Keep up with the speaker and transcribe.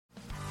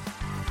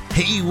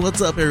Hey,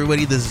 what's up,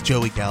 everybody? This is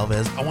Joey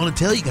Galvez. I want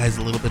to tell you guys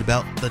a little bit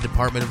about the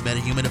Department of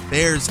Meta-Human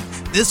Affairs.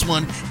 This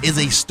one is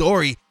a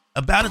story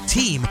about a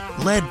team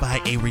led by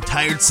a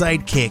retired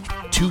sidekick,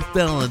 2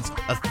 felons,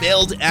 a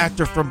failed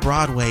actor from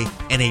Broadway,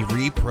 and a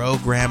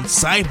reprogrammed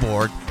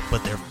cyborg.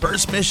 But their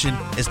first mission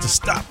is to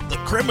stop the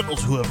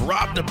criminals who have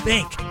robbed a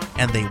bank,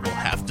 and they will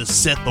have to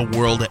set the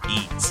world at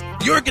ease.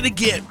 You're going to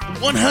get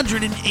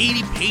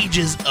 180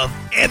 pages of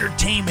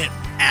entertainment,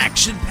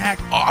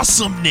 action-packed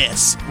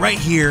awesomeness right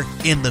here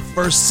in the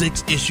first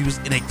 6 issues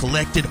in a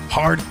collected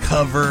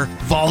hardcover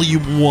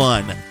volume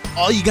 1.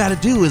 All you gotta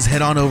do is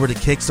head on over to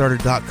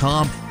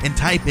Kickstarter.com and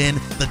type in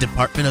the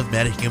Department of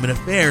Meta-Human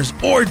Affairs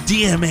or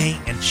DMA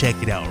and check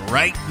it out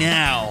right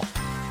now.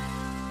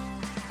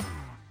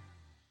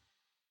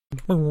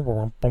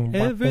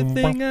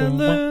 Everything I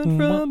learned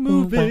from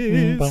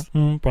movies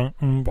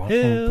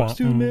helps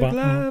to make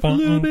life a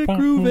little bit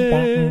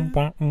groovy.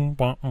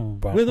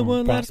 Whether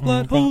one last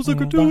plot holes or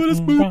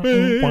gratuitous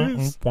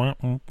movies,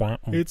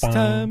 it's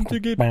time to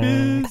get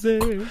busy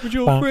with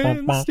your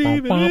friend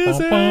Steve and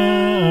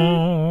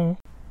Izzy.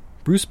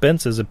 Bruce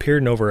Spence has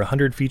appeared in over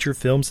 100 feature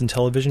films and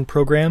television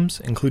programs,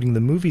 including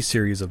the movie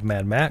series of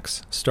Mad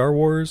Max, Star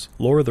Wars,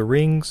 Lord of the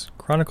Rings,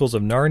 Chronicles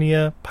of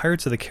Narnia,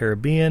 Pirates of the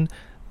Caribbean,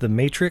 The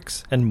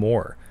Matrix, and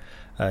more.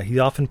 He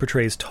often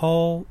portrays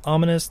tall,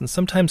 ominous, and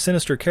sometimes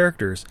sinister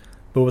characters,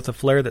 but with a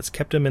flair that's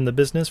kept him in the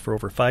business for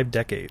over 5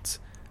 decades.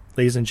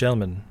 Ladies and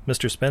gentlemen,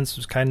 Mr. Spence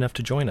was kind enough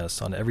to join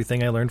us on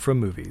Everything I Learned from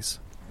Movies.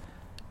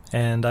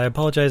 And I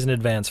apologize in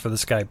advance for the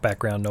Skype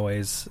background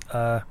noise.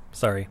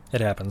 Sorry,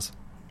 it happens.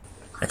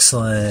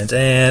 Excellent.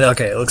 And,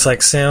 okay, it looks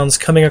like sound's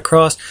coming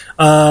across.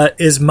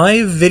 Is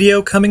my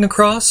video coming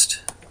across?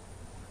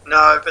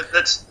 No, but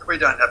we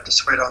don't have to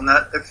sweat on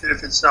that. If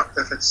it's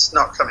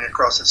not coming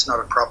across, it's not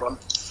a problem.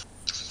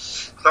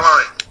 Don't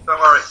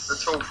worry.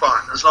 It's all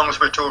fine. As long as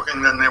we're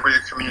talking, then we're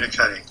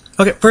communicating.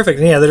 Okay, perfect.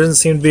 Yeah, there doesn't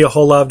seem to be a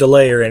whole lot of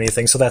delay or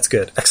anything, so that's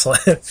good.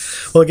 Excellent.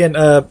 Well, again,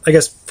 I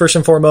guess first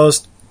and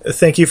foremost,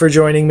 thank you for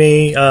joining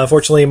me.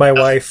 Fortunately, my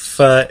wife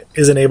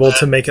isn't able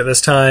to make it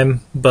this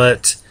time,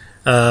 but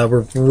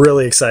we're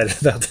really excited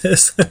about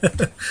this.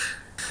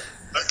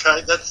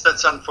 Okay,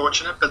 that's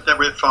unfortunate, but then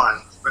we're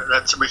fine.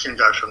 We can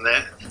go from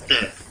there.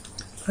 Yeah.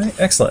 Right,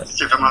 excellent.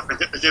 Give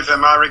her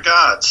my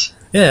regards.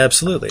 Yeah,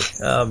 absolutely.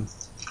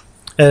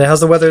 And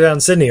how's the weather down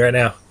in Sydney right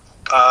now?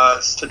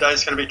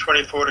 Today's going to be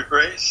 24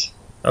 degrees.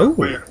 Oh.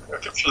 We're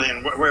officially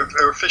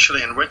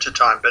in winter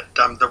time, but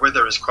the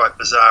weather is quite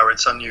bizarre.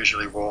 It's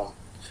unusually warm.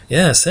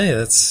 Yeah,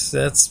 that's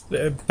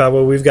about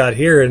what we've got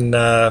here, and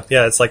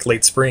it's like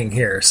late spring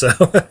here, so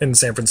in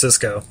San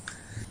Francisco.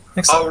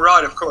 Excellent. Oh,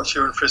 right, of course,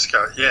 you're in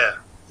Frisco. Yeah.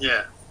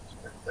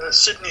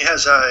 Sydney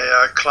has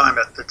a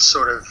climate that's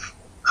sort of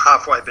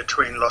halfway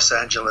between Los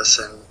Angeles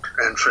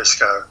and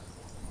Frisco.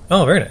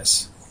 Oh, very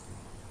nice.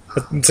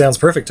 That sounds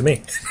perfect to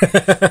me.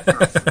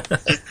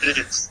 It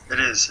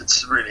is.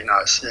 It's really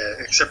nice, yeah.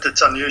 Except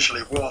it's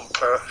unusually warm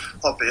for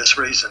obvious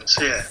reasons,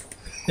 yeah.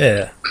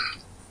 Yeah.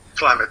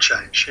 Climate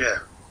change, yeah.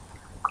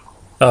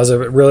 Oh, is it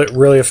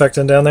really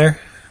affecting down there?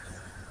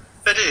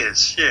 It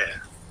is, yeah.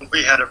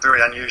 We had a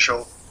very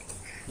unusual...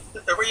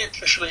 Are we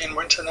officially in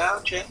winter now,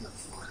 Jen?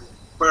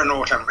 We're in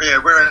autumn. Yeah,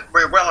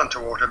 we're well into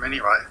autumn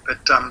anyway.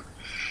 But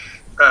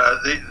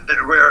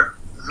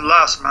the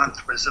last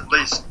month was at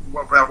least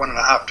about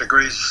 1.5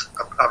 degrees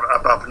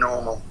above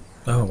normal.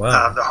 Oh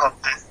wow!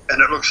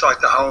 And it looks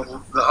like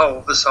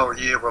this whole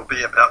year will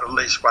be about at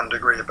least 1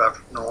 degree above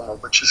normal,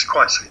 which is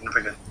quite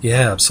significant.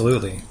 Yeah,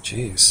 absolutely.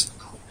 Jeez,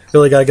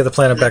 really got to get the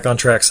planet back on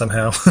track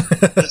somehow.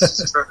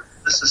 This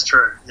is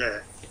true.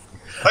 Yeah.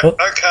 Well,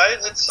 okay,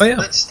 let's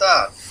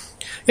start.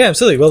 Yeah,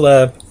 absolutely.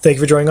 Well, thank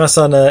you for joining us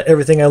on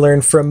Everything I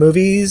Learned from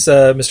Movies,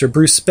 Mr.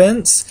 Bruce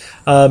Spence.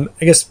 I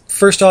guess,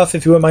 first off,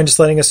 if you wouldn't mind just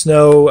letting us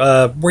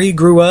know where you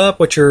grew up,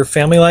 what your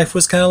family life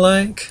was kind of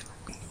like.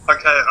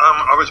 Okay,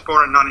 I was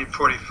born in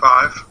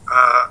 1945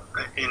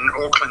 in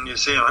Auckland, New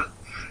Zealand.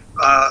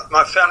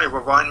 My family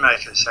were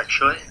winemakers,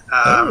 actually.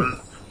 I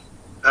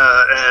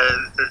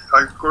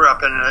grew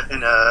up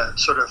in a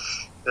sort of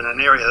in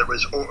an area that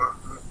was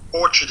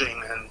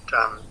orcharding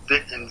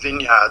and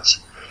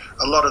vineyards.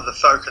 A lot of the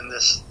folk in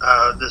this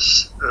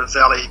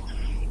valley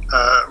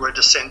were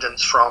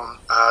descendants from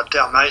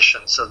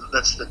Dalmatians, so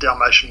that's the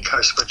Dalmatian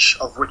coast,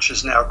 which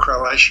is now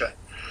Croatia.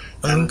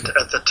 Okay. And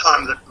at the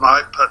time that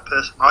my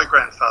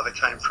grandfather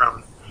came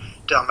from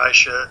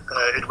Dalmatia,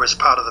 it was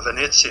part of the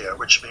Venezia,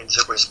 which means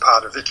it was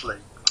part of Italy.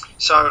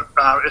 So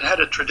it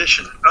had a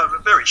tradition, a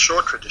very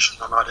short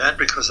tradition, I might add,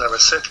 because they were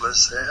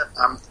settlers there.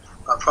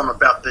 From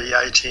about the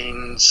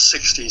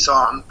 1860s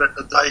on, but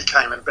they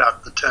came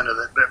about the turn of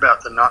the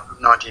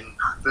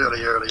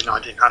early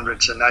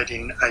 1900s and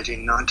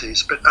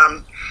 1890s. But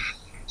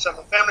so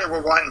my family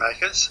were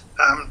winemakers,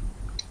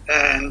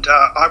 and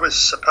I was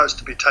supposed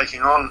to be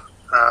taking on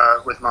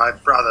with my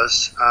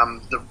brothers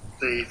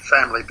the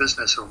family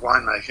business of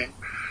winemaking.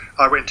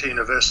 I went to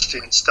university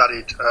and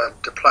studied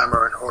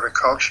diploma in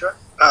horticulture.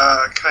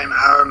 Came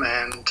home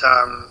and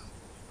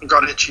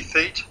got itchy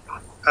feet.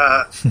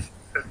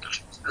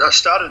 I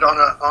started on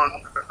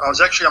I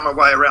was actually on my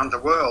way around the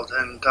world,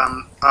 and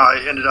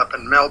I ended up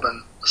in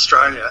Melbourne,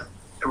 Australia,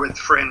 with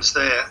friends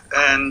there,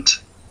 and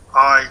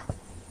I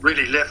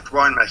really left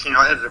winemaking.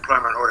 I had a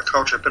diploma in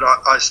horticulture, but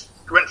I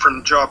went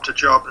from job to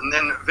job, and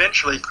then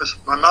eventually, because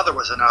my mother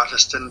was an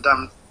artist, and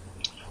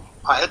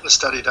I hadn't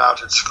studied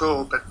art at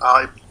school, but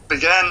I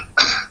began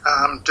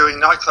doing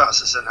night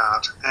classes in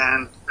art,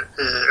 and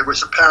it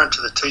was apparent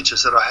to the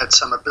teachers that I had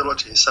some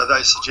ability, so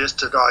they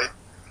suggested I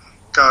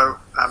go,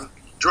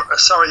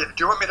 sorry, do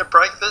you want me to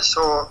break this,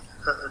 or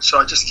should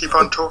I just keep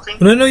on talking?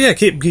 No, yeah,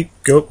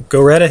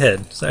 go right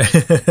ahead. Sorry.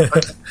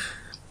 Okay.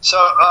 So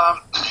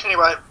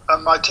anyway,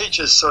 my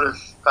teachers sort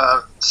of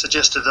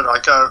suggested that I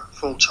go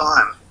full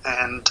time,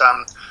 and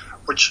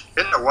which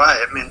in a way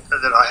it meant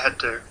that I had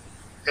to,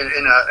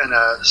 in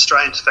a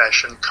strange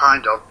fashion,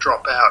 kind of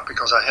drop out,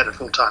 because I had a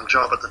full time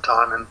job at the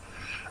time, and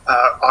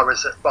I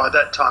was by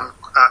that time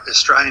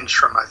estranged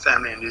from my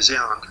family in New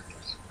Zealand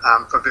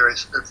for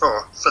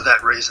that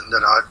reason,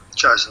 that I'd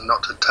chosen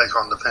not to take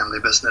on the family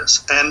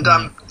business, and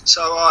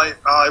so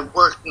I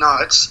worked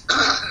nights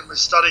and was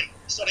studying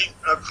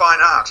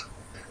fine art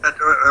at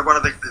one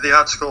of the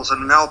art schools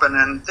in Melbourne,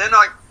 and then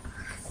I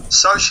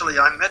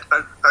met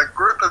a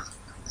group of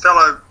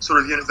fellow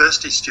sort of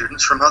university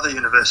students from other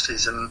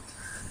universities in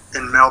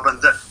Melbourne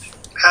that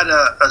had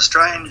a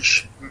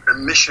strange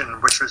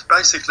mission, which was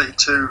basically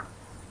to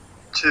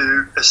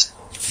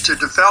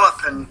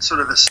develop and sort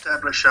of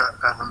establish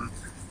an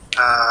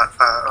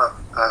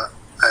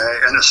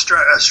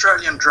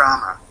Australian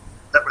drama.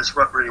 That was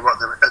what they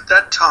were. At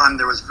that time,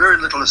 there was very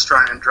little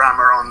Australian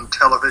drama on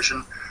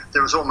television.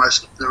 There was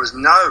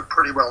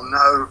pretty well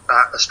no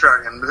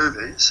Australian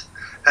movies,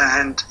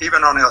 and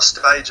even on our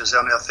stages,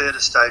 on our theatre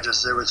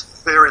stages, there was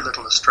very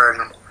little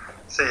Australian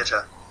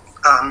theatre.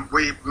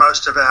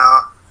 Most of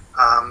our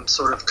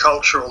sort of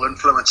cultural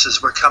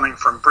influences were coming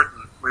from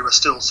Britain. We were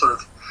still sort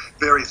of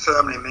very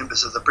firmly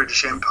members of the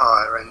British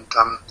Empire, and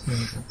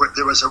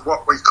there was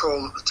what we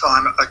call at the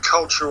time a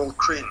cultural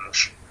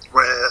cringe,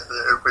 where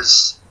we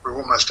were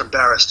almost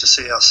embarrassed to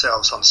see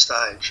ourselves on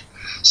stage.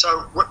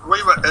 So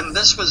we were, and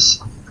this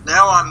was,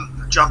 now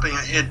I'm jumping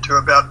ahead to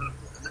about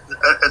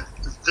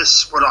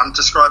this, what I'm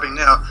describing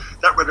now,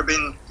 that would have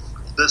been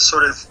the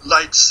sort of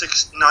late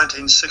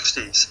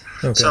 1960s.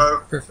 Okay.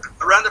 So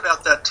around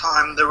about that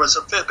time, there was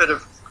a fair bit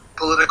of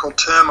political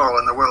turmoil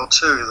in the world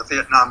too. The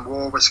Vietnam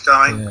War was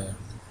going. Yeah.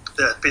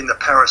 There had been the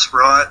Paris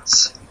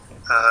riots,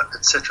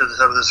 etc.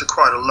 So there's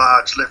quite a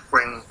large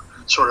left-wing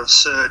sort of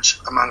surge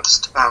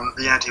amongst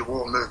the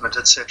anti-war movement,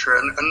 etc.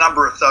 And a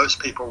number of those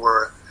people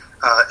were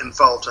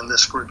involved in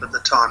this group at the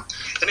time.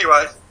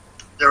 Anyway,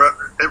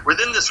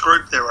 within this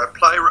group there were a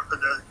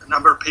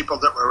number of people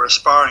that were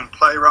aspiring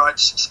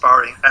playwrights,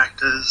 aspiring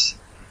actors.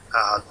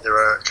 There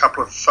were a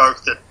couple of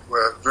folk that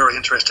were very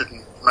interested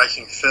in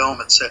making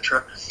film,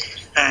 etc.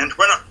 And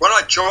when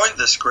I joined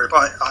this group,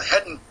 I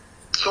hadn't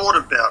thought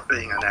about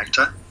being an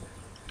actor.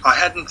 I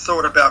hadn't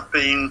thought about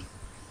being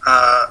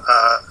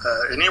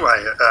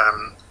anyway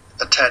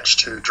attached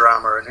to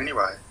drama in any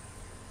way.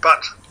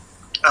 But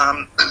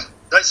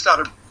they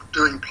started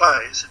doing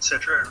plays,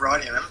 etc., and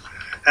writing them,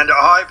 and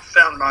I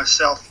found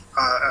myself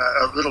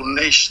a little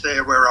niche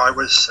there where I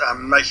was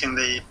making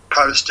the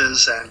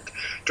posters and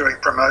doing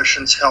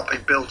promotions,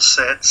 helping build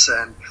sets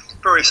and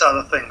various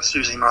other things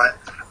using my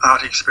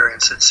art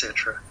experience,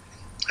 etc.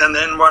 And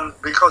then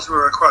because we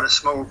were quite a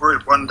small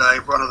group, one day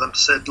one of them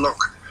said,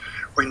 "Look,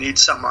 we need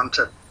someone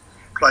to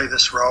play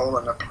this role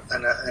in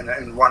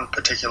one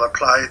particular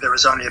play. There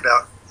is only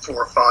about 4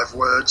 or 5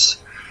 words.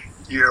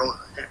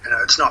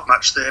 It's not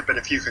much there, but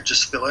if you could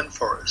just fill in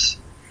for us,"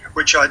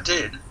 which I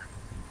did.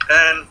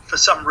 And for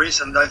some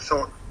reason, they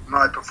thought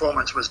my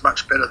performance was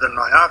much better than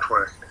my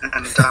artwork.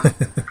 And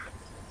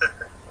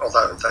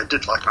although they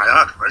did like my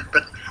artwork,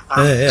 but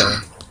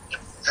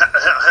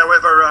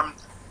however,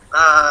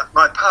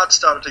 my part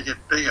started to get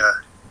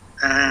bigger,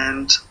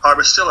 and I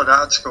was still at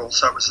art school,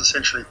 so it was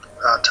essentially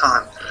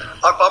time.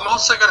 I'm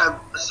also going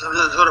to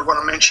sort of want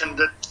to mention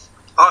that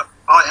I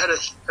had an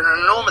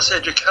enormous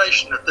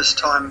education at this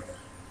time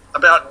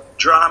about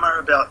drama,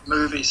 about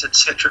movies,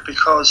 etc.,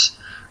 because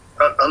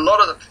a lot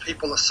of the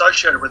people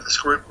associated with this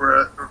group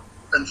were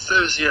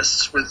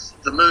enthusiasts with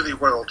the movie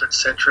world,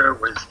 etc.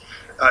 With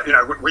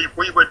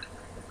we would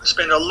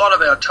spend a lot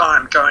of our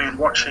time going and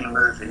watching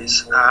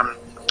movies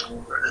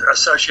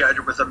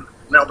associated with the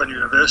Melbourne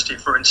University.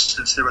 For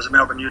instance, there was a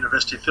Melbourne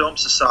University Film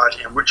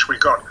Society in which we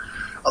got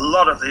a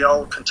lot of the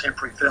old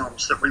contemporary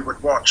films that we would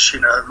watch,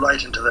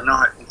 late into the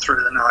night and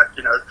through the night,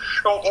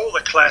 all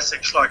the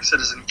classics like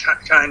Citizen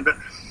Kane, but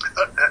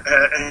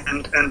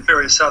and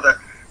various other,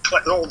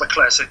 all the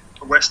classic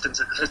westerns,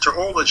 etc.,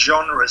 all the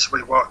genres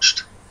we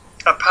watched,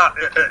 apart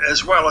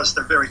as well as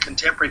the very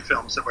contemporary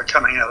films that were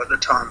coming out at the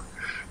time.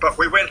 But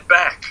we went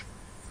back.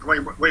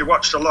 We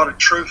watched a lot of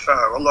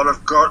Truffaut, a lot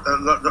of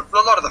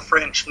the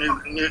French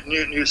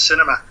new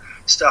cinema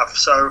stuff.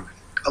 So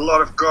a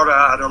lot of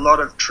Godard, a lot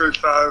of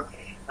Truffaut,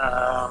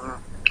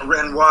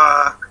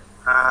 Renoir,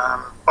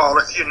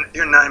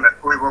 you name it.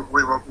 We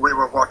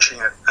were watching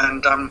it,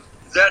 and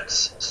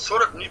that's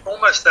sort of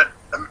almost that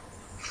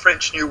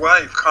French New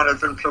Wave kind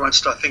of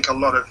influenced, I think, a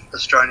lot of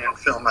Australian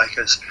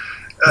filmmakers.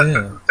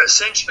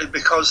 Essentially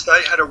because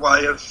they had a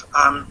way of...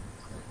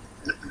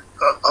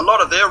 a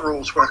lot of their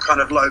rules were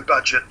kind of low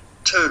budget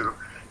too,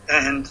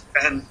 and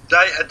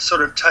they had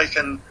sort of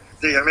taken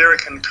the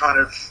American kind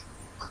of,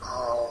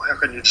 how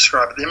can you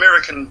describe it? The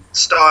American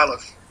style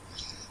of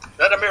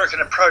that American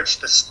approach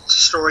to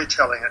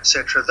storytelling,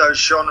 etc. Those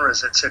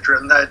genres, etc.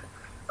 And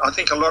I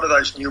think a lot of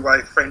those New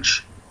Wave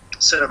French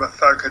cinema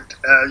folk,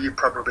 you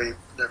probably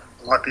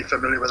might be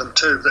familiar with them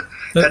too.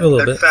 That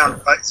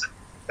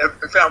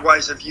had found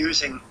ways of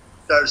using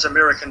those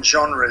American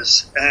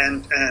genres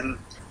and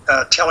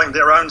telling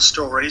their own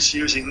stories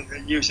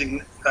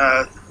using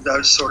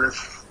those sort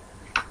of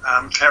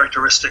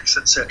characteristics,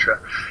 etc.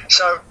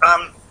 So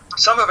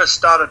some of us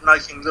started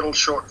making little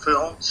short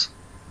films.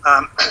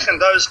 In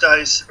those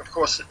days, of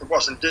course, it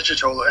wasn't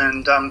digital,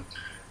 and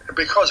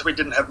because we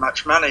didn't have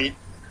much money,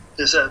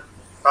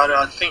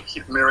 I think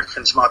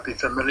Americans might be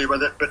familiar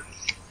with it, but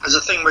there's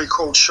a thing we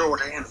called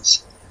short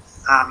ends.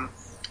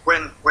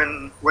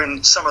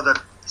 When some of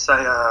the,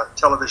 say,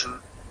 television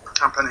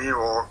company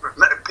or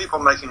people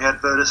making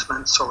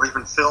advertisements or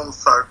even film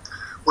folk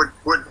would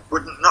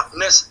not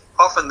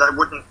often they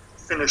wouldn't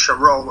finish a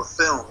roll of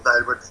film.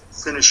 They would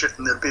finish it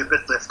and there'd be a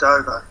bit left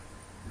over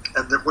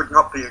and that would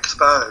not be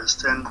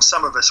exposed, and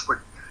some of us would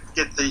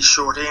get these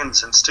short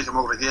ends and stick them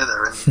all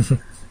together, and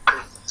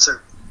so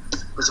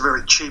it was a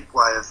very cheap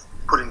way of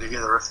putting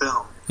together a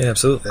film. Yeah,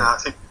 absolutely. I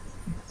think,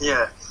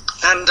 yeah,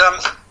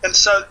 and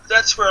so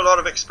that's where a lot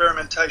of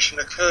experimentation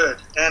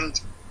occurred, and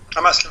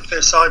I must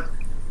confess,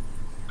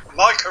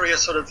 my career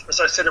sort of, as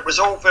I said, it was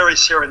all very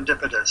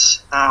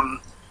serendipitous.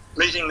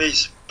 Meeting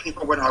these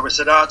people when I was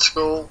at art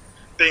school,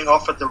 being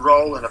offered the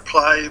role in a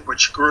play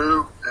which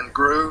grew and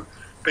grew,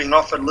 being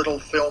offered little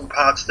film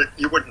parts that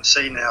you wouldn't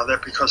see now,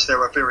 that because they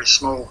were very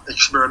small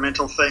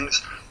experimental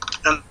things.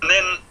 And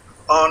then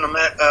on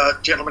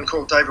a gentleman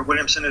called David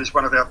Williamson, who's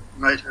one of our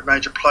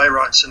major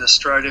playwrights in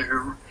Australia,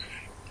 who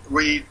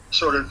we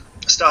sort of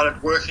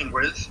started working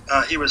with.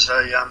 He was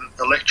a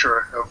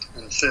lecturer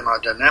in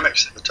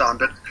thermodynamics at the time,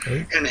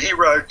 and he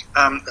wrote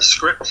a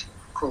script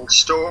called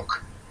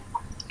Stork,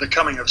 The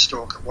Coming of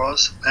Stork it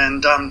was,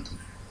 and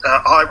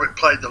I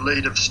played the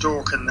lead of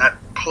Stork in that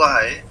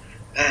play,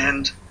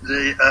 and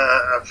the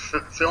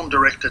film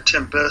director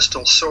Tim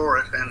Burstall saw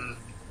it and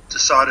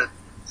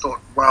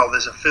thought, wow,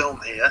 there's a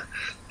film here,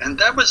 and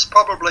that was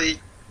probably,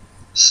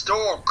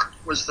 Stork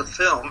was the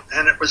film,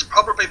 and it was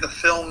probably the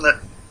film that,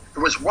 it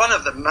was one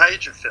of the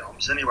major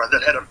films, anyway,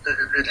 that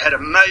had a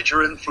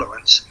major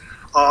influence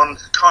on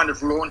kind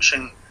of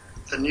launching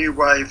the new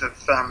wave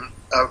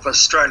of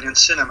Australian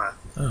cinema.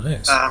 Oh,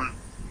 nice.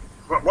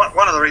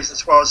 One of the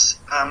reasons was,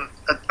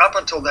 up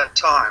until that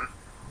time,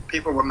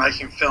 people were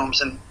making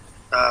films, and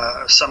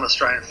some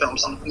Australian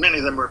films, and many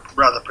of them were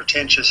rather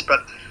pretentious,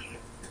 but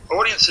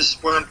audiences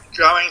weren't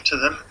going to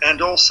them,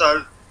 and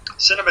also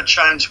cinema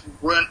chains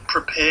weren't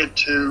prepared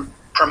to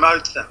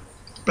promote them.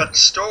 But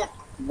Stork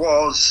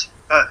was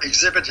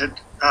exhibited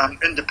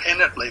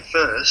independently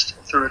first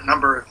through a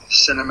number of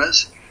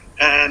cinemas,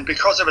 and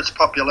because of its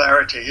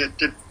popularity, it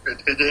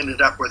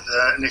ended up with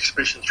an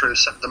exhibition through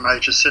some of the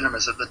major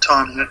cinemas at the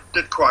time, and it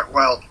did quite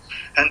well.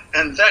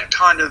 And that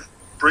kind of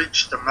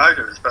breached the moat,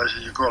 I suppose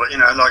you call it. You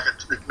know, like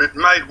it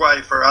made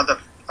way for other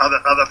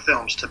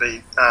films to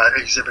be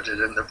exhibited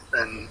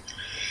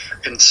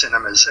in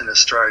cinemas in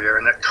Australia,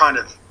 and it kind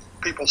of,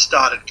 people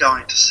started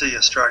going to see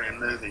Australian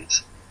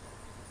movies.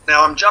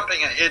 Now, I'm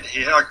jumping ahead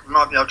here. I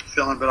might be able to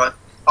fill in, but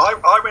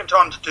I went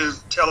on to do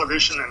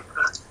television and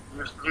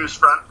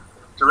Newsfront,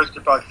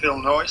 directed by Phil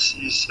Noyce,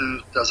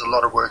 who does a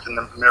lot of work in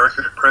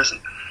America at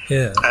present,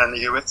 and the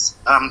US.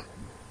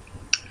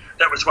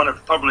 That was one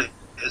of probably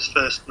his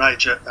first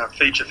major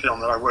feature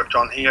film that I worked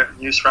on here at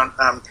Newsfront.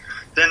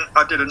 Then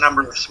I did a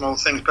number of small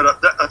things, but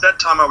at that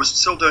time I was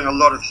still doing a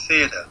lot of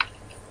theatre.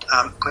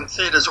 And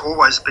theatre's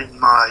always been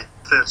my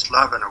first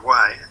love in a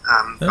way.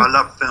 I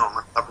love film,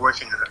 I love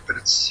working in it, but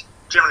it's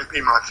generally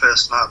been my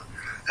first love.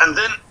 And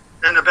then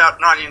in about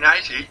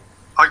 1980,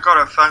 I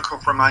got a phone call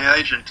from my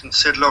agent and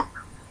said, look,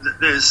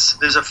 there's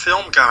a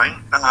film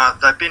going,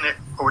 they've been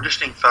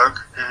auditioning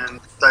folk, and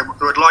they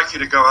would like you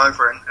to go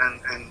over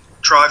and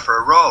try for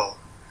a role.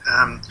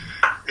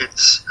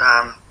 It's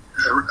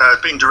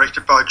being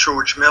directed by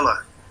George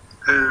Miller,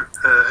 who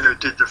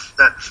did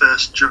that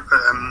first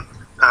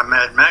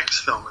Mad Max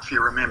film, if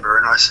you remember.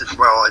 And I said,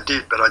 well, I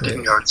did, but I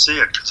didn't go and see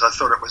it because I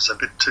thought it was a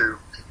bit too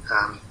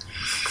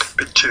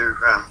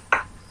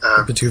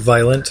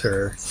violent,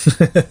 or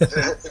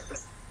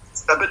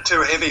a bit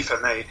too heavy for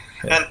me.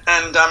 Yeah.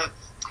 And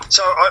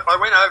so I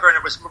went over, and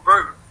it was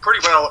pretty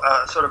well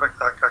sort of a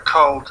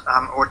cold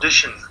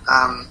audition.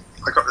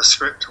 I got the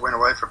script, went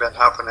away for about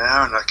half an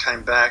hour, and I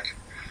came back,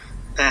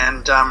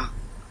 and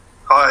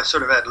I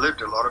sort of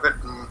ad-libbed a lot of it,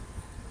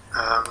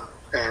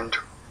 and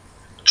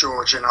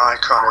George and I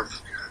kind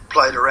of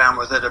played around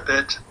with it a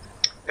bit,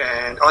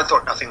 and I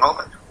thought nothing of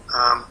it,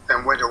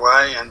 and went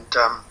away, and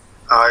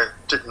I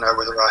didn't know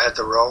whether I had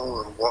the role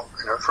or what,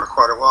 for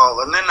quite a while.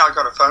 And then I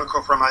got a phone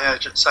call from my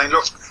agent saying,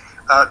 look,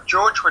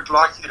 George would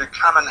like you to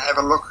come and have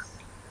a look.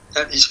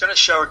 He's going to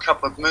show a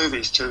couple of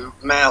movies to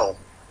Mel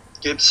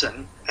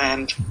Gibson,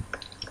 and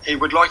he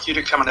would like you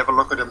to come and have a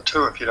look at them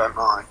too, if you don't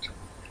mind.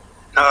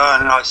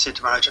 And I said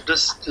to my agent,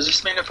 does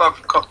this mean I've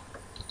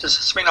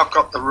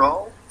got the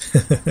role?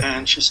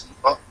 And she said,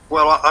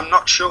 well, I'm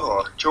not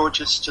sure. George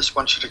just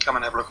wants you to come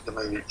and have a look at the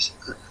movies.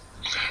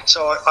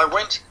 So I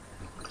went.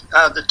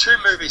 The two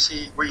movies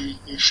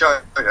he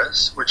showed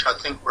us, which I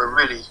think were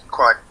really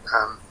quite,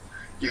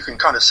 you can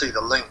kind of see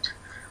the link.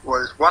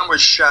 One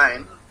was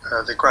Shane,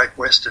 the Great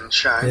Western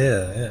Shane.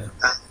 Yeah.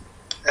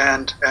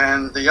 And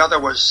the other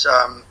was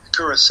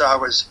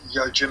Kurosawa's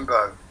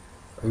Yojimbo,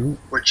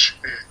 which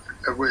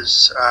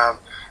was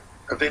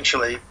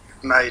eventually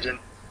made in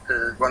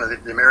one of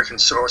the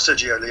Americans saw,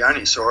 Sergio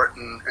Leone saw it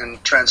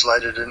and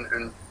translated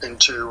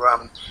into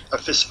A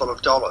Fistful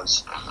of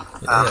Dollars.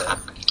 Yeah.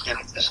 And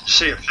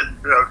see, I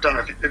don't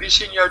know, have you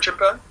seen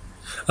Yojimbo?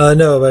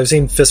 No, but I've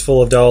seen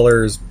Fistful of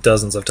Dollars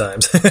dozens of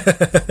times.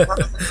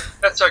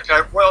 That's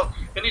okay. Well,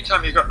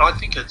 anytime you got, I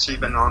think it's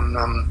even on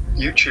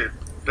YouTube.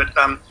 But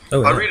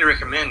I really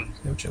recommend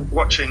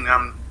watching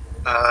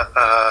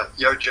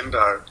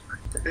Yojimbo.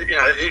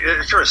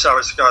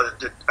 Kurosawa's the guy that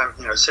did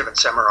Seven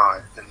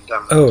Samurai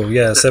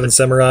and Seven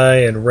Samurai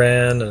and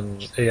Ran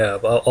and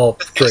all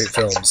great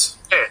films.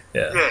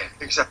 Yeah,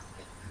 exactly.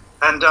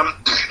 And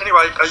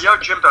anyway,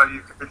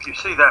 Yojimbo, if you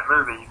see that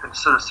movie, you can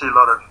sort of see a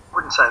lot of, I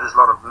wouldn't say there's a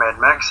lot of Mad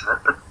Max in it,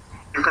 but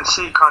you can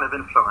see kind of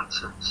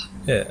influences.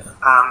 Yeah.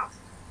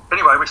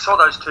 Anyway, we saw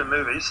those two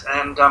movies,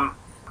 and then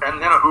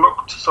it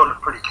looked sort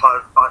of pretty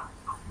close.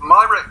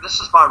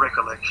 This is my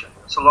recollection.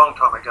 It's a long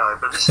time ago,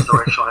 but this is the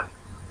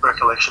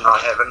recollection I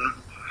have, and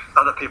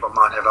other people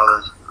might have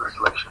other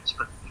recollections.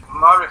 But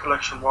my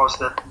recollection was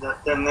that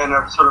then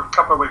a sort of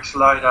couple of weeks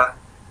later,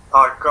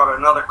 I got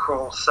another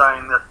call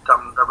saying that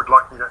they would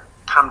like me to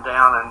come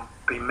down and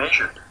be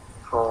measured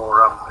for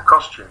the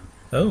costume.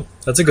 Oh,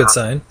 that's a good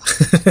sign.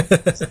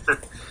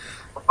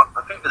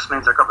 I think this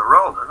means I got the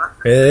role, doesn't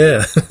it?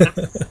 Yeah.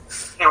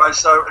 Anyway,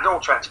 so it all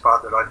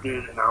transpired that I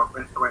did. I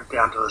went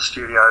down to the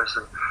studios,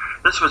 and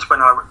this was when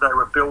they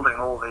were building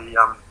all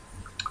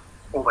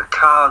the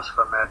cars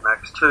for Mad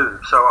Max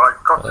 2. So I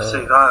got to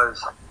see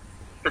those.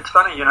 It's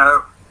funny,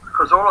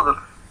 because all of the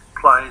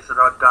plays that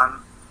I'd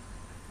done,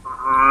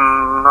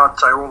 I'd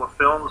say all the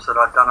films that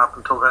I'd done up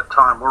until that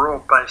time were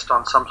all based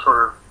on some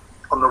sort of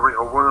on the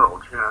real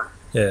world,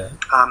 Yeah.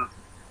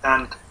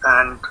 And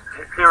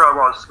here I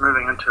was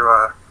moving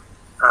into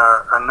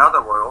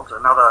another world,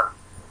 another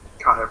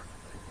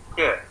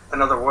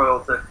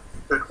world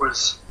that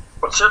was,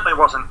 well, certainly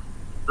wasn't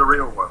the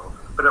real world,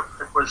 but it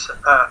was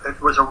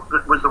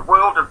the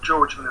world of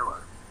George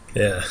Miller.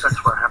 Yeah.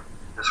 That's what I have to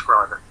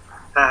describe it.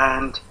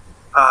 And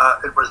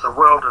it was the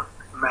world of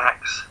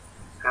Max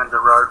and the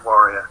Road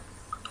Warrior,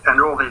 and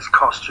all these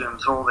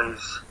costumes, all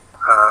this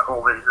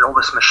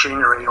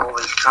machinery, all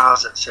these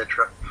cars,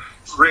 etc.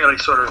 Really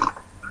sort of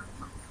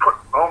put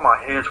all my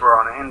hairs were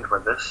on end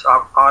with this.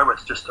 I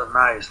was just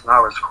amazed, and I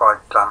was quite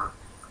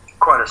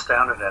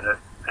astounded at it,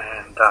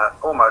 and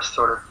almost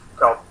sort of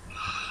felt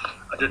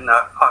I didn't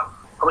know. I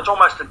was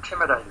almost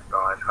intimidated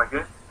by it, I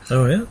guess.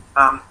 Oh yeah.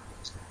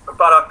 But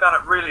I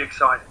found it really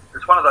exciting.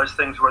 It's one of those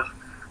things where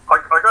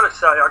I got to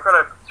say, I got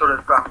to sort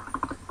of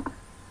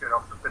get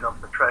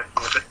off the track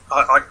here, but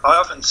I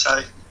often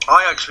say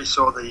I actually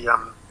saw the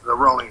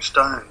Rolling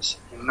Stones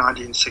in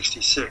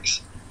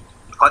 1966.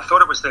 I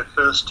thought it was their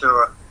first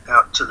tour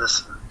out to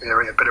this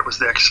area, but it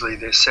was actually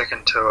their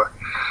second tour.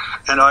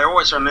 And I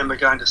always remember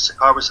going to see,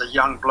 I was a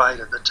young Blade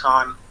at the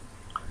time,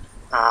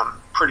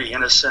 pretty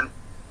innocent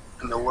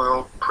in the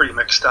world, pretty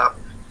mixed up.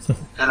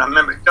 And I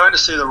remember going to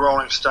see the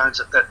Rolling Stones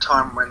at that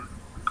time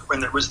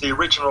when it was the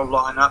original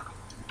lineup.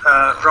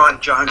 Brian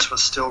Jones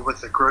was still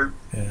with the group.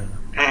 Yeah.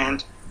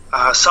 And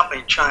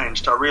something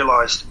changed. I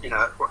realised,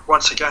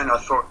 once again, I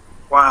thought,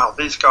 wow,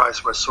 these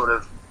guys were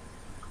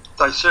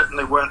they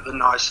certainly weren't the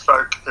nice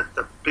folk that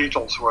the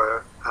Beatles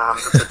were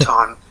at the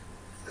time.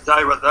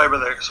 They were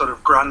the sort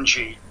of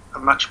grungy, a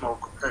much more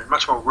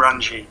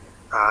grungy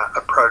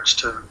approach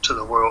to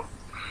the world,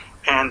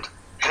 and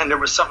it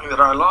was something that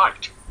I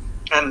liked,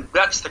 and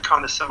that's the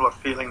kind of similar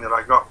feeling that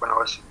I got when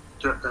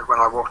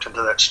I walked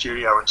into that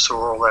studio and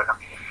saw all that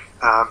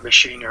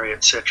machinery,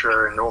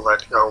 etc., and all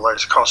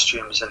those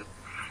costumes. And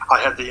I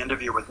had the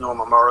interview with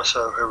Norma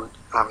Morrisseau, who,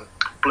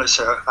 bless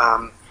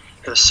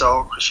her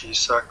soul, because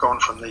she's gone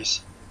from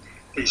these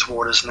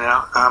waters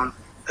now.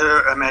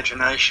 Her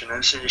imagination,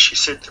 and she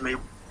said to me, "How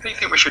do you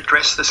think we should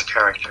dress this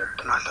character?"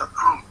 And I thought,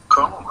 "Oh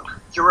God,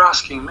 you're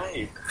asking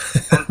me."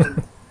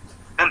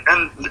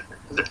 and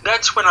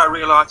that's when I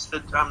realised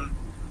that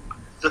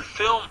the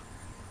film,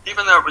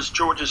 even though it was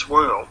George's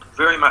world,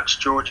 very much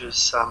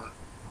George's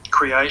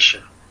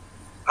creation,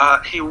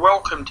 he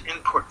welcomed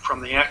input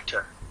from the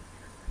actor,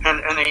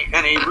 and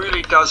he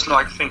really does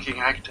like thinking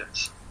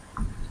actors.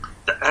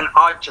 And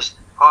I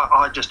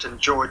just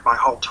enjoyed my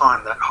whole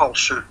time. That whole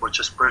shoot was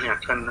just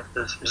brilliant. And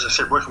as I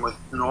said, working with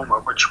Norma,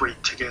 which we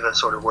together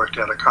sort of worked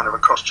out a kind of a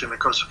costume,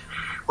 because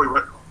we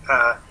were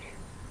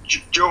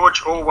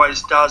George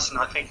always does, and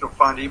I think you'll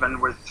find even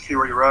with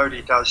Fury Road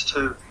he does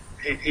too.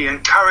 He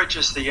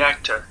encourages the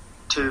actor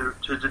to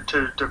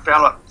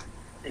develop,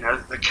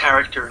 the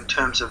character in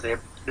terms of their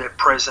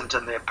present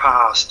and their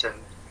past, and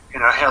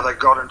how they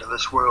got into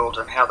this world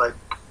and how they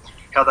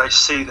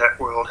see that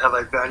world, how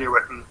they value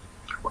it, and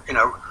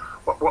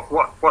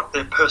what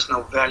their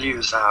personal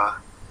values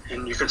are.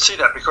 And you can see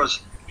that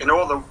because in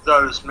all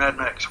those Mad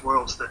Max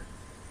worlds that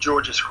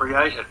George has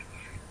created,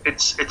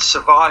 it's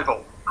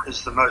survival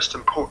is the most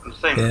important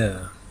thing.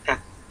 Yeah. And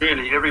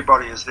really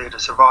everybody is there to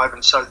survive,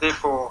 and so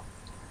therefore,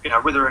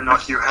 whether or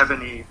not you have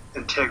any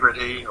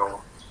integrity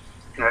or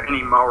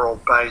any moral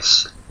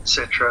base,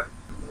 etc.,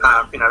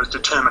 is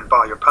determined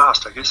by your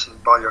past, I guess,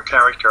 and by your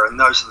character, and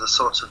those are the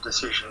sorts of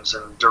decisions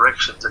and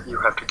directions that you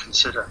have to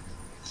consider.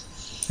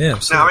 Yeah.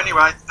 Now,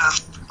 anyway,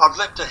 I've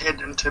leapt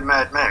ahead into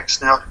Mad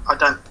Max. Now, I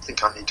don't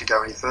think I need to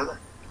go any further.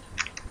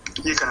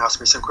 You can ask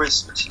me some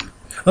questions.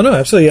 Oh, no,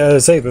 absolutely. I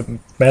would say, but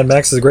Mad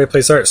Max is a great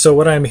place to start. So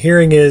what I'm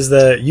hearing is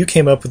that you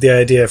came up with the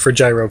idea for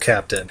Gyro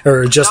Captain,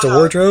 or just a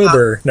wardrobe,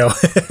 or no?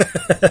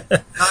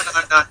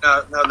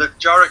 No. The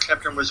Gyro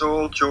Captain was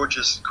all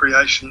George's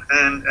creation,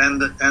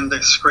 and the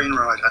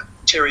screenwriter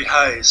Terry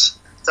Hayes.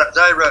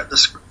 They wrote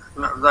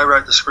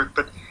the script,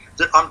 but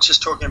I'm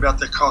just talking about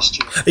the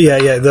costume.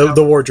 Yeah,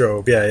 the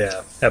wardrobe.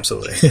 Yeah,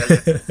 absolutely.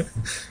 Yeah.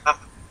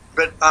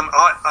 But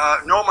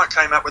Norma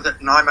came up with it,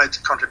 and I made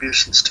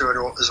contributions to it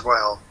all as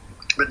well.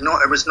 But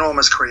it was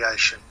Norma's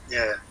creation.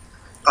 Yeah,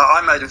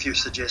 I made a few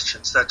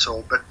suggestions. That's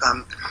all. But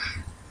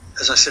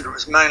as I said, we were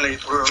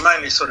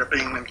mainly sort of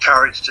being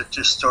encouraged to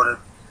just sort of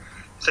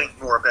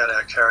think more about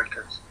our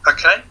characters.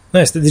 Okay.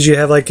 Nice. Did you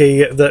have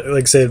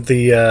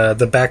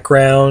the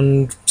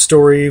background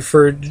story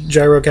for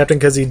Gyro Captain?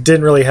 Because he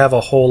didn't really have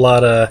a whole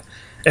lot of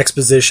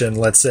exposition,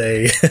 let's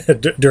say,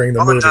 during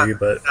the movie.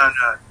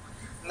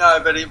 No,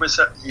 but he was.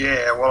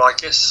 Well, I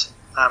guess.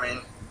 I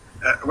mean,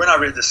 when I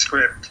read the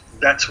script,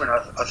 that's when I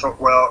thought,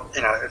 well,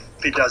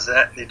 if he does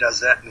that and he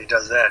does that and he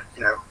does that,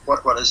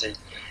 what is he?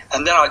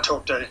 And then I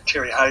talked to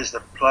Terry Hayes,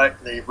 the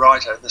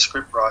writer, the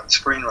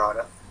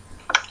screenwriter,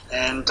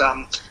 and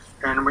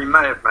we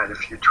may have made a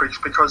few tweaks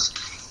because,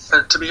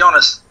 to be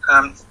honest,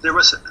 there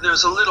was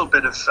a little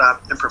bit of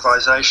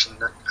improvisation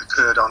that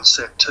occurred on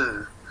set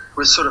too. It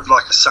was sort of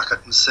like a suck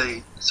it and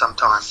see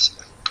sometimes.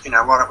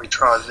 Why don't we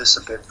try this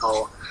a bit?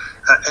 Or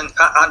and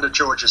under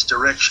George's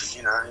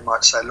direction, he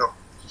might say, look,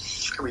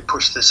 can we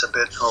push this a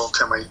bit, or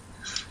can we,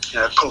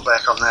 pull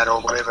back on that, or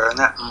whatever? And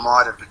that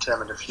might have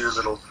determined a few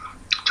little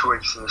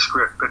tweaks in the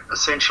script. But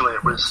essentially,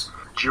 it was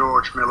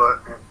George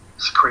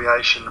Miller's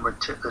creation with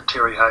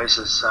Terry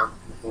Hayes'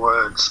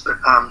 words. But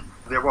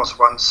there was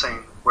one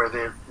scene where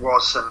there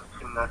was some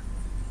I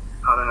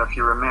don't know if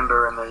you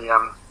remember, in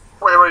the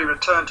where we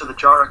returned to the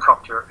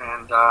gyrocopter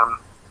and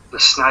the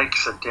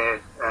snakes are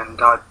dead,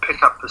 and I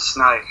pick up the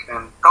snake,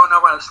 and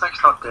the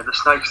snake's not dead. The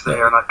snake's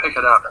there, and I pick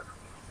it up.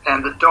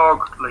 And the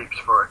dog leaps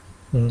for it.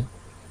 Mm.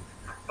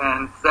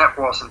 And that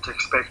wasn't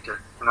expected.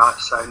 And I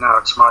say, no,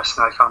 it's my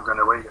snake, I'm going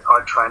to eat it.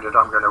 I trained it,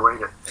 I'm going to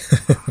eat it.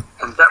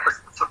 And that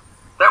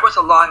was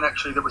a line,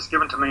 actually, that was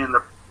given to me in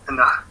the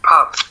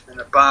pub, in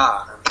the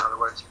bar, in other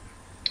words,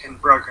 in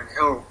Broken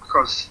Hill,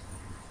 because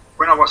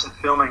when I wasn't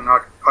filming,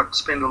 I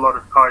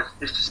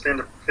used to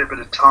spend a fair bit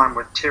of time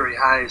with Terry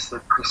Hayes,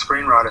 the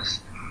screenwriter,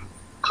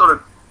 sort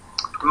of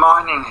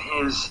mining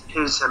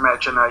his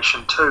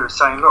imagination too,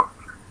 saying, look,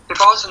 if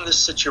I was in this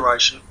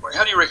situation,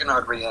 how do you reckon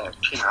I'd react?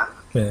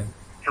 Yeah.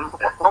 And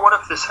what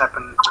if this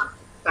happened?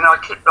 And I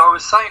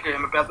was saying to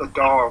him about the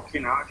dog.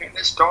 I think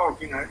this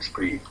dog, it's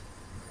pretty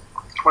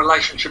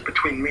relationship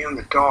between me and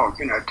the dog.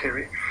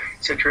 Terry,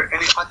 etc.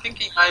 And I think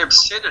he may have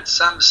said at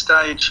some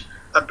stage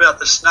about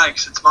the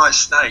snakes. It's my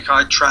snake.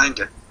 I trained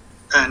it,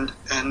 and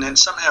then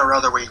somehow or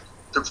other we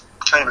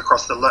came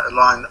across the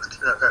line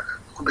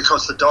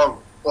because the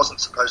dog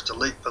wasn't supposed to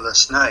leap for the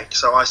snake,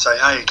 so I say,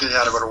 hey, get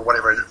out of it, or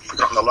whatever. I'd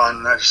forgotten the line,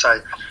 and they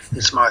say,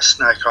 it's my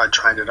snake, I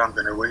trained it, I'm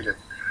going to eat it.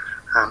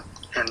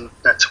 And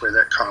that's where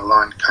that kind of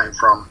line came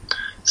from.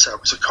 So it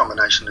was a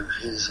combination of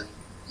his and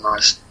my,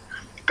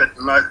 but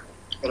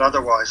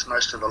otherwise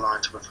most of the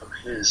lines were from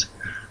his.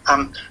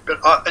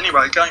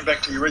 Anyway, going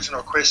back to the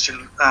original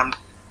question, I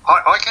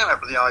came up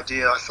with the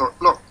idea. I thought,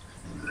 look,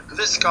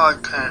 this guy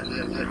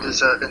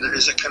is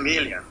a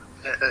chameleon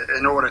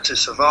in order to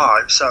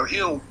survive, so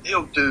he'll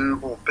do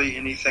or be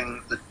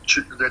anything that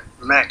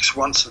Max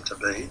wants him to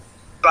be,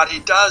 but he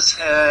does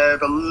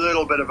have a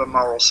little bit of a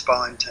moral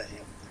spine to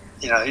him.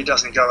 He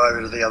doesn't go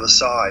over to the other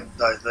side,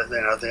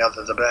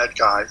 the bad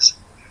guys.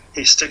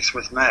 He sticks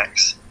with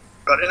Max,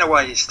 but in a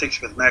way he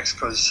sticks with Max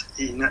because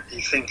he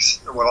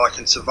thinks, well, I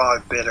can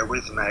survive better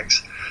with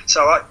Max.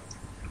 So I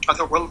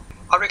thought, well,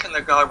 I reckon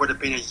the guy would have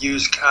been a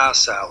used car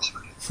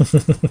salesman.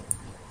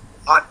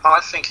 I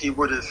think he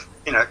would have,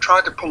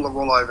 tried to pull the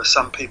wool over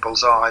some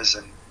people's eyes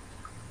and,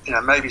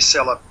 maybe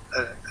sell a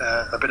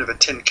bit of a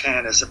tin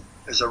can as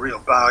a real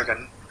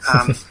bargain.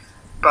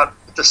 But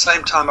at the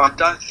same time, I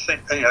don't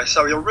think,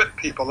 so he'll rip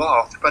people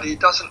off, but he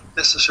doesn't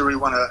necessarily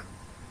want to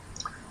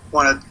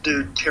want to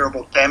do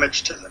terrible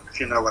damage to them, if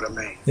you know what I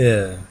mean.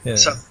 Yeah.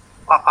 So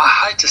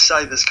I hate to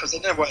say this because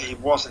in a way he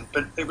wasn't,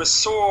 but it was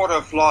sort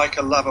of like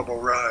a lovable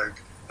rogue.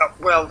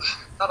 Well,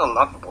 not a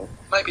lovable,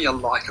 maybe a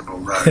likable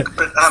rogue,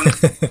 but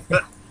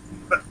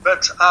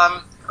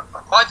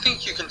I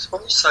think you can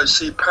also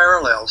see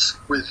parallels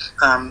with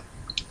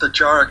the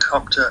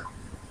gyrocopter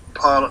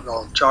pilot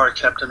or gyro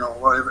captain or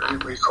whatever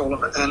we call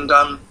him,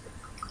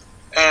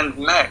 and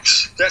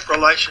Max. That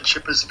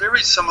relationship is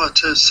very similar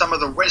to some of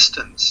the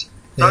westerns.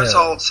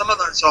 Some of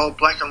those old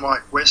black and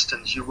white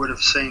westerns you would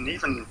have seen,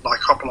 even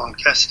like Hopalong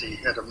Cassidy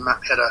had a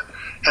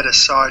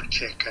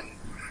sidekick, and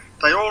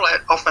they all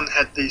often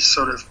had these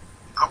sort of,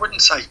 I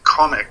wouldn't say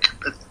comic,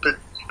 but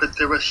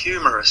there were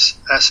humorous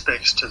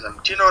aspects to them.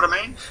 Do you know what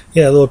I mean?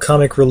 Yeah, a little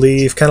comic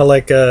relief, kind of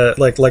like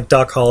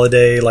Doc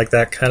Holliday, like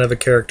that kind of a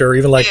character, or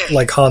even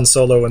like Han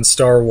Solo in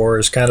Star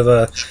Wars, kind of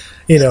a,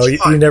 you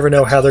never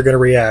know how they're going to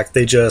react.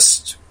 They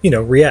just,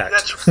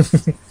 react.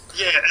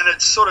 Yeah, and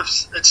it's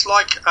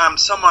like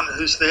someone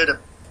who's there to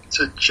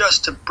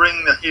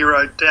bring the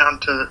hero down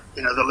to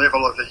the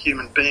level of a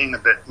human being a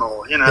bit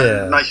more.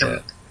 Make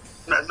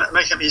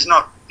him. He's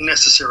not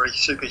necessarily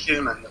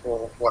superhuman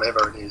or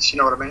whatever it is. You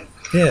know what I mean?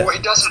 Yeah. Or he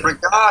doesn't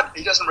regard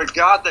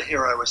the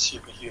hero as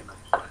superhuman.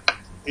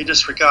 He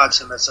just regards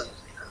him as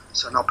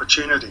an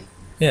opportunity.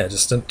 Yeah,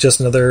 just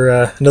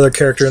another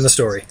character in the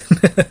story.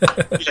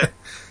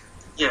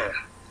 Yeah.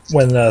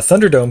 When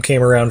Thunderdome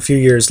came around a few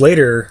years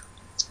later,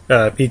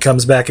 he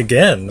comes back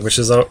again, which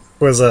was kind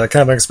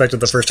of unexpected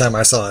the first time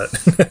I saw it.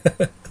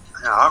 It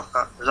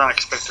was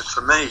unexpected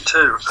for me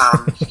too.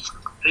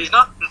 He's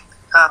not.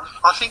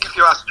 I think if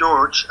you ask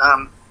George,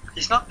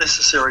 he's not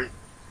necessarily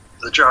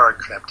the gyro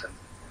captain.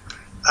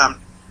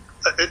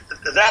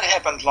 That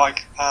happened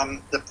like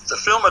the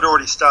film had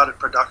already started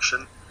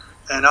production,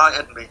 and I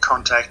hadn't been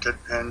contacted,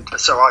 and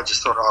so I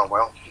just thought,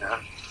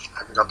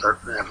 haven't got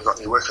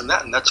any work on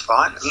that, and that's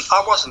fine. And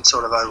I wasn't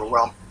sort of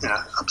overwhelmed,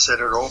 upset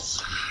at all.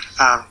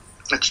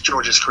 It's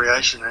George's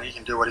creation, and he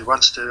can do what he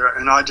wants to.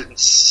 And I didn't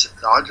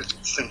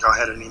think I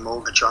had any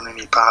mortgage on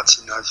any parts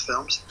in those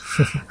films.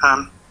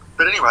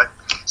 But anyway,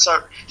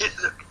 so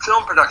the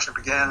film production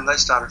began, and they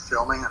started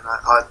filming, and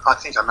I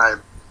think I may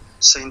have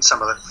seen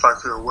some of the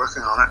folk who were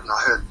working on it, and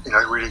I heard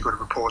really good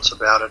reports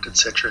about it,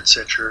 etc.,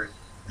 etc.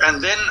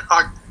 And then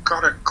I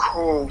got a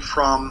call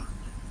from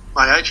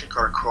my agent,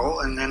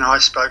 and then I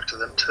spoke to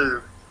them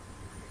too.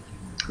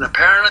 And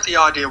apparently, the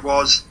idea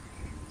was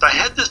they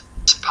had this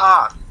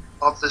part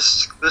of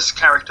this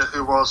character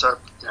who was a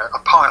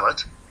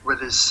pilot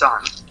with his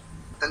son,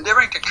 and they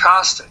were going to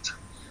cast it.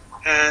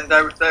 And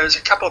there was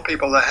a couple of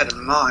people they had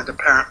in mind,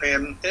 apparently,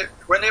 and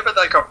whenever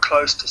they got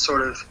close to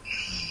sort of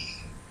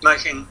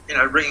making,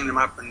 ringing them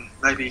up and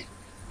maybe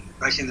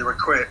making the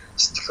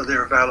request for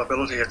their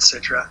availability,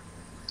 etc.,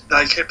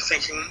 they kept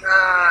thinking,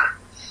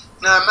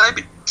 no,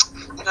 maybe,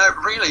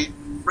 really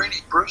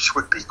Bruce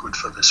would be good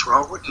for this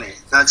role, wouldn't he?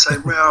 They'd say,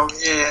 well,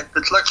 yeah,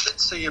 but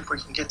let's see if we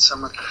can get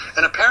someone.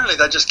 And apparently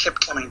they just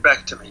kept coming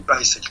back to me,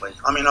 basically.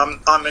 I mean,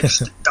 I'm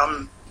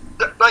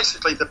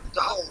basically the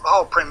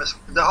whole premise,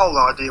 the whole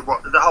idea,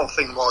 the whole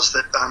thing was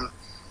that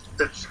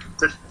they'd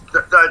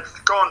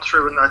gone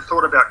through and they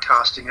thought about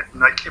casting it,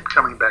 and they kept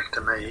coming back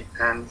to me,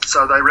 and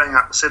so they rang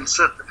up and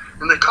said,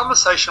 and the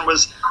conversation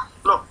was,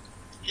 look,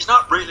 he's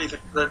not really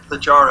the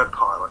gyro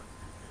pilot.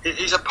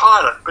 He's a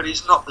pilot, but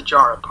he's not the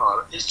gyro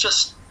pilot. He's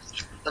just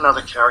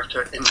another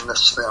character in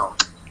this film.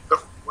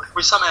 But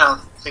we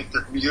somehow think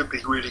that you'd be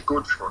really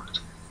good for it.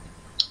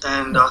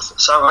 And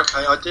so,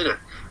 okay, I did it.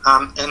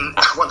 And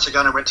once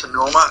again, I went to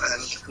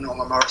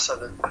Norma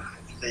Morrison,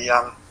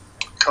 the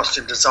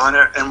costume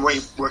designer, and we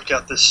worked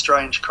out this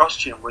strange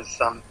costume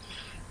with,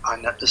 I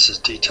know this is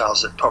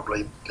details that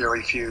probably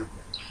very few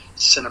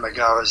cinema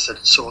goers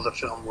that saw the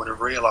film would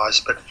have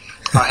realised, but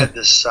I had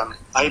this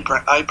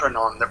apron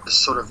on that was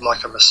sort of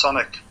like a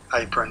Masonic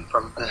apron.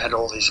 It had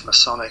all these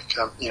Masonic,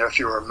 if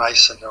you were a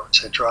Mason or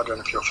etc. I don't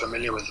know if you're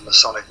familiar with the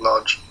Masonic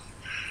Lodge,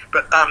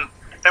 but and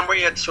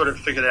we had sort of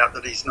figured out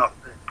that he's not,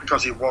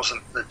 because he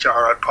wasn't the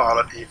gyro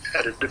pilot, he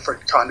had a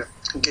different kind of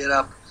get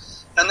up,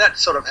 and that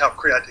sort of helped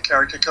create the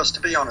character. Because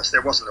to be honest,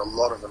 there wasn't a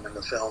lot of them in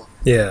the film.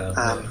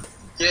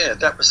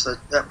 That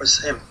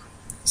was him.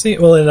 See,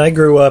 well, and I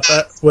grew up,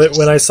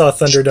 when I saw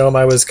Thunderdome,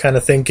 I was kind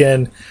of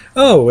thinking,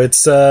 oh,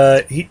 it's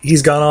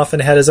he's gone off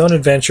and had his own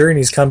adventure, and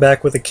he's come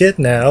back with a kid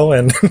now,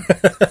 and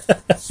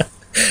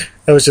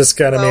that was just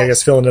kind of me, I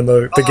guess, filling in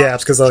the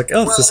gaps, because I was like,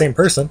 it's the same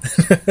person.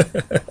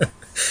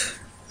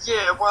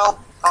 Yeah,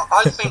 well,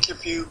 I think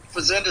if you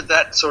presented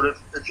that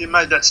if you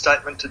made that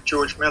statement to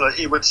George Miller,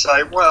 he would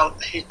say, well,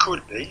 he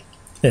could be.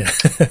 Yeah.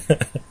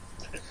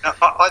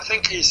 I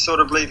think he's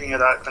sort of leaving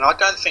it open. I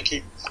don't think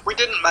we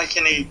didn't make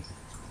any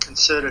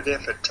concerted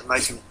effort to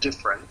make him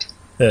different,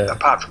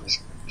 apart from his.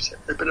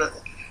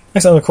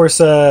 Excellent. Of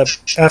course,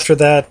 after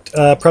that,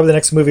 probably the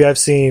next movie I've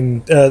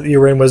seen you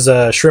were in was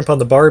Shrimp on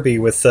the Barbie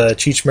with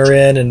Cheech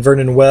Marin and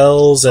Vernon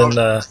Wells,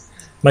 and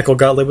Michael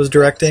Gottlieb was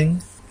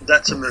directing.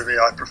 That's a movie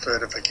I prefer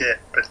to forget.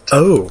 But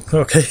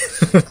okay.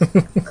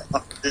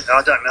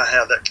 I don't know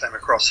how that came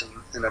across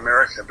in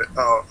America, but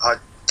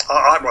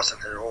I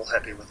wasn't at all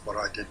happy with what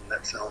I did in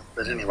that film.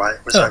 But anyway,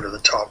 it was over the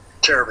top,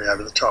 terribly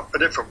over the top.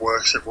 But if it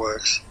works, it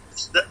works.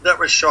 That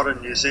was shot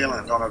in New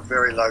Zealand on a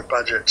very low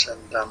budget,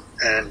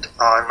 and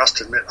I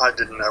must admit I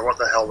didn't know what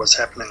the hell was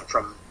happening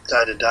from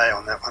day to day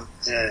on that one.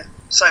 Yeah.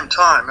 Same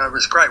time, it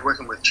was great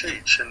working with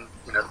Cheech, and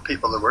the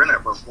people that were in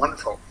it were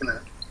wonderful.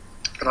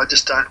 But I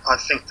just don't. I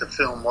think the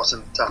film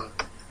wasn't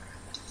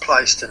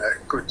placed in a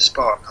good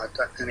spot.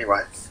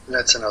 Anyway,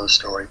 that's another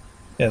story.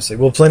 Yes,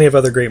 well, plenty of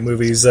other great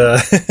movies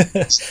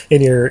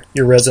in your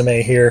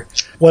resume here.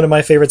 One of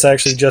my favorites I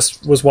actually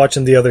just was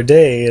watching the other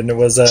day, and it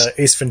was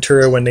Ace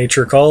Ventura: When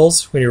Nature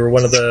Calls, when you were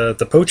one of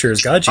the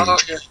poachers, Gaji. Oh,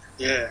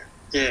 yeah.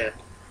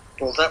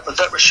 Well,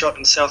 that was shot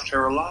in South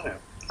Carolina.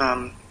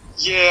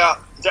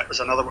 That was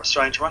another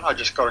strange one. I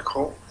just got a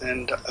call,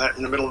 and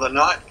in the middle of the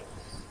night,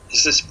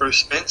 is this Bruce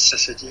Spence? I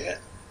said, yeah.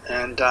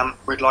 And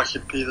we'd like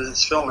you to be in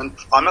this film. And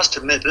I must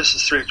admit, this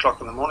is 3 o'clock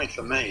in the morning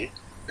for me.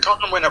 I can't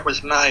remember when it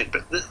was made,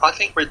 but I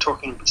think we're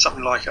talking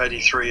something like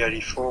 83,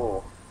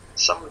 84,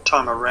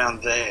 sometime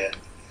around there.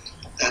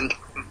 And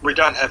we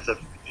don't have the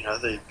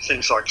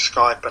things like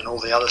Skype and all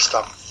the other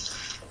stuff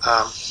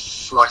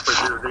like we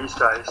do these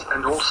days.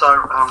 And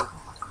also,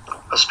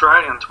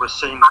 Australians were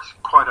seen as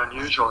quite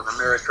unusual in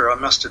America. I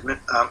must admit,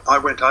 I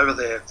went over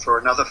there for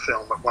another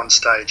film at one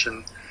stage,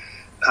 and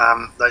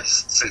they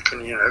said,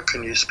 "Can you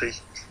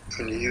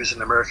use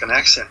an American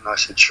accent?" And I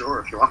said, "Sure,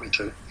 if you want me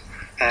to."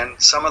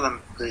 And some of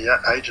them, the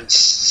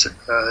agents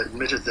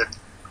admitted that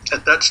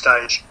at that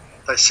stage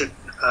they said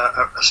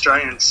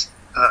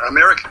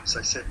Americans,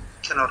 they said,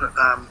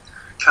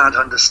 can't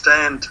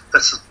understand.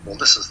 This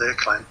is their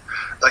claim.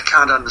 They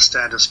can't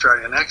understand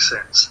Australian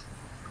accents.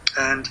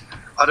 And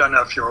I don't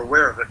know if you're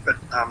aware of it, but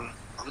I'm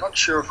not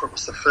sure if it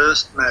was the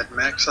first Mad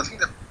Max. I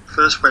think the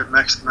first Mad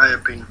Max may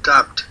have been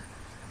dubbed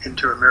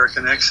into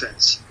American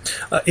accents.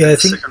 I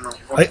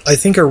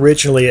think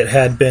originally it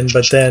had been,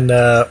 but then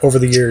over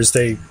the years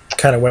they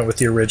kind of went with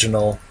the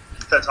original.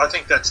 I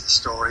think that's the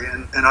story,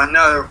 and I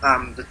know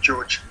that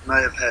George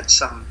may have had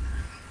some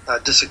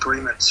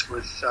disagreements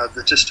with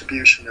the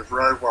distribution of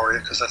Road Warrior,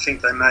 because I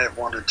think they may have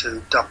wanted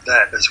to dub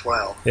that as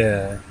well.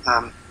 Yeah.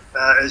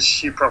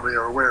 As you probably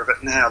are aware of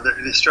it now, the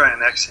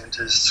Australian accent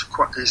is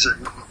quite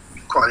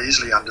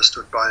easily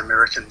understood by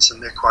Americans,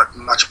 and they're quite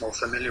much more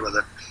familiar with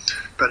it.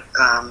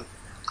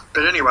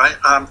 But anyway,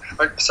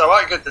 so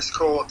I get this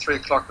call at 3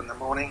 o'clock in the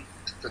morning.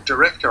 The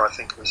director, I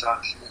think, was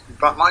asking me.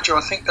 But mind you,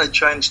 I think did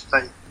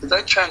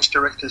they change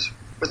directors?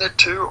 Were there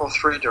 2 or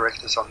 3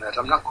 directors on that?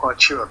 I'm not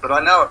quite sure. But I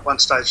know at one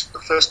stage the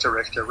first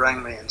director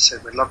rang me and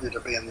said, "We'd love you to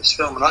be in this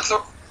film." And I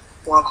thought,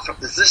 well,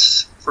 is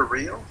this for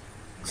real?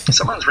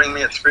 Someone's ringing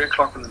me at 3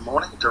 o'clock in the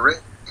morning,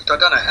 direct. I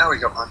don't know how he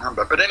got my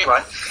number. But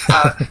anyway,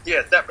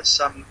 that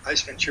was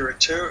Ace Ventura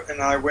 2,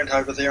 and I went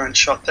over there and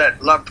shot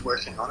that. Loved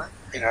working on it.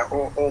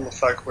 All the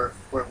folk were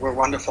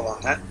wonderful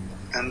on that,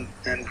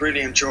 and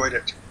really enjoyed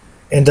it.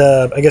 And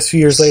I guess a few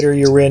years later,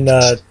 you were in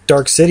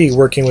Dark City,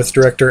 working with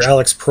director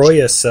Alex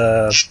Proyas,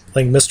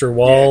 playing Mr.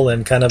 Wall,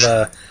 and kind of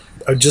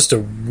just a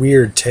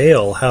weird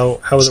tale. How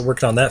was it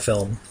working on that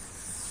film?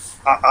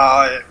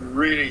 I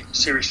really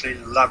seriously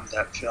loved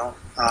that film,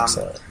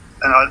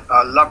 and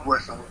I loved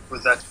working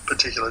with that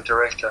particular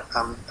director.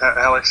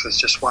 Alex was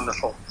just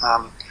wonderful.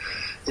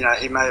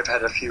 He may have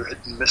had a few hit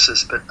and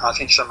misses, but I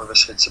think some of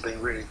his hits have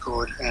been really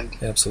good. And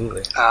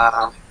absolutely,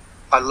 I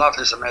love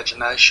his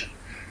imagination.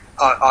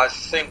 I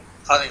think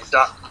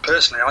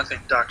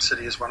Dark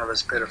City is one of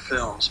his better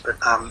films. But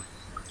I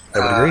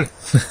would agree.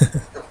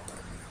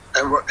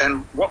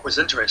 and what was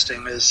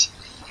interesting is,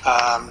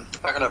 how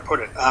can I put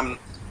it?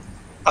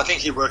 I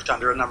think he worked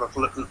under a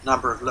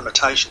number of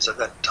limitations at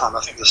that time. I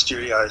think the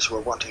studios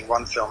were wanting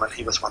one film and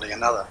he was wanting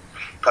another.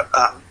 But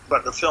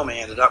the film he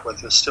ended up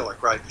with was still a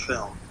great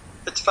film.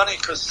 It's funny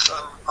because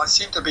I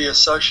seem to be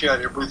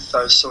associated with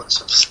those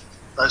sorts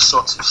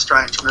of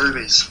strange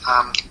movies.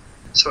 I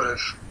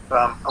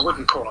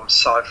wouldn't call them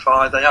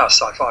sci-fi. They are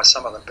sci-fi,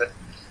 some of them, but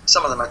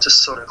some of them are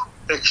just sort of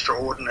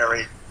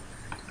extraordinary,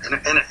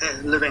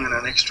 and living in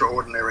an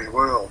extraordinary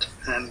world.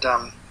 And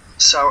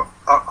so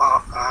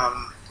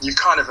you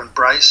kind of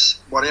embrace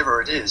whatever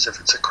it is. If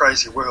it's a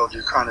crazy world,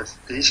 you kind of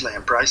easily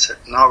embrace it.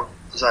 And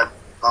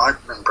I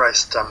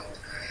embraced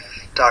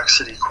Dark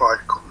City quite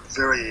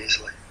very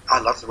easily. I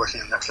loved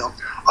working on that film.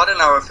 I don't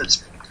know if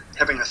it's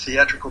having a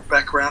theatrical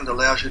background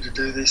allows you to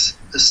do this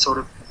sort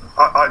of.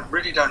 I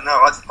really don't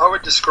know. I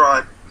would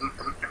describe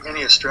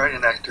many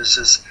Australian actors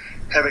as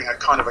having a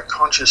kind of a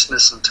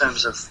consciousness in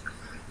terms of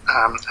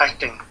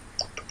acting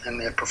and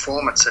their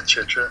performance,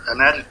 etc. And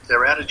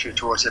their attitude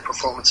towards their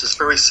performance is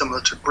very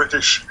similar to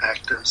British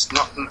actors,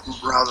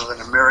 rather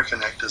than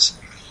American actors.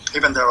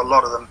 Even though a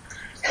lot of them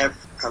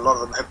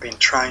have been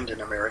trained in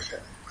America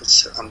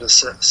under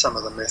some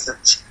of the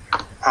methods.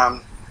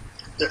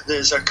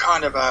 There's a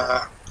kind of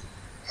a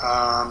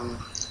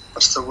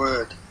what's the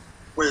word?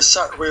 We're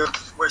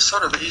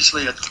sort of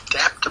easily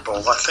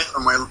adaptable. I think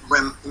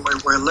when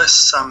we're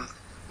less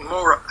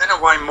more in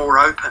a way more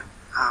open,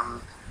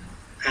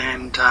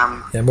 and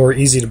more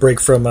easy to break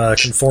from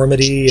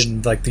conformity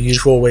and like the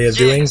usual way of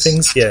doing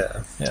things.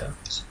 Yeah.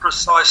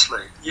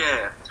 Precisely.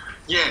 Yeah.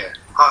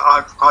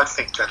 I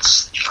think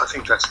that's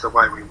the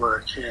way we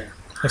work. Yeah.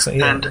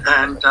 Excellent.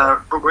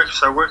 Yeah.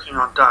 So working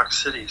on Dark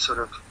City, sort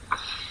of,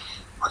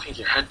 I think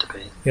it had to be.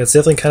 Yeah, it's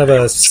definitely kind of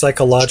a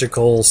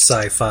psychological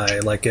sci-fi.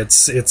 Like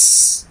it's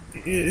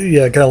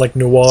kind of like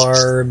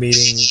noir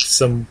meeting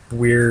some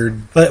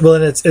weird. Well,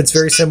 and it's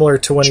very similar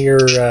to one of your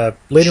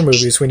later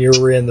movies when you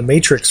were in The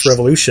Matrix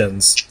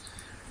Revolutions,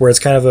 where it's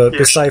kind of a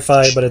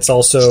sci-fi, but it's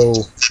also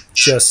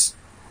just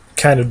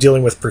kind of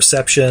dealing with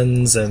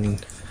perceptions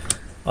and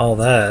all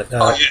that.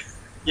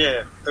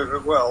 You're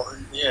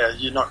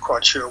not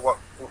quite sure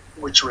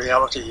which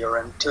reality you're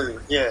in too.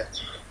 Yeah.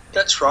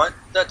 That's right.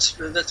 That's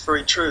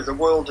very true. The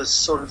world is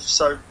sort of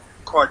so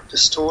quite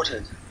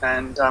distorted,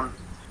 and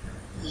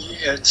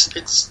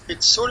it's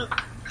sort of,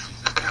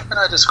 how can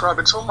I describe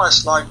it? It's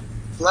almost like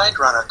Blade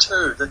Runner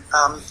too. That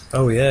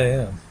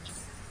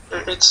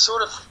it's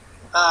sort of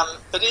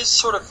it is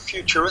sort of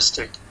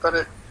futuristic,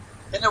 but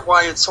in a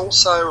way it's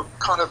also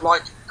kind of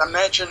like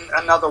imagine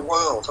another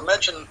world,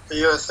 imagine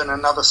the Earth in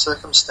another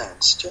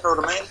circumstance. Do you know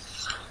what I mean?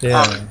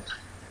 Yeah.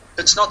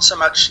 It's not so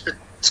much.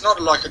 It's not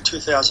like a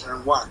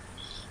 2001.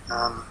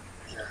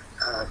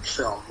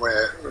 Film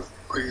where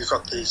you've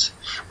got these.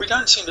 We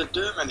don't seem to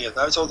do many of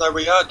those, although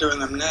we are doing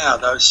them now.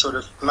 Those sort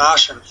of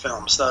Martian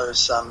films,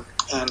 those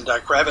and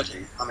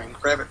Gravity. I mean,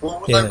 Gravity.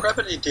 Well, although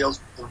Gravity deals,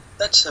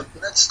 that's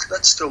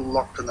still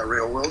locked in the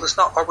real world. It's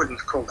not. I wouldn't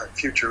call that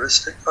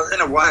futuristic.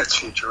 In a way, it's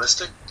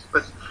futuristic,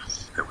 but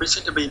we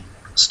seem to be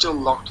still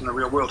locked in the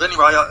real world.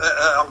 Anyway,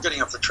 I'm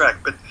getting off the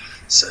track, but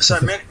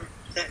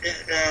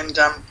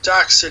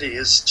Dark City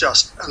is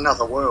just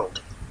another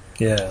world.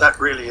 Yeah, that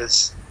really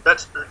is.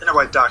 That's, in a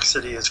way, Dark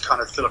City is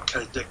kind of Philip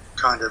K. Dick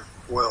kind of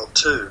world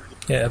too.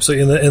 Yeah,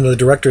 absolutely. And the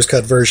director's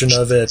cut version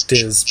of it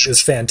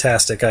is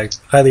fantastic. I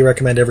highly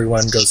recommend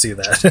everyone go see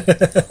that.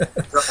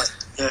 Right.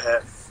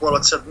 Yeah. Well,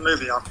 it's a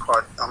movie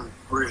I'm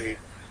really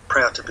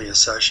proud to be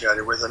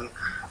associated with, and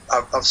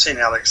I've seen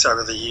Alex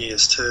over the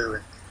years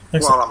too.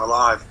 And while I'm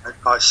alive,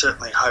 I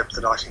certainly hope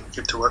that I can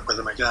get to work with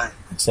him again.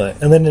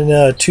 Excellent. And then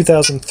in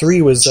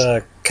 2003 was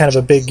kind of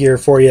a big year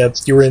for you.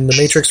 You were in The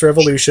Matrix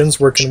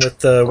Revolutions, working with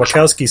the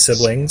Wachowski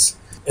siblings.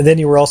 And then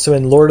you were also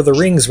in Lord of the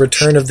Rings,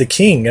 Return of the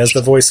King, as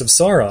the voice of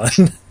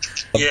Sauron.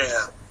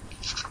 Yeah.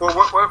 Well,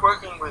 we're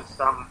working with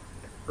the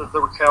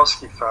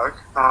Wachowski folk.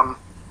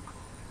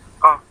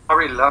 I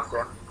really love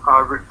them.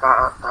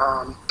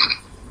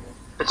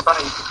 It's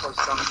funny because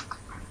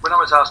when I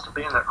was asked to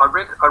be in it, I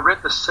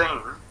read the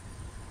scene.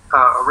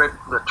 I read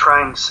the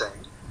train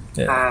scene,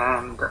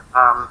 and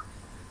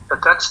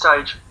at that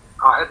stage,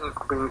 I hadn't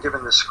been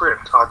given the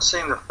script. I'd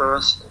seen the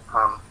first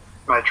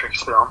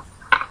Matrix film,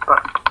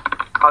 but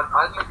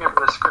I hadn't been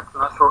given the script,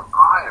 and I thought,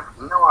 I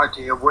have no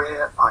idea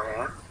where I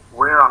am,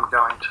 where I'm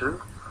going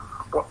to,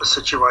 what the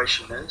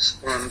situation is,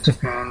 and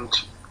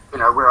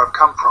where I've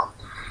come from.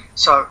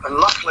 So, and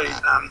luckily,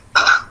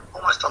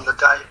 almost on the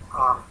day,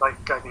 they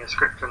gave me a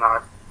script, and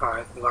I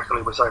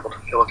luckily was able to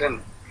fill it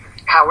in.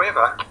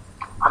 However,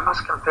 I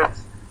must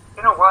confess,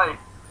 in a way,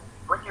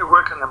 when you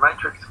work in the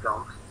Matrix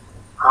films,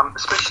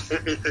 especially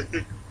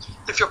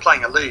if you're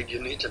playing a lead, you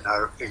need to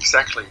know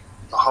exactly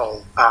the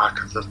whole arc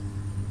of the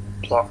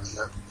plot in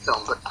the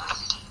film. But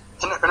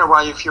in a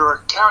way, if you're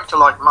a character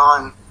like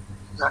mine,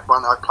 that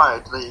one I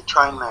played, the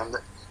train man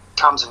that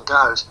comes and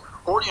goes,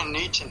 all you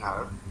need to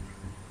know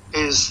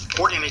is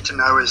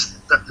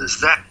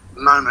that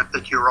moment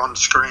that you're on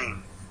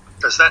screen,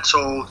 because that's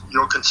all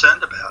you're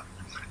concerned about.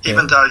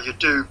 Even though you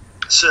do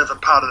serve a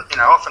part of it,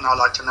 often I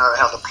like to know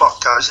how the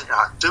plot goes.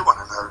 I do want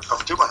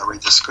to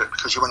read the script,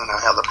 because you want to know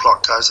how the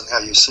plot goes and how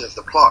you serve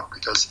the plot,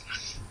 because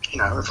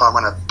if I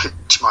want to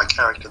pitch my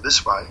character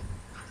this way,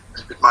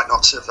 it might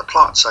not serve the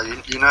plot. So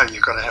you've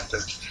got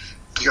to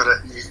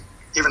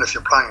even if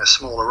you're playing a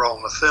smaller role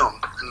in the film,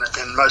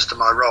 and most of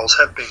my roles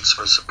have been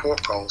sort of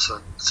support roles,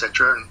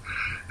 etc.,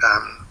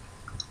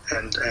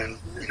 and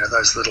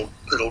those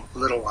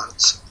little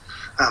ones,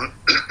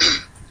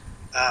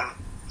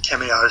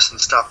 cameos and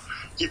stuff.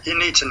 You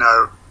need to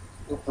know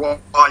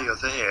why you're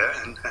there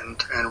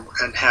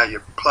and how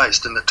you're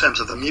placed in the terms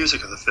of the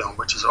music of the film,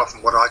 which is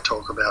often what I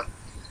talk about.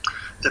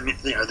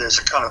 There's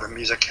a kind of a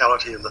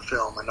musicality of the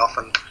film, and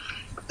often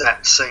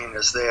that scene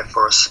is there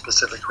for a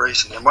specific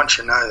reason. And once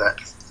you know that,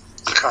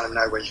 you kind of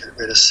know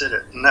where to sit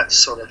it. And that's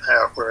sort of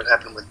where it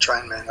happened with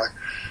Train Man.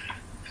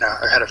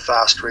 I had a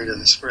fast read of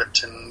the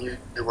script and knew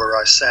where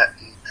I sat,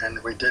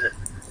 and we did it.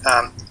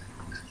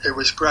 It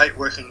was great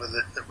working with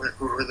the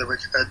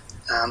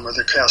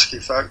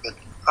Wachowski folk.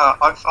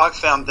 I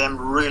found them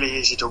really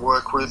easy to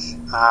work with.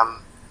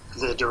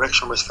 Their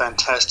direction was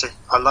fantastic.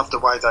 I loved the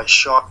way they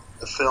shot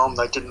the film.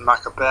 They didn't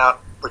muck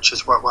about, which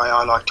is what way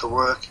I like to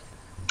work.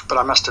 But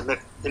I must admit,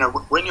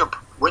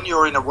 when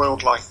you're in a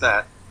world like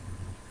that,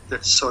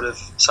 that's sort of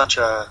such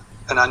an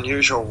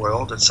unusual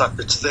world. It's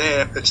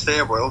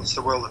their world. It's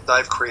the world that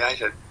they've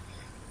created,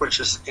 which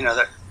is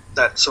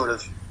that sort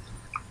of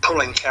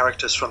pulling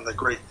characters from the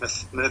Greek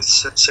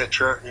myths,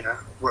 etc.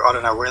 I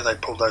don't know where they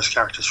pulled those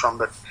characters from,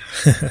 but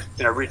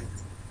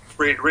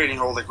reading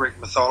all the Greek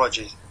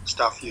mythology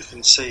stuff, you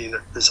can see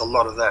that there's a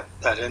lot of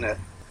that in it.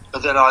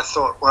 But then I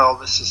thought, well,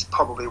 this is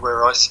probably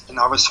where I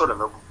was sort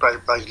of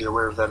vaguely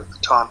aware of that at the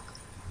time.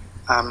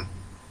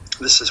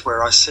 This is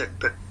where I sit,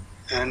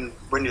 and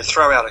when you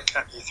throw out a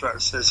cat,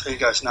 it says, "Here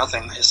goes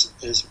nothing.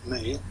 Here's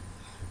me."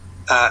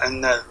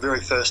 And the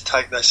very first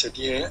take, they said,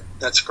 "Yeah,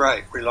 that's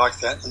great. We like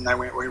that," and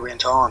we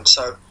went on.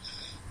 So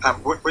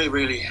we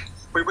really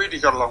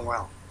got along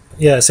well.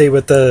 Yeah, see,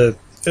 with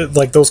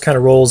like those kind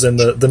of roles in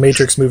the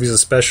Matrix movies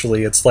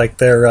especially, it's like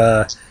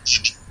they're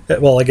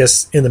well, I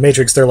guess in the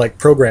Matrix they're like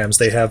programs.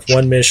 They have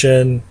one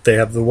mission, they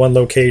have the one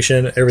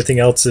location, everything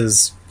else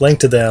is linked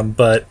to them,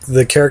 but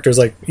the characters,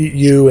 like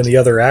you and the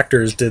other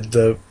actors, did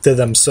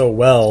them so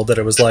well that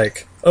it was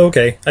like, oh,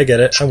 okay, I get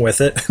it, I'm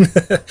with it.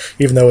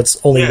 Even though it's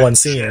only one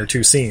scene or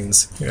two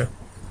scenes. Yeah.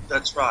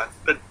 That's right.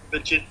 But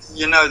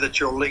you know that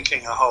you're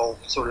linking a whole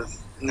sort of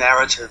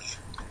narrative.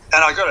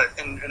 And I got it,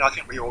 and I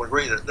think we all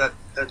agree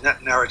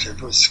that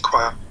narrative was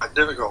quite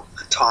difficult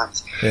at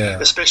times,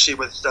 especially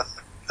with the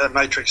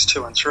Matrix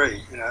 2 and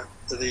 3.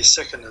 The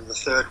second and the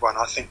third one,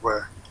 I think,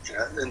 were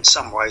in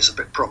some ways a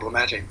bit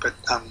problematic. But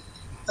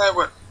they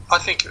were. I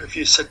think if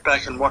you sit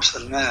back and watch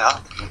them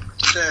now,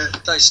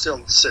 they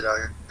still sit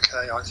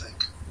okay, I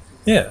think.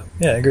 Yeah,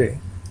 I agree.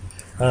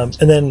 And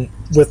then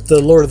with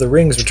the Lord of the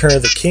Rings: Return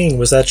of the King,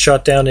 was that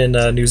shot down in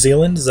New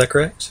Zealand? Is that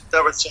correct?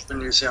 That was in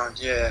New Zealand.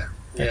 Yeah.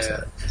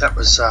 That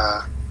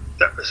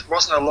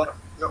wasn't a lot.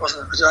 It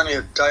was only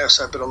a day or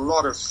so, but a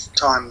lot of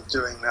time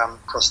doing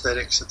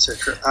prosthetics,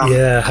 etc.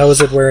 How was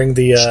it wearing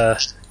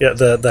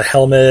the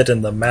helmet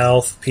and the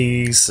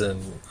mouthpiece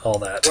and all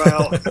that?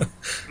 Well,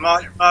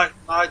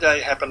 my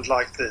day happened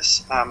like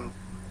this.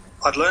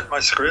 I'd learnt my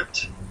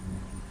script.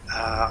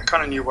 I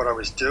kind of knew what I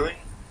was doing.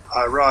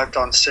 I arrived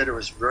on set. It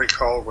was very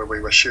cold where we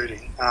were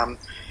shooting,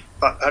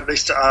 but at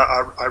least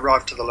I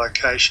arrived to the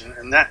location.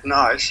 And that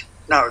night,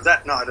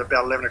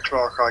 about 11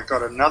 o'clock, I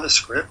got another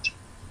script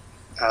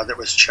that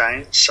was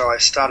changed. So I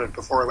started,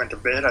 before I went to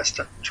bed, I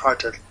tried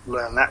to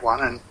learn that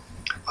one. And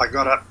I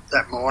got up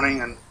that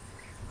morning and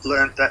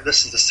learned that.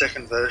 This is the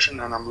second version,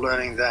 and I'm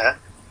learning that.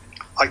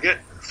 I get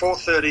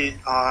 4:30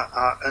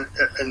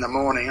 in the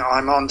morning.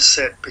 I'm on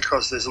set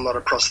because there's a lot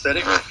of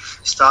prosthetic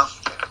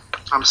stuff.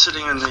 I'm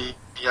sitting in the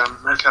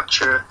makeup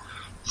chair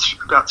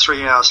about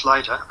 3 hours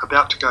later,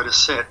 about to go to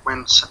set,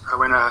 when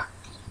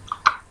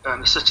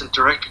an assistant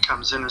director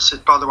comes in and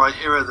said, "By the way,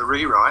 here are the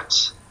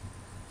rewrites,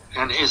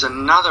 and here's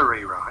another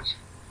rewrite."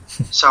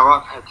 So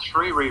I've had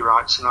 3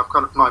 rewrites, and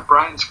my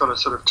brain's got to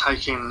sort of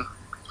take in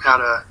how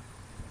to,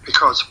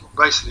 because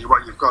basically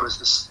what you've got is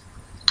this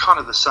kind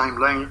of the same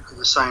language,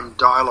 the same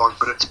dialogue,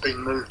 but it's been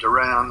moved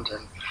around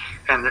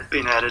and it's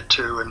been added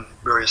to and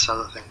various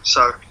other things.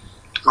 So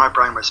my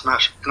brain was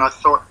mashed, and I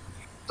thought,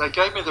 they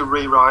gave me the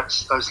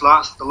rewrites,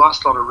 the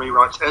last lot of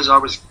rewrites, as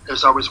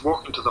I was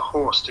walking to the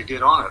horse to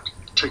get on it,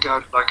 to go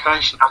to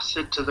location. I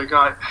said to the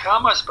guy, "How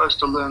am I supposed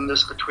to learn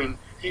this between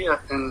here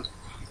and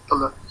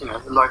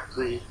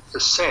the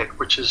set,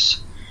 which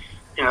is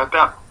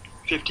about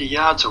 50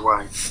 yards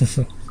away,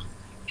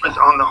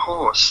 on the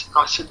horse?"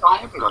 I said, "I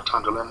haven't got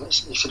time to learn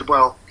this." And he said,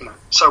 "Well,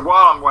 so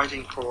while I'm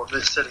waiting for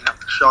they're setting up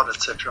the shot,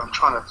 etc., I'm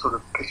trying to sort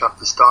of pick up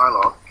this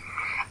dialogue,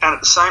 and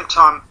at the same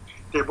time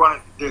they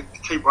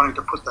keep wanting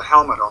to put the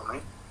helmet on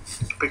me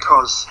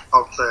because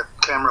of the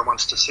camera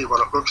wants to see what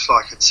it looks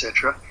like,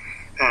 etc."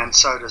 And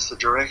so does the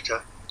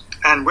director.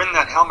 And when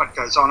that helmet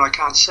goes on, I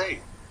can't see.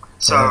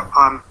 So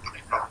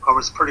I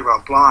was pretty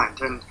well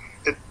blind. And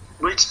it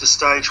reached the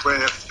stage where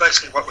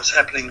basically what was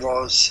happening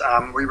was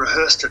we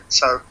rehearsed it.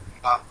 So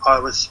I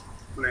was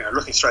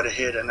looking straight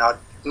ahead, and I'd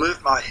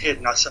move my head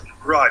and I said,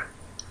 "Right,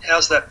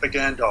 how's that for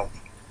Gandalf?"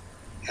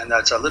 And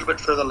that's a little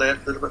bit further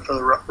left, a little bit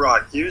further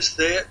right. Use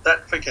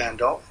that for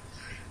Gandalf.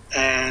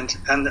 And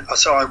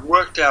so I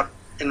worked out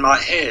in my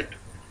head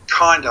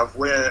kind of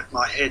where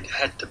my head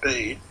had to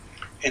be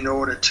in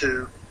order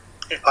to,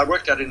 I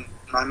worked out in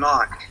my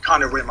mind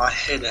kind of where my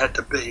head had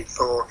to be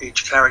for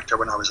each character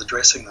when I was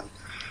addressing them.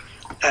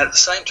 And at the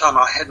same time,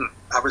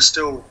 I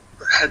still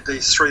had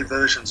these 3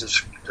 versions of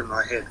script in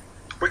my head.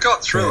 We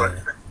got through it.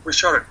 We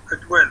shot it.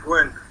 It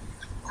went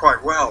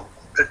quite well.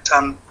 But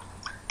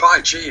by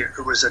gee,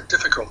 it was a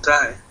difficult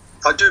day.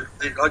 I do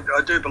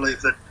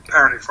believe that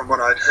apparently from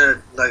what I'd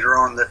heard later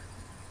on that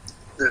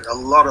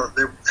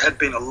there had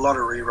been a lot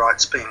of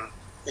rewrites being,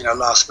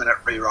 last minute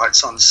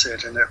rewrites on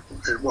set, and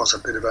it was a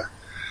bit of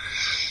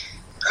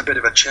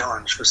a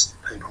challenge for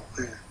people.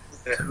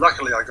 Yeah.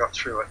 Luckily I got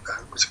through it.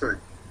 It was good,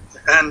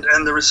 and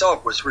the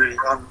result was really.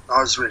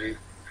 I was really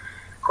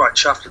quite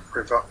chuffed at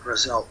the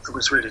result. It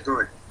was really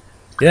good.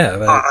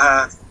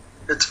 Yeah.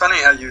 It's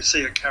funny how you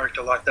see a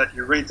character like that.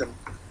 You read it.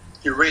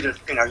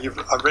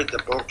 I read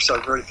the book, so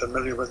very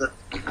familiar with it.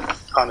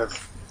 Kind of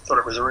thought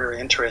it was really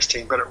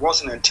interesting, but it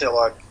wasn't until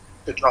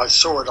I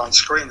saw it on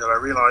screen that I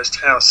realised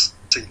how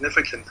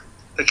significant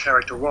the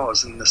character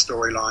was in the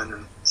storyline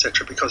and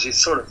etc. Because he's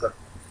sort of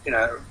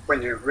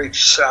when you reach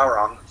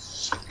Sauron,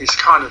 he's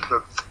kind of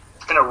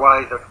in a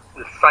way, the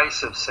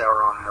face of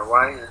Sauron in a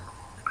way,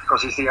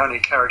 because he's the only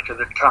character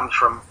that comes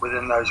from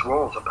within those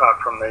walls,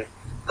 apart from the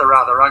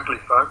rather ugly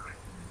folk.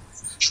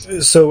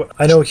 So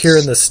I know here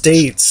in the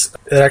States,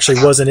 it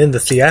actually wasn't in the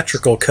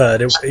theatrical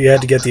cut. You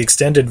had to get the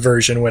extended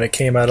version when it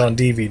came out on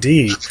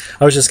DVD.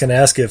 I was just going to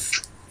ask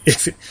if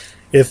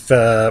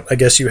I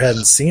guess you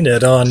hadn't seen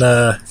it on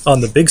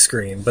the big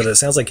screen, but it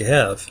sounds like you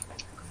have.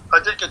 I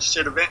did get to see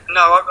it a bit.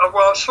 No,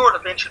 I sort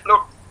of mentioned.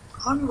 Look,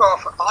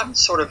 I'm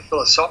sort of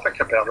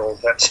philosophic about all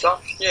that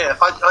stuff. Yeah,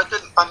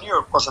 I knew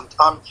it wasn't.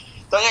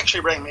 They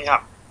actually rang me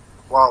up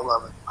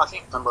while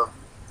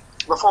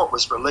before it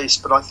was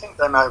released, but I think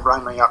they may have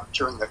rang me up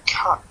during the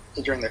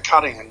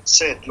cutting and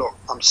said, "Look,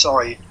 I'm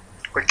sorry,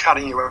 we're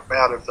cutting you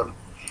out of the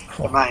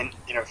main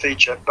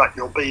feature, but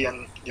you'll be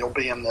in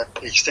the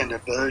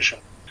extended version."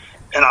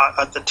 And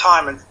at the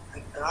time, and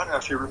I don't know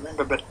if you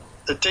remember, but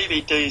the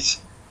DVDs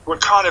were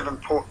kind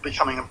of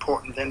becoming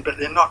important then, but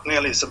they're not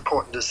nearly as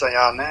important as they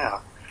are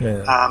now.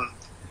 Yeah.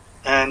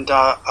 And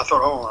I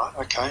thought, oh,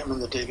 okay, I'm in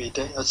the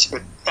DVD. That's a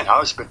bit, I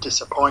was a bit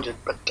disappointed,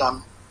 but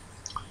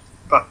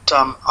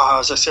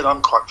as I said,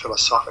 I'm quite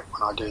philosophic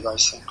when I do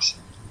those things.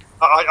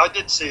 I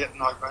did see it,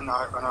 and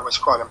I was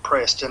quite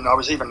impressed, and I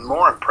was even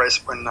more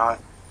impressed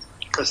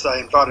because they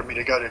invited me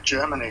to go to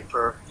Germany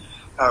for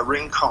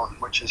RingCon,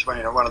 which is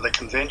one of the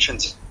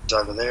conventions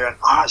over there, and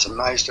I was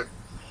amazed at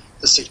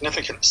the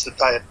significance that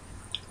they had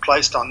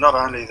placed on not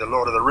only the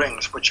Lord of the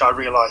Rings, which I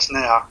realise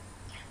now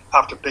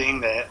after being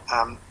there,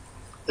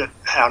 that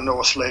how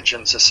Norse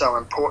legends are so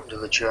important to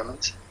the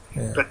Germans,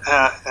 but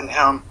and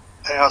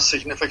how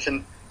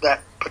significant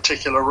that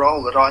particular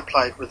role that I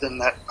played within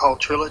that whole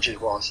trilogy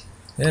was.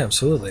 Yeah,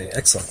 absolutely.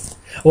 Excellent.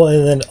 Well,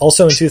 and then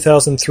also in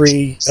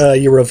 2003,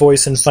 you were a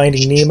voice in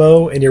Finding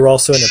Nemo, and you were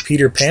also in a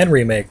Peter Pan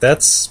remake.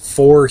 That's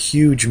 4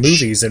 huge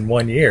movies in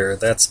 1 year.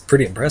 That's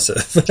pretty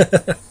impressive.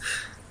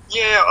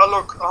 Yeah,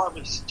 look, I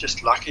was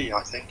just lucky,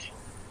 I think.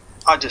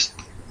 I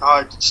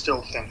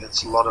still think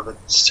it's a lot of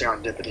it's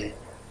serendipity.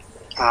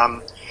 I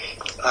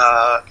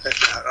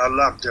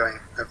love doing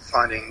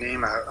Finding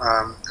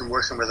Nemo and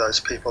working with those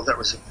people. That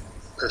was the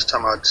first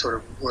time I'd sort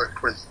of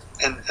worked with.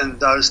 And in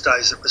those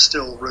days, it was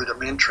still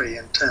rudimentary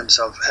in terms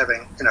of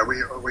having,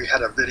 we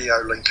had a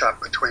video link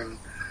up between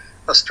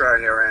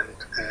Australia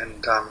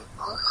and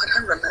I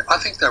don't remember. I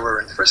think they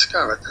were in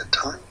Frisco at that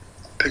time,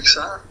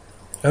 Pixar.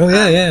 Oh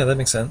yeah, that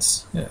makes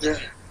sense. Yeah.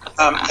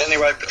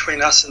 Anyway,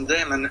 between us and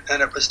them, and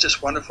it was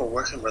just wonderful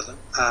working with them.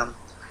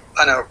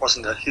 I know it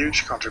wasn't a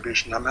huge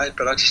contribution I made,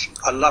 but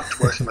I loved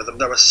working with them.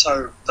 They were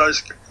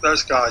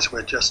those guys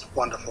were just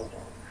wonderful,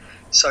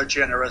 so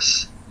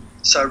generous,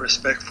 so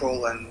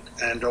respectful,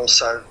 and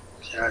also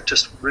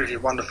just really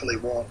wonderful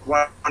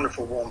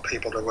warm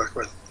people to work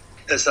with.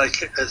 As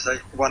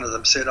one of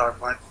them said, I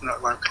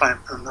won't claim,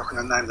 I'm not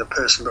going to name the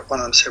person, but one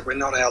of them said, "We're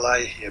not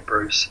LA here,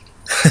 Bruce."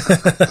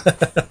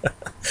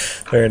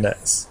 Very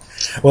nice.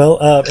 Well,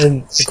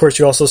 and of course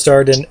you also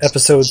starred in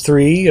Episode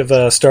 3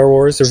 of Star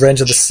Wars: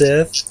 Revenge of the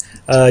Sith.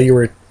 You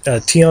were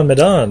Tion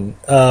Medon.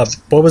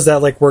 What was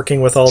that like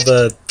working with all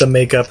the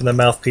makeup and the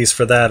mouthpiece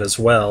for that as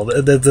well?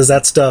 Does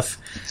that stuff,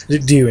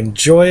 do you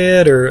enjoy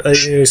it, or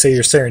you say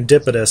you're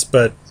serendipitous,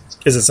 but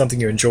is it something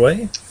you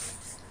enjoy?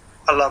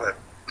 I love it.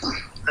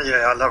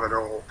 Yeah, I love it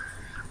all.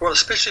 Well,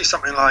 especially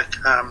something like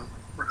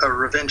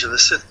Revenge of the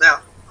Sith.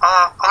 Now,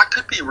 I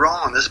could be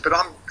wrong on this, but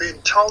I'm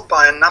being told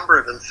by a number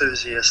of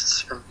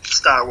enthusiasts, from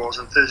Star Wars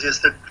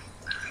enthusiasts,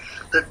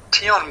 that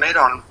Tion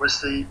Medon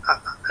was in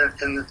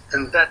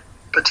that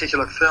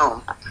particular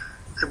film,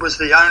 it was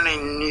the only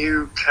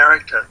new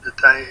character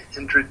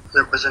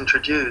that was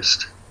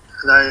introduced.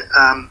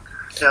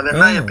 There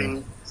may have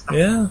been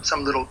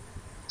some little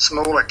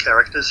smaller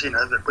characters,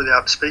 that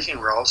without speaking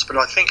roles, but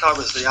I think I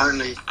was the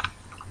only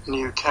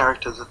new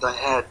character that they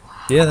had.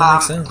 Yeah, that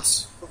makes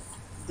sense.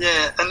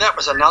 Yeah, and that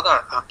was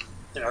another,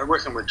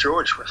 working with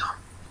George was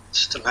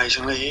just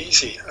amazingly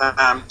easy.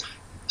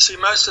 See,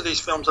 most of these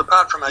films,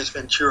 apart from Ace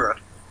Ventura,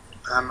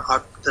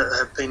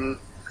 have been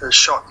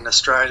shot in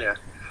Australia.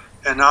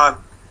 And I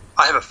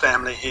have a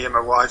family here,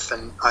 my wife,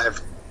 and I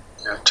have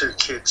 2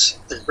 kids.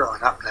 They're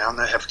growing up now and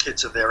they have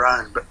kids of their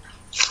own. But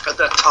at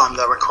that time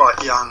they were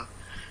quite young.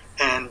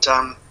 And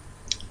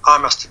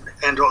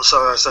and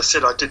also, as I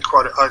said,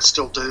 I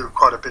still do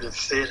quite a bit of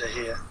theatre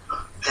here.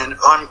 And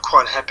I'm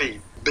quite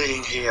happy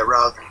being here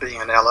rather than being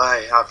in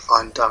LA. I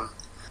find,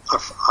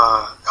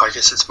 I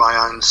guess it's my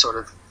own sort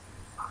of,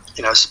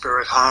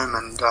 spirit home,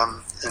 and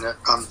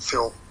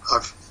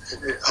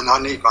I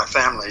need my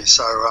family,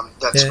 so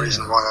that's the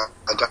reason why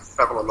I don't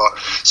travel a lot.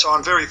 So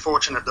I'm very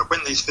fortunate that when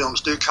these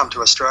films do come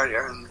to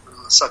Australia, and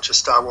such as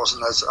Star Wars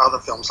and those other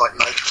films like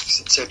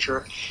Matrix,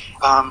 etc.,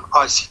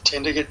 I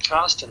tend to get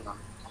cast in them.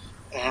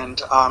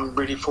 And I'm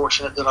really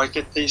fortunate that I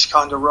get these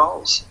kind of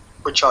roles,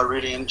 which I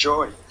really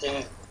enjoy.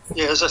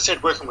 Yeah, as I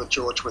said, working with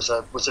George was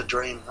a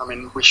dream. I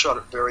mean, we shot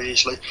it very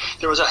easily.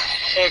 There was a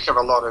heck of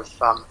a lot of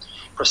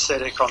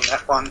prosthetic on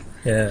that one.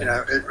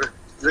 Yeah.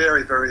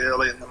 Very, very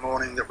early in the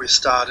morning that we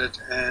started,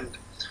 and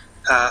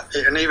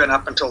and even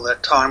up until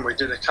that time, we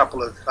did a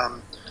couple of,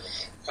 how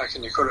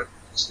can you put it,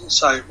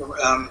 say,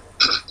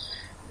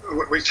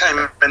 we came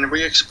in and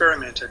we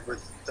experimented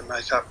with the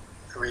makeup.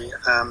 We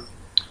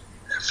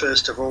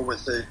first of all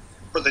with the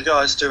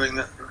guys doing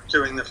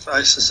the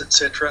faces,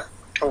 etc.,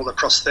 all the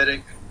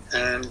prosthetic,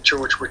 and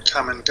George would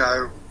come and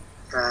go,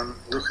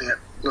 looking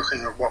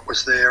at what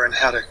was there and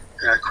how to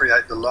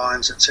create the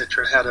lines,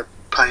 etc., how to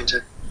paint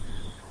it.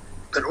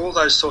 But all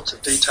those sorts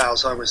of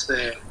details, I was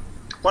there.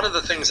 One of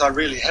the things I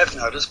really have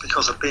noticed,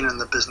 because I've been in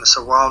the business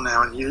a while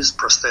now and used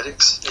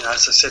prosthetics,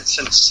 as I said,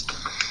 since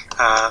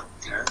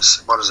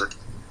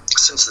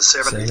since the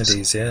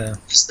 70s, yeah,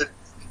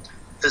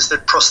 is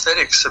that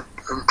prosthetics have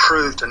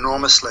improved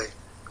enormously,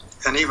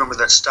 and even with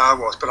that Star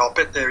Wars. But I'll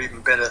bet they're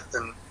even better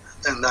than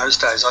in those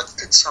days. I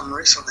did some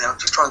recently. I'm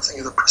just trying to think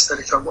of the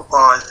prosthetic. It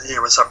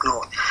was up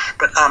north,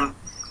 but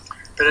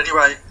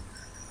anyway.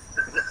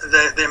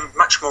 They're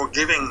much more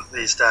giving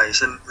these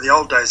days. In the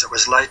old days, it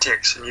was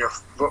latex, and your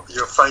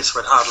face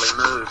would hardly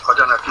move. I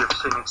don't know if you've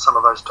seen some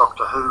of those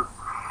Doctor Who,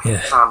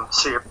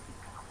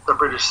 the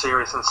British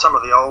series, and some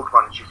of the old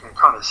ones. You can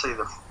kind of see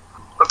the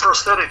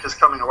prosthetic is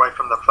coming away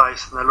from the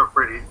face, and they don't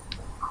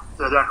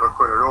look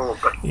good at all.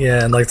 But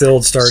yeah, and like the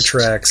old Star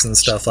Treks and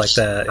stuff like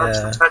that.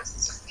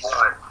 That's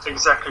right,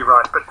 exactly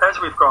right. But as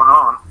we've gone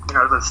on,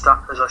 the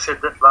stuff, as I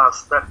said, that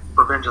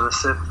Revenge of the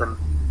Sith and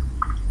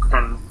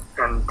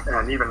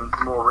even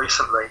more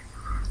recently,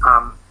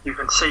 you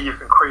can see you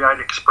can create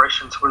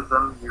expressions with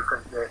them.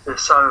 They're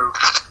so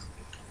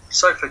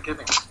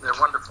forgiving. They're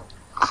wonderful.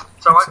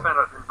 So I found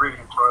it really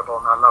enjoyable,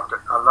 and I loved it.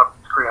 I loved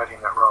creating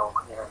that role.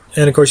 Yeah.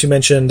 And of course, you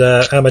mentioned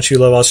how much you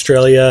love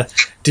Australia.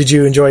 Did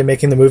you enjoy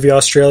making the movie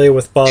Australia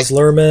with Baz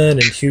Luhrmann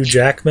and Hugh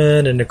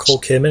Jackman and Nicole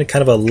Kidman?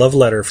 Kind of a love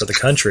letter for the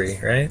country,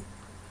 right?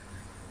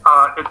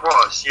 It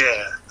was,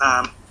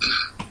 yeah.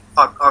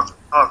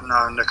 I've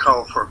known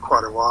Nicole for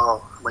quite a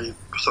while. We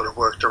sort of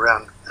worked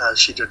around.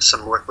 She did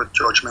some work with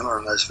George Miller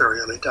in those very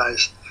early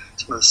days,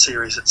 some of the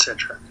series,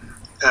 etc.,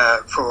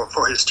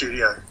 for his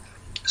studio.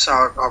 So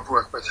I've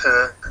worked with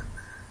her,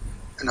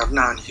 and I've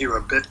known Hugh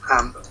a bit.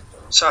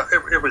 So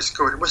it was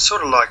good. It was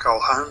sort of like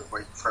Old Home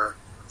Week for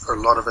a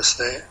lot of us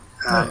there,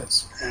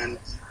 nice. And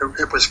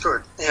it was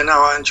good. Yeah,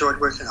 no, I enjoyed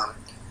working on it.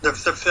 The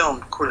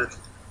film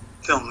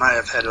may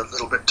have had a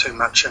little bit too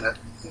much in it,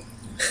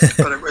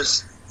 but it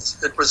was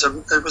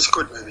a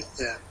good movie.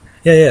 Yeah.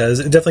 Yeah, it's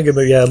definitely good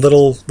movie. Yeah, a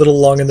little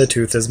long in the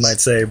tooth, as might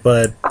say,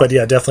 but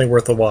yeah, definitely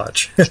worth a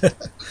watch.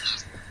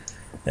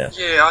 Yeah.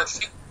 Yeah,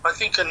 I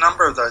think a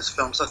number of those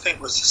films, I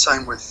think, was the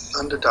same with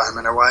Thunderdome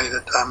in a way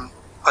that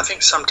I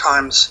think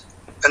sometimes,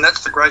 and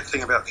that's the great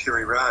thing about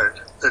Fury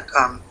Road, that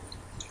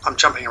I'm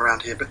jumping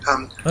around here, but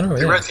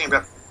the great thing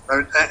about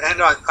Road,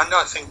 and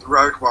I think The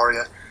Road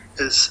Warrior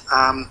is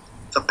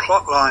the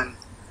plot line.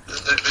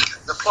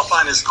 The plot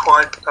line is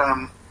quite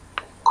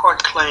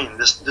clean.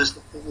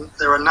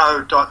 There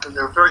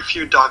are very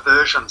few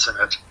diversions in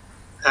it,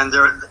 and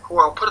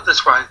put it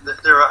this way: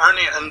 there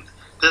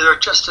are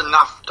just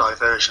enough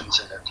diversions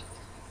in it,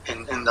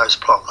 in those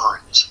plot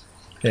lines.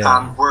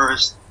 Yeah.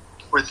 Whereas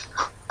with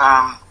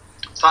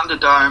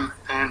Thunderdome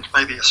and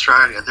maybe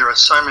Australia, there are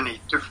so many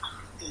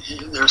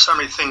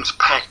things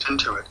packed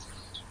into it.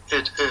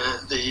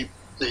 The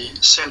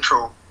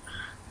central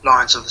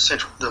lines of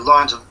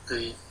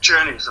the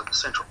journeys of the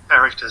central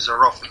characters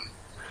are often.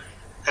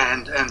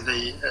 And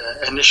the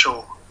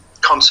initial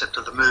concept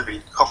of the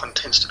movie often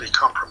tends to be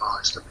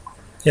compromised.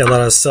 Yeah, a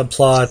lot of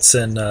subplots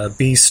and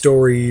B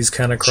stories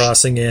kind of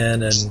crossing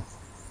in and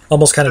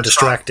almost kind of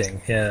distracting.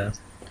 Right. Yeah,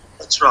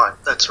 that's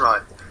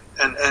right.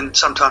 And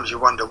sometimes you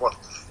wonder what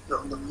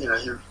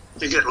you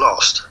get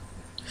lost.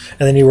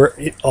 And then you were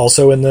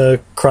also in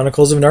the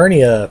Chronicles of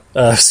Narnia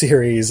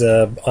series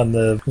on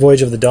the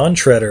Voyage of the Dawn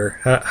Treader.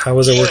 How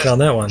was it working on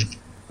that one?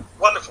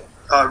 Wonderful.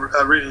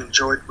 I really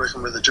enjoyed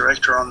working with the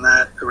director on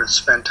that. It was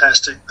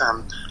fantastic.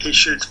 He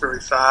shoots very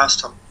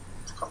fast. I've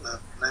forgotten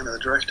the name of the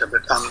director,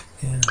 but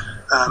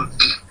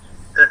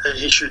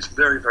he shoots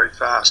very, very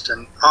fast,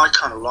 and I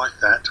kind of like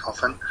that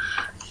often.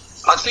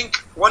 I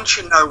think once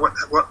you know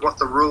what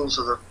the rules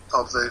of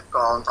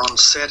on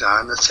set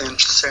are, in the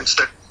sense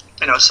that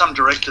some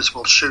directors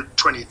will shoot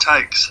 20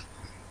 takes,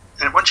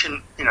 and once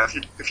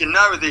if you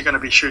know they're going to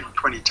be shooting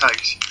 20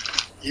 takes,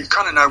 you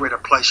kind of know where to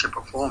place your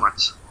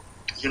performance.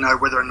 You know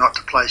whether or not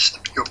to place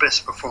your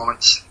best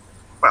performance.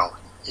 Well,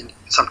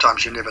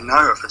 sometimes you never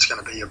know if it's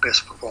going to be your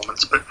best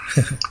performance, but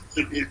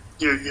if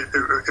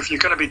you're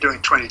going to be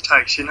doing 20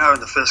 takes, in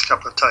the first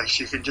couple of takes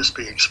you can just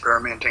be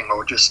experimenting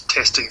or just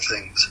testing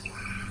things,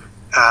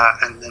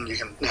 and then you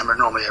can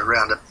normally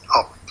around it.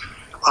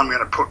 I'm going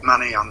to put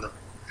money on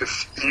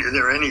if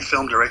there are any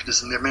film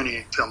directors, and there are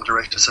many film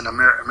directors in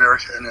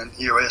America and in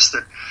the US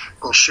that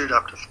will shoot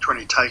up to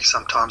 20 takes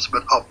sometimes,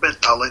 but I'll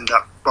bet they'll end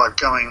up by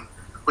going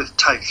with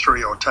take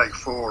 3 or take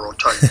 4 or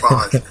take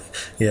 5.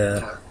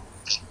 Yeah.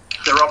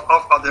 They're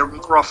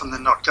more often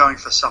than not going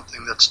for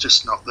something that's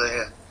just not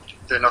there.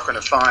 They're not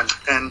going to find.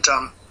 And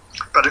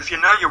but if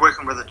you're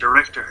working with a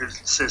director who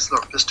says,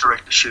 look, this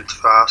director shoots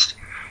fast,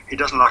 he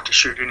doesn't like to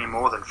shoot any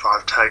more than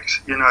 5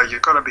 takes. You know,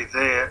 you've got to be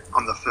there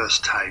on the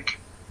first take,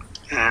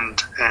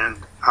 and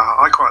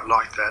I quite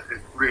like that.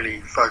 It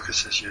really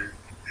focuses you.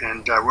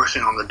 And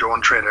working on The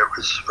Dawn Treader, it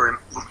was for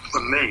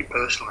me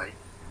personally,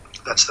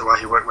 that's the way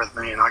he worked with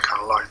me, and I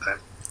kind of like that.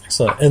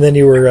 Excellent. And then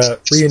you were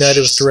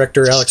reunited with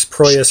director Alex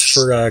Proyas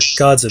for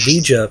Gods of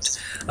Egypt.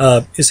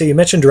 So you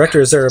mentioned director.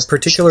 Is there a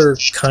particular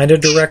kind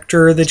of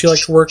director that you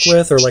like to work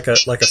with, or like a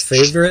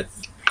favorite?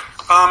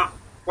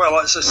 Well,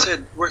 as I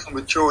said, working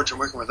with George and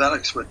working with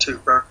Alex were 2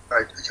 great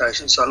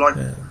occasions. So I like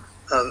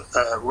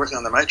working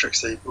on The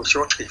Matrix. The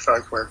Wachowski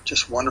folk were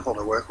just wonderful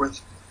to work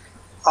with.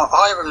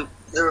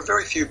 There were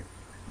very few.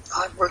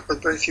 I've worked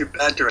with very few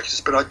bad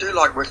directors, but I do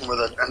like working with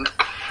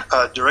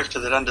a director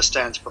that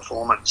understands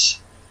performance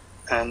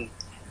and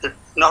that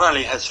not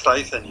only has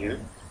faith in you,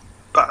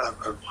 but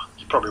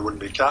you probably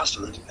wouldn't be cast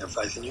if they didn't have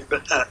faith in you,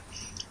 but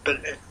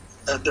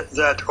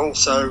that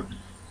also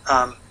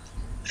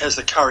has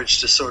the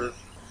courage to sort of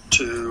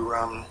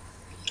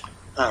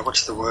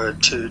what's the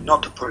word, to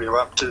not to pull you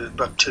up,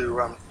 but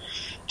to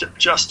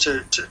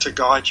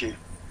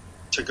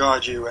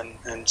guide you,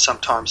 and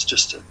sometimes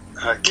just to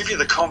give you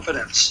the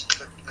confidence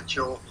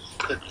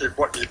that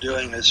what you're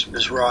doing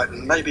is right,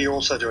 and maybe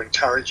also to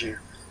encourage you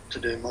to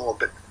do more.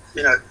 But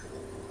you know,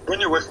 when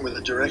you're working with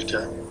a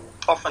director,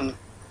 often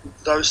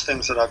those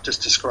things that I've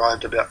just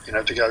described about, you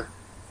know, to go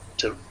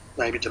to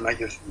maybe to make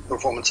your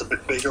performance a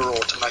bit bigger or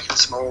to make it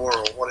smaller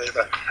or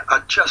whatever,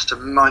 are just a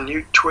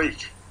minute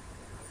tweak.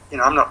 You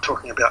know, I'm not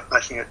talking about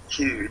making it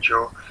huge,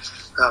 or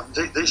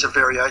these are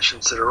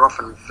variations that are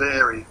often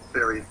very,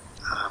 very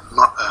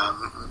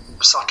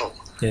subtle.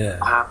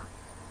 Yeah.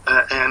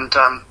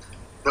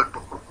 But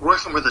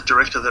working with a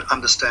director that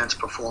understands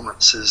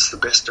performance is the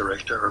best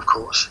director, of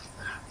course.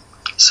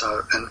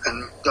 So,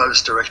 and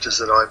those directors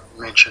that I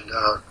mentioned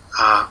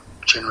are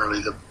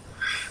generally the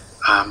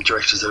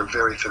directors that are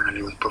very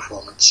familiar with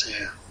performance.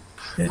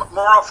 Yeah.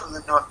 More often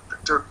than not,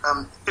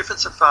 if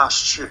it's a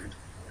fast shoot,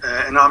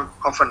 and I'm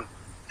often,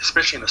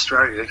 especially in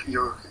Australia,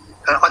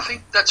 I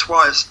think that's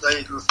why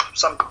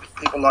some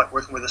people like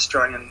working with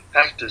Australian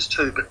actors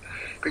too, but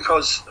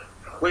because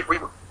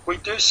we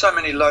do so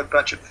many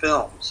low-budget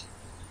films,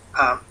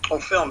 or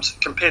films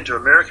compared to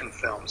American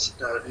films,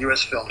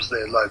 US films,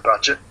 they're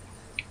low-budget,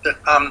 that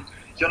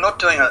you're not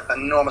doing an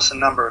enormous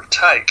number of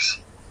takes,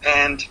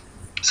 and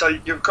so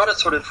you've got to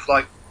sort of,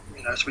 like,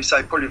 you know, as we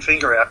say, pull your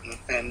finger out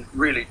and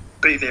really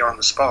be there on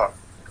the spot.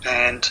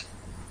 And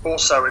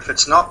also, if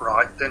it's not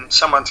right, then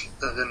Australian,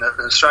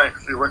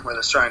 if you're working with an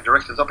Australian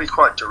director, they'll be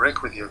quite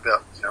direct with you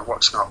about, you know,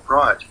 what's not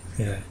right.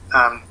 Yeah.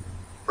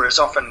 Whereas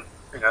often,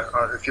 you know,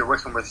 if you're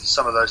working with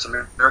some of those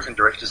American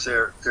directors,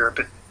 they're a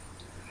bit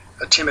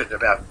timid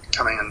about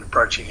coming and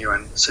approaching you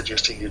and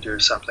suggesting you do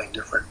something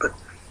different. But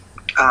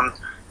I'm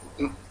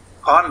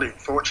been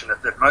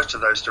fortunate that most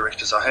of those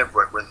directors I have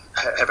worked with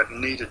haven't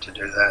needed to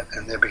do that,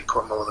 and they've been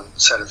quite more than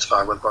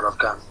satisfied with what I've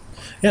done.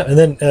 Yeah, and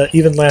then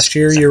even last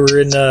year you were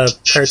in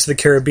Pirates of the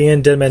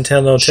Caribbean, Dead Man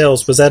Tell No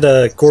Tales. Was that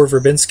Gore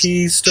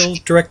Verbinski still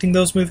directing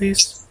those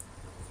movies?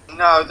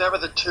 No, they were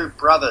the 2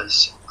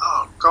 brothers.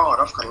 Oh, God,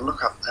 I've got to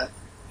look up that.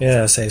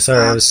 Yeah,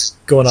 sorry, I was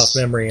going off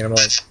memory, and I'm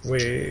like,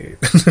 wait.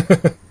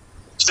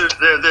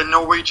 They're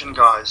Norwegian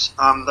guys.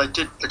 They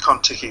did the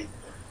Kon-Tiki.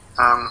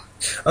 I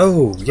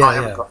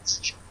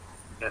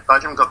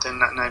haven't got their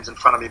names in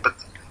front of me, but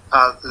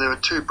there were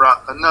 2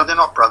 brothers. No, they're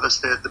not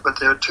brothers, but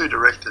there were 2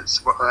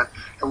 directors.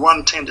 And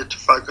one tended to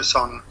focus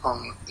on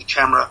the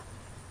camera,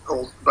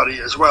 but he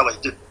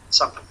did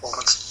some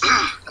performance,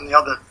 and the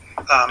other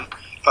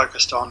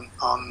focused on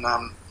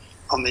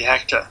the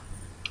actor.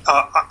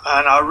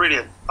 And I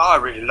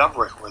really love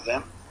working with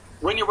them.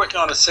 When you're working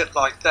on a set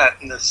like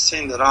that, and the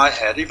scene that I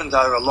had, even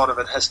though a lot of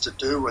it has to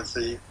do with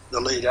the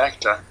lead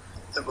actor,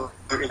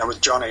 you know, with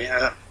Johnny,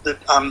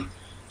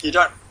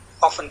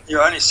 you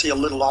only see a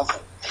little of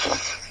him.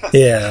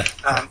 Yeah.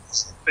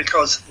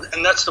 Because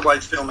that's the way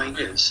filming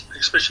is,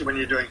 especially when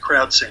you're doing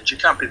crowd scenes. You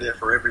can't be there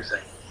for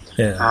everything.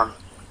 Yeah.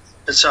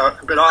 But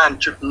I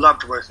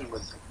loved working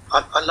with them.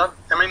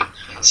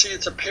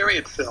 It's a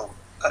period film.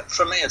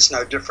 For me, it's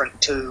no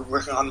different to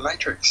working on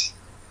Matrix.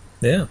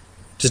 Yeah.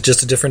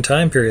 Just a different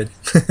time period.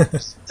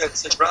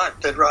 That's right.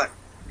 That's right.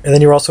 And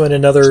then you were also in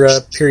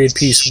another period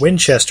piece,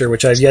 Winchester,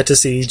 which I've yet to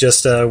see,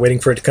 just waiting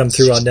for it to come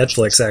through on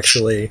Netflix,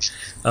 actually.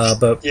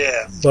 But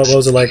yeah. What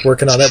was it like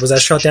working on that? Was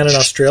that shot down in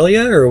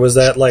Australia, or was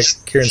that like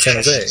here in San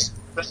Jose?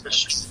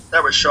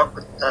 That was shot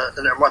with,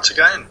 once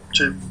again,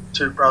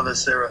 two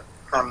brothers. They're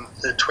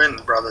twin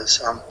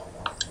brothers.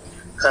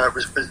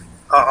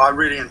 I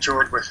really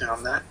enjoyed working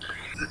on that.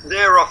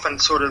 They're often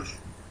sort of,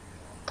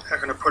 how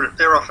can I put it?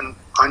 They're often,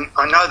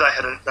 I know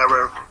they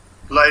were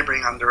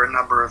labouring under a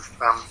number of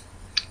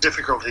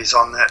difficulties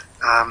on that.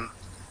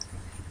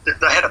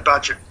 They had a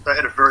budget. They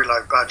had a very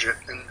low budget,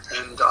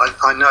 and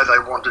I know they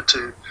wanted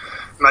to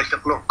make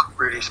it look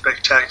really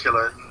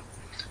spectacular. And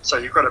so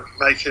you've got to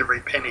make every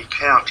penny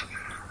count.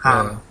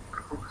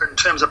 In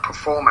terms of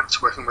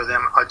performance, working with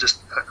them,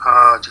 just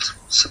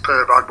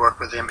superb. I'd work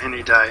with them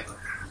any day.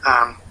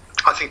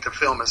 I think the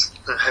film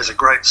has a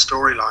great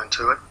storyline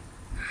to it.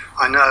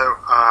 I know,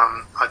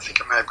 I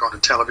think it may have gone to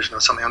television or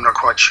something, I'm not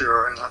quite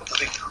sure, and I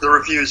think the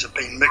reviews have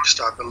been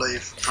mixed, I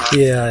believe.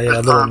 Yeah,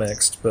 a little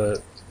mixed,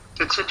 but...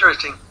 It's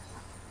interesting.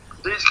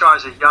 These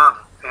guys are young,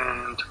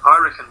 and I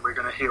reckon we're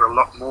going to hear a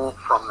lot more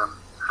from them.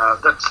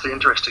 That's the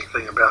interesting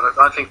thing about it.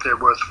 I think they're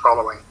worth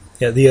following.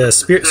 Yeah, the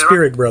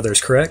Spierig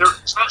brothers, correct?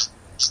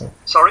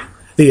 Sorry?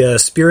 The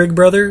Spierig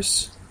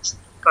brothers?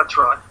 That's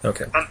right.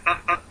 Okay.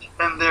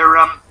 And they're,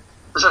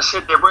 as I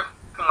said, they're working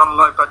on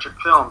low-budget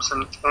films,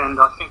 and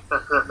I think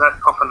that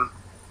often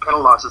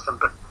penalises them.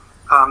 But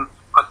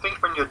I think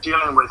when you're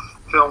dealing with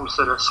films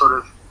that are sort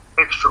of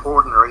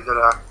extraordinary, that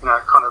are,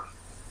 kind of,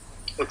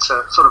 it's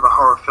a sort of a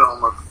horror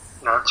film of,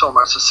 it's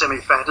almost a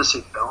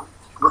semi-fantasy film.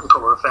 I wouldn't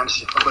call it a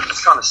fantasy film, but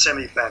it's kind of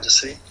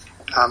semi-fantasy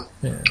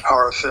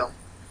horror film.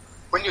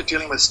 When you're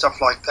dealing with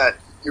stuff like that,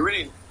 you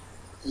really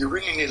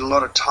need a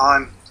lot of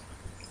time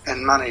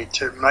and money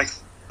to make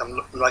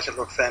it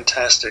look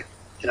fantastic.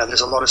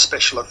 There's a lot of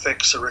special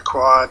effects are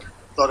required,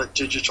 a lot of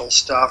digital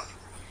stuff,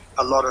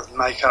 a lot of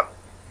makeup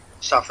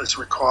stuff is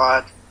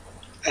required,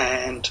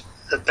 and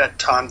at that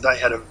time they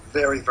had a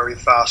very, very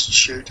fast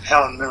shoot.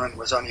 Helen Mirren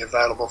was only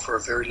available for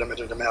a very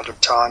limited amount of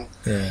time.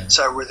 Yeah.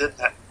 So within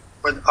that,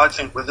 I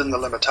think within the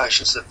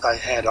limitations that they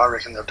had, I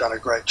reckon they've done a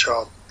great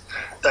job.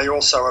 They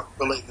also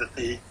believe that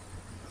I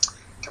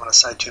don't want to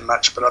say too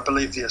much, but I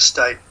believe the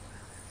estate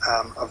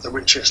of the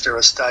Winchester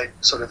estate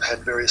sort of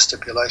had various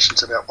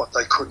stipulations about what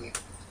they couldn't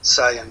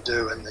say and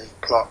do in the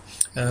plot.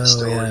 Oh,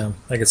 story. yeah,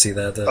 I could see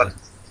that.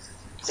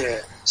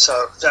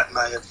 So that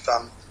may have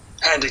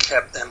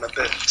handicapped them a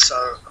bit.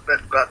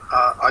 But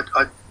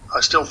I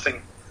still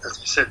think, as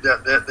you said,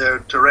 that their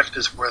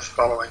director's worth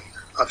following.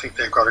 I think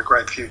they've got a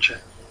great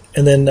future.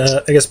 And then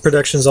I guess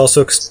production's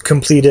also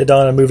completed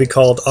on a movie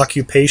called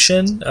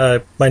Occupation.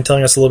 Mind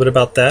telling us a little bit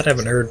about that? I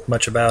haven't heard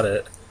much about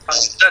it.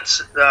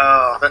 That's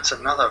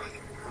another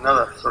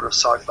sort of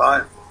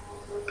sci-fi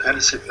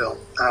fantasy film.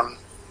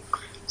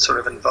 Sort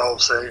of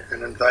involves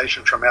an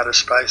invasion from outer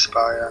space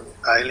by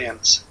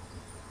aliens,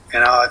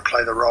 and I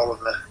play the role of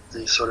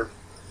the sort of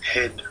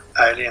head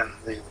alien,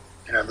 the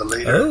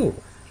leader.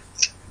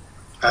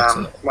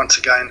 Oh. Once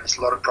again, there's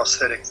a lot of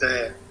prosthetic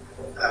there,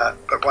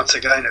 but once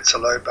again, it's a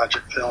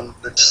low-budget film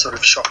that's sort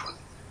of shot with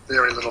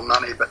very little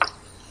money, but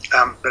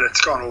it's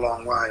gone a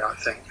long way, I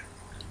think,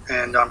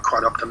 and I'm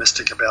quite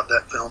optimistic about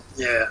that film.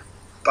 Yeah,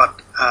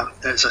 but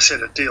as I said,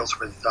 it deals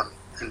with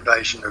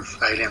invasion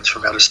of aliens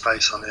from outer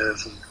space on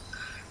Earth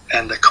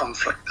and the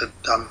conflict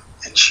that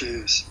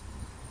ensues.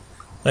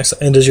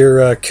 Excellent. And does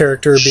your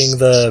character, being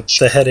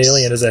the head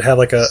alien, does it have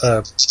like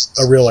a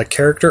real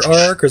character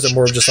arc, or is it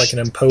more of just like an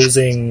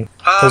imposing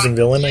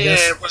villain? I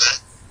guess. Yeah,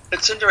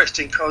 it's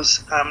interesting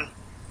because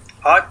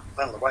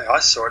the way I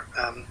saw it,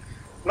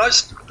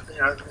 most,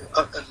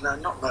 no,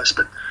 not most,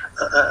 but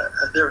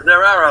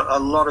there are a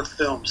lot of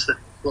films that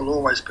will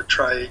always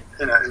portray,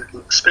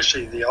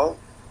 especially the old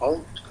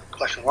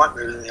black and white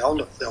movies and the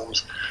older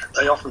films,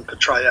 they often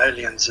portray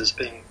aliens as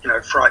being,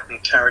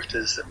 frightened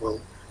characters that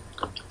will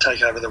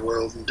take over the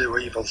world and do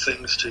evil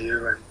things to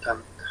you,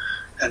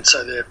 and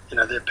so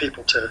they're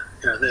people to,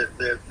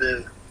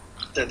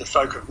 they're the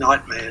folk of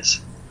nightmares,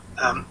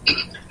 and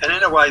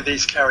in a way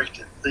these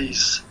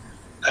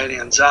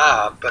aliens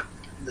are, but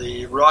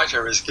the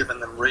writer has given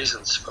them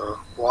reasons for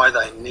why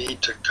they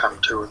need to come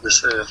to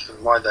this Earth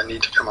and why they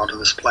need to come onto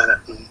this planet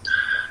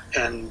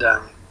and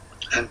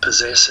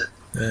possess it.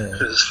 Yeah.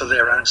 It's for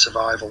their own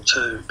survival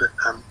too, but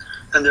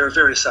and there are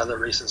various other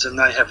reasons, and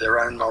they have their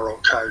own moral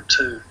code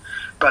too.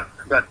 But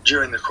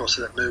during the course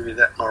of that movie,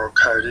 that moral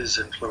code is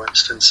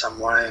influenced in some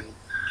way and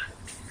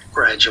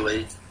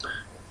gradually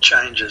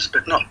changes,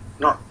 but not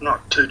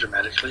too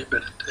dramatically.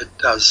 But it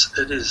does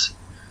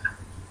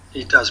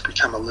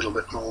become a little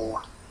bit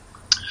more.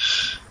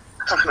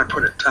 How can I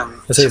put it?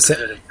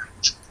 Sympathetic.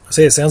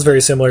 It sounds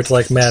very similar to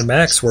like Mad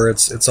Max, where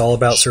it's all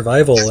about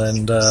survival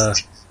and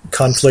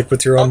conflict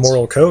with your own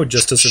moral code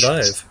just to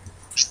survive.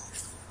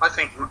 I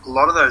think a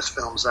lot of those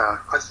films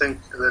are. I think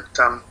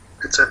that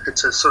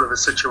it's a sort of a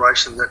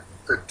situation that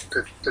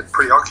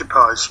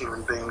preoccupies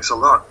human beings a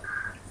lot.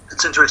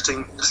 It's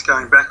interesting, just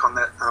going back on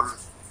that,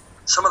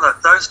 some of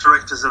those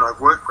directors that I've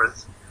worked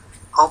with,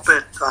 I'll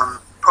bet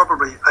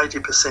probably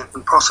 80%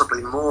 and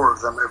possibly more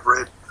of them have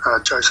read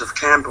Joseph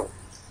Campbell.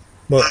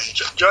 Well,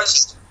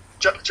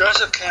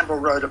 Joseph Campbell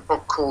wrote a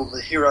book called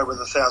The Hero with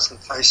a Thousand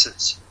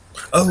Faces.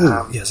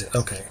 Yes,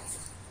 okay.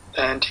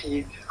 And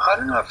I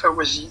don't know if it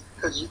was,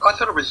 I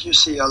thought it was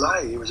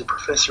UCLA. He was a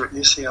professor at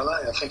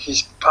UCLA. I think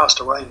he's passed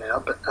away now.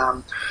 But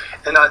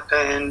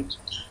and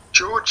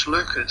George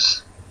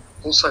Lucas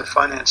also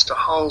financed a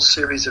whole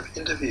series of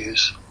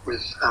interviews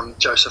with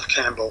Joseph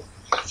Campbell.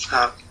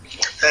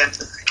 And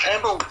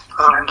Campbell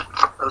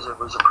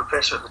was a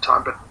professor at the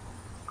time, but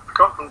I've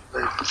forgotten,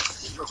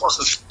 it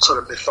wasn't sort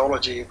of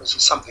mythology, it was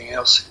something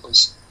else. It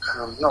was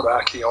not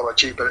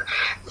archaeology, but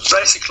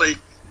basically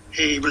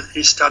he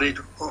studied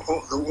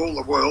all the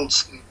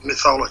world's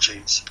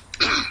mythologies,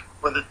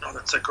 whether or not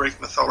it's a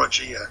Greek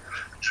mythology,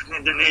 an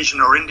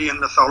Indonesian or Indian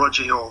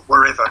mythology or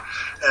wherever,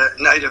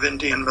 native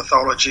Indian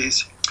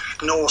mythologies,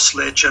 Norse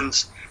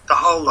legends. the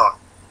whole lot.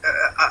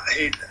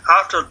 He,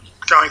 after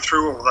going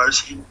through all those,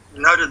 he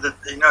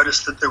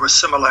noticed that there were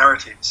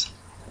similarities,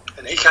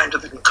 and he came to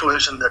the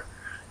conclusion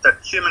that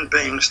human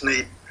beings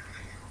need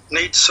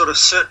sort of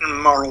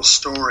certain moral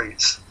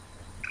stories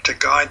to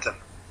guide them,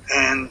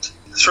 and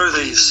through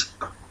these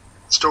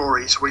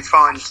stories we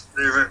find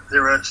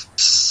there are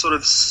sort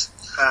of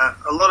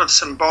a lot of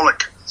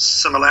symbolic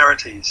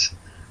similarities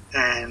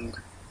and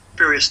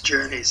various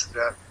journeys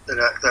that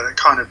are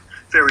kind of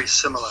very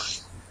similar,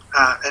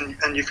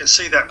 and you can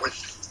see that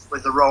with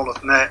the role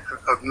of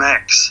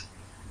Max.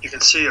 You can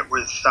see it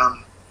with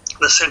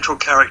the central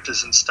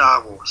characters in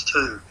Star Wars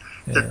too.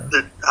 Yeah.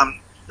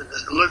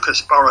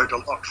 Lucas borrowed a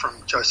lot from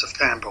Joseph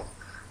Campbell.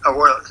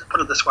 Well, to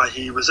put it this way,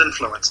 he was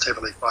influenced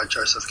heavily by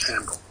Joseph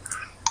Campbell.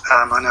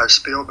 I know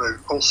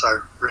Spielberg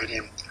also read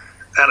him.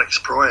 Alex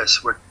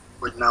Proyas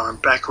would know him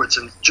backwards,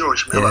 and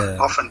George Miller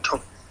often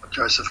talked about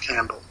Joseph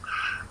Campbell.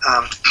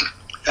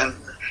 And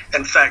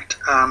in fact,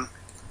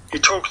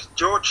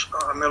 George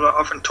Miller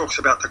often talks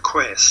about the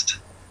quest.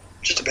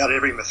 Just about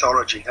every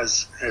mythology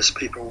has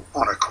people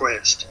on a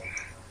quest,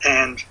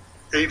 and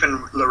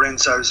even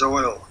Lorenzo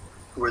Zoil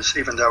was,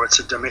 even though it's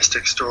a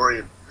domestic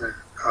story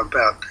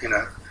about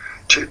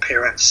two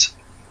parents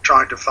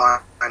trying to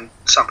find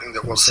something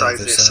that will save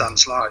their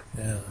son's life.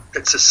 Yeah.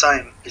 It's the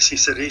same. He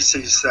said he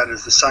sees that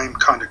as the same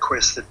kind of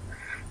quest, that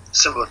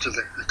similar to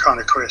the kind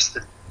of quest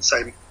that,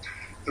 say,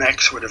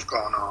 Max would have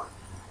gone on.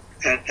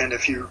 And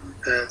if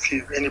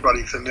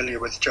anybody familiar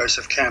with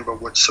Joseph Campbell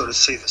would sort of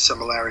see the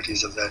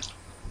similarities of that.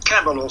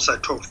 Campbell also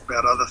talked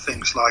about other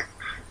things like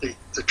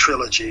the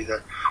trilogy,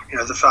 the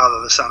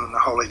Father, the Son, and the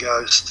Holy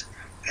Ghost,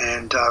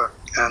 and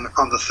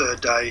on the third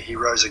day he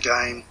rose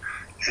again,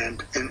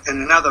 and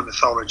in other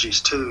mythologies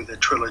too, the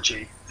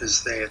trilogy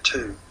is there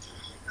too.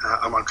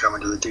 I won't go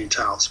into the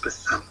details, but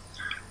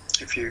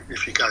if you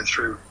go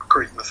through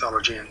Greek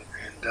mythology and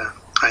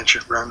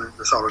ancient Roman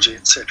mythology,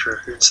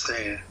 etc., it's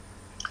there.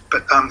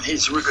 But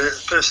he's a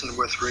person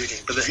worth reading.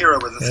 But The Hero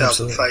with a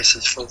Thousand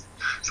Faces,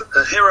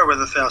 The Hero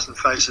with a Thousand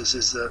Faces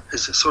is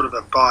a sort of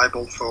a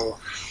Bible for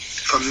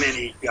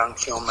many young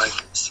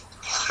filmmakers,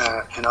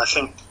 and I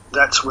think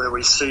that's where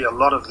we see a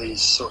lot of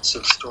these sorts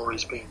of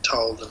stories being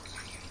told. And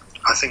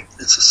I think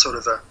it's a sort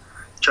of a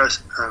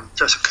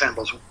Joseph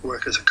Campbell's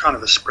work is a kind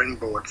of a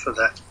springboard for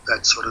that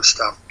sort of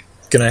stuff.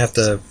 Gonna have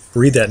to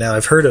read that now.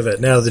 I've heard of it.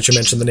 Now that you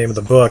mentioned the name of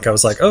the book, I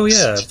was like, oh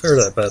yeah, I've heard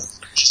of it. But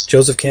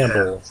Joseph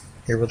Campbell. Yeah.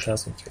 Here with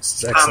Thousand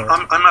Faces. Excellent.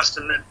 I must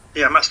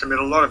admit,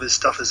 a lot of his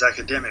stuff is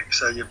academic,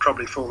 so you'd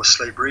probably fall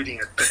asleep reading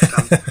it.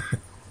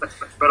 But,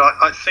 but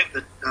I think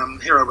that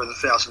Hero with a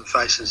Thousand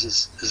Faces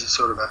is a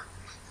sort of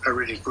a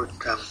really good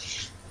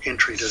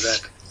entry to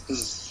that.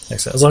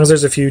 Excellent. As long as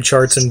there's a few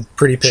charts and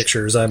pretty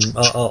pictures,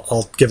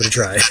 I'll give it a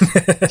try.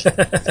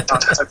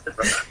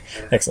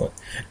 Excellent.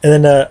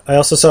 And then I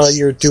also saw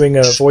you're doing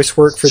voice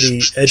work for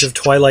the Edge of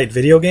Twilight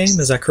video game.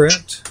 Is that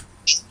correct?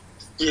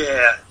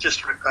 Yeah,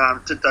 just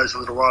did those a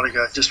little while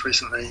ago, just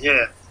recently.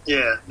 Yeah,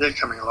 they're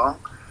coming along.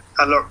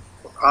 Look,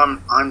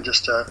 I'm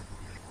just a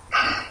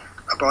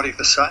body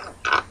for sale.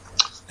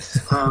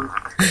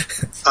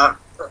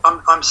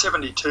 I'm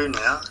 72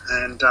 now,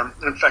 and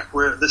in fact,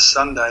 this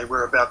Sunday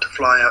we're about to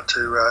fly out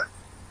to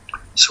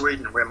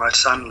Sweden, where my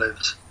son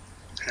lives,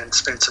 and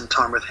spend some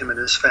time with him and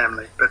his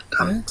family. But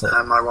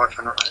my wife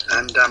and I,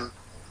 and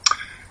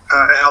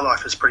our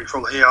life is pretty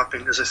full here.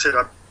 As I said,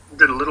 I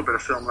did a little bit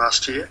of film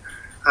last year.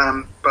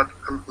 But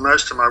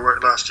most of my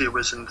work last year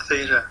was in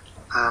theatre,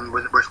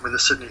 working with the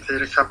Sydney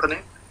Theatre Company,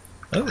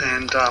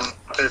 and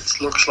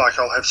it looks like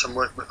I'll have some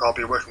work. I'll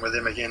be working with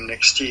them again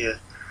next year,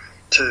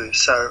 too.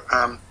 So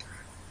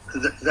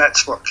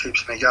that's what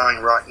keeps me going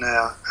right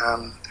now.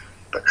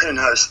 But who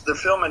knows? The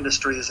film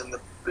industry is a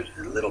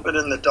little bit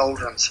in the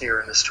doldrums here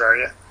in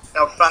Australia.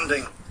 Our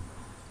funding,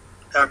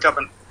 our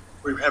government,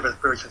 we have a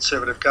very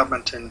conservative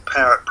government in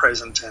power at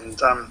present, and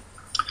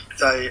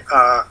they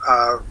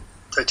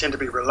tend to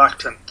be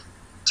reluctant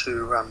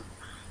to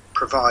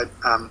provide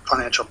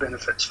financial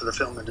benefits for the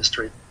film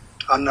industry.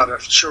 I'm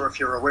not sure if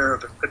you're aware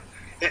of it, but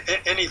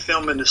any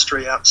film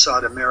industry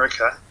outside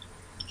America,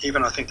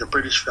 even I think the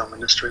British film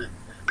industry,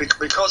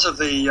 because of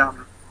the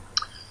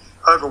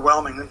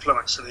overwhelming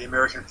influence of the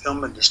American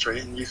film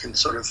industry, and you can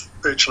sort of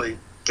virtually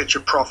get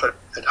your profit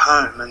at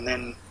home, and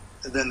then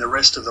the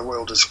rest of the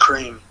world is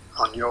cream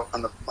on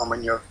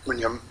when you're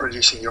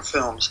producing your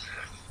films.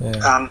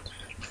 Yeah.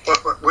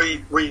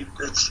 We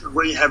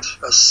have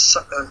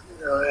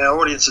our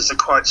audiences are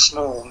quite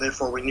small, and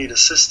therefore we need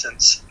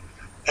assistance,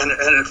 and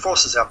it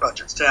forces our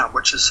budgets down,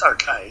 which is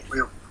okay.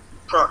 We're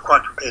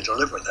quite prepared to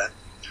live with that,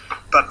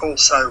 but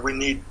also we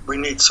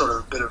need sort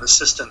of a bit of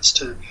assistance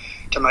to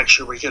make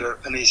sure we get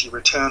an easy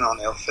return on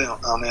our film,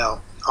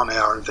 on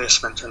our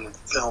investment in the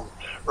film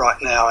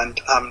right now, and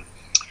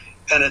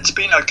it's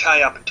been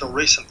okay up until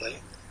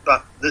recently,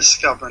 but this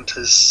government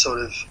has sort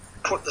of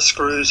put the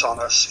screws on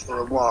us for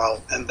a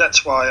while, and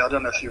that's why I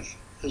don't know if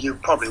you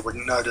probably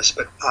wouldn't notice,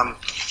 but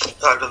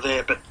over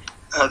there, but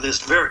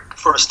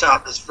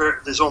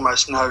there's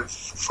almost no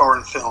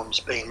foreign films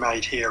being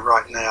made here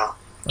right now.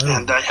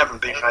 and they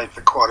haven't been made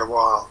for quite a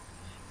while.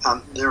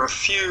 There are a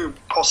few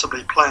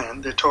possibly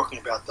planned. They're talking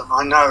about them.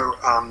 I know,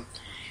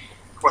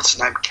 what's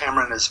his name,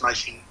 Cameron is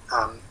making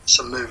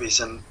some movies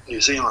in New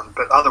Zealand,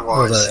 but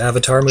otherwise... the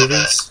Avatar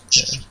movies?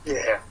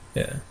 Yeah.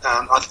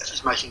 I think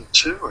he's making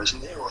 2,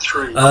 isn't he, or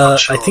 3? I'm not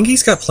sure. I think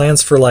he's got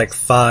plans for like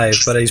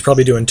 5, but he's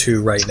probably doing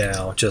 2 right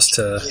now, just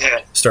to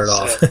start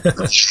off.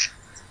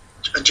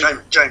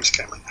 James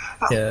Cameron.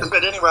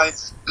 But anyway,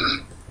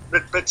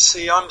 but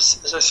see,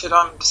 as I said,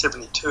 I'm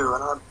 72,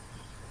 and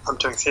I'm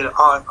doing theatre.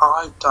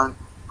 I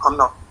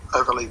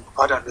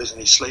don't lose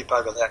any sleep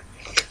over that.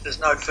 If there's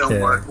no film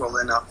work, well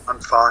then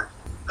I'm fine.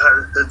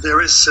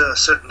 There is a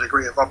certain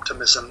degree of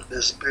optimism.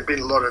 There's been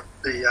a lot of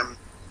the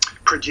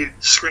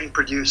screen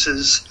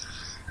producers,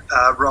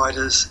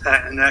 writers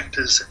and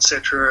actors,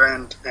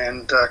 etc.,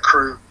 and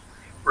crew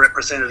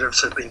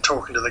representatives have been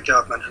talking to the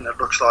government, and it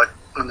looks like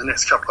in the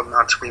next couple of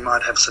months we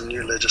might have some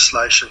new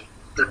legislation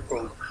that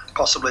will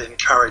possibly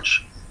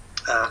encourage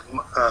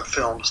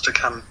films to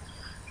come,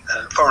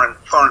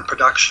 foreign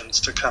productions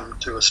to come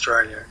to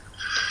Australia.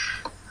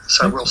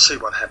 So we'll see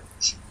what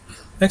happens.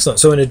 Excellent.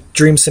 So in a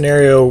dream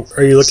scenario,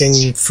 are you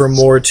looking for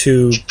more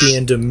to be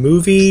into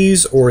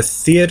movies or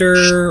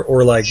theater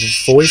or like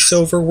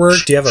voiceover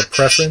work? Do you have a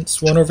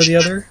preference, one over the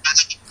other?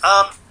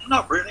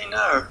 Not really,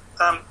 no.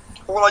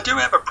 Well, I do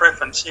have a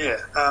preference, yeah.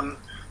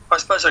 I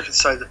suppose I could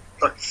say that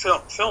like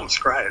film's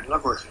great. I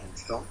love working in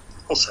film.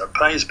 Also, it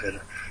pays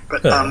better.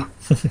 But I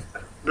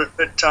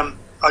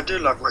do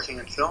love working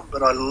in film,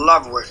 but I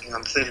love working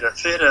on theatre.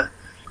 Theatre,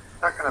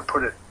 how can I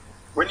put it?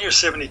 When you're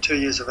 72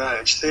 years of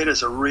age,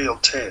 theatre's a real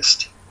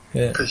test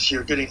because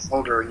you're getting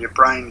older and your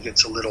brain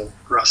gets a little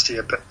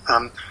rustier. But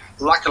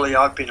luckily,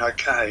 I've been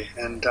okay,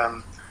 and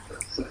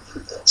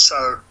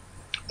so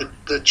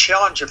the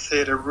challenge of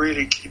theatre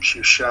really keeps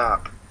you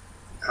sharp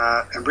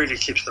and really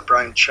keeps the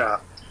brain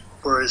sharp.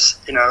 Whereas,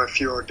 if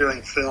you're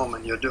doing film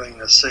and you're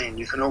doing a scene,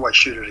 you can always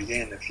shoot it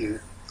again if you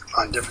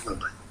find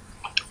difficulty.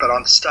 But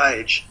on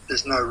stage,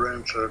 there's no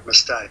room for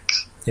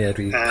mistakes. Yeah, to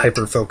be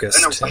hyper-focused.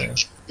 In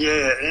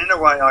a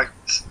way, I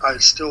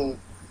still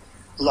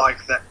like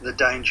the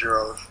danger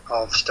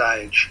of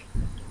stage.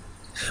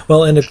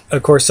 Well, and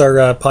of course,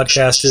 our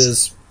podcast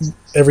is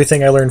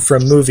everything I learned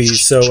from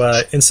movies.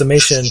 So, in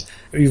summation,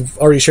 you've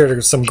already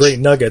shared some great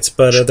nuggets,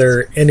 but are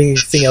there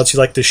anything else you'd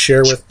like to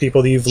share with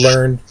people that you've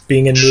learned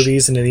being in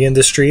movies and in the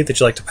industry that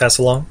you'd like to pass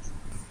along?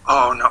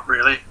 Oh, not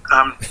really.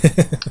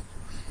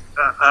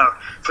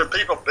 For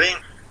people being...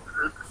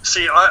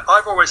 See,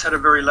 I've always had a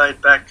very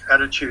laid-back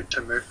attitude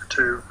to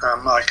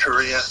my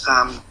career.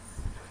 I'm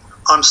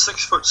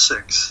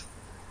 6'6".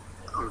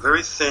 I'm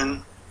very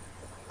thin.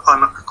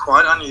 I'm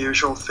quite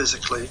unusual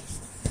physically,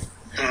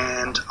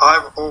 and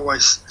I've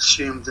always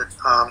assumed that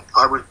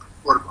I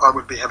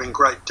would be having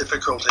great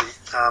difficulty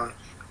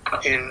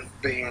in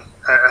being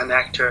an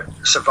actor,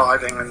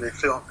 surviving in the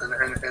film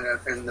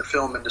in the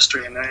film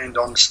industry and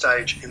on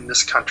stage in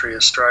this country,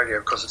 Australia,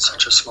 because it's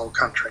such a small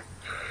country.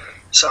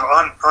 So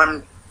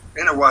I'm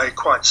in a way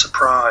quite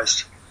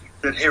surprised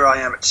that here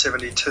I am at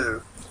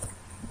 72.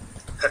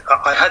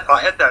 I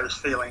had those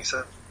feelings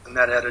and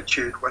that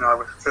attitude when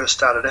I first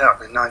started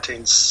out in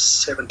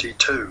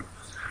 1972,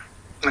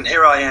 and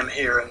here I am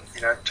here in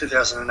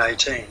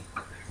 2018,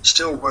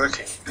 still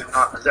working,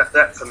 and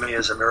that for me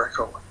is a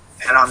miracle,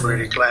 and I'm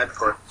really glad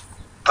for it.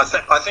 I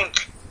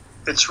think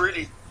it's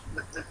really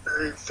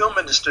the film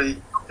industry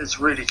is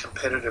really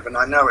competitive, and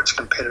I know it's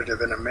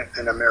competitive in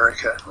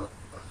America,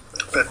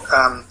 but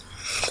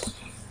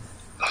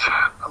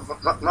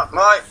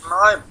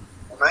my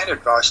main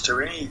advice to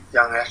any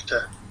young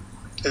actor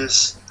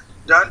is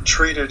don't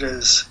treat it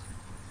as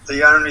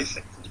the only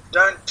thing.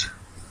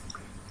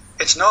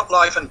 It's not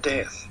life and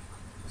death.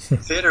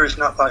 Theatre is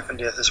not life and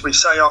death. As we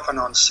say often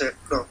on set,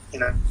 look,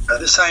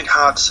 this ain't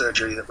heart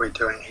surgery that we're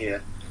doing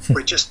here.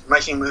 We're just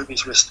making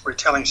movies, we're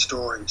telling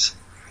stories.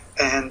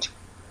 And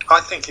I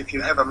think if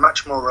you have a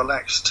much more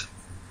relaxed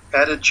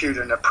attitude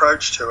and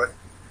approach to it,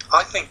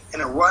 I think,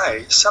 in a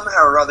way,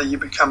 somehow or other, you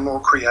become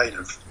more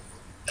creative.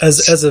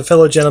 As a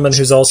fellow gentleman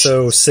who's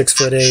also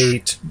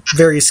 6'8",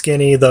 very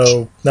skinny,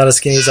 though not as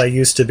skinny as I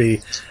used to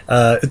be,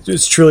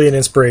 it's truly an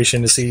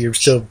inspiration to see you're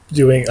still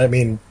doing,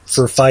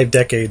 for 5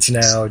 decades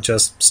now,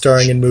 just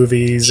starring in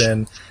movies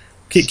and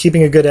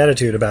keeping a good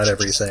attitude about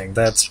everything.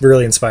 That's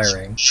really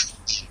inspiring.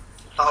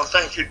 Oh,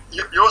 thank you.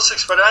 You're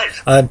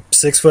 6'8"? I'm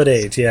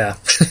 6'8", yeah.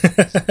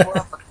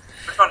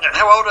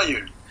 How old are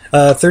you?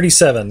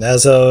 37,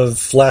 as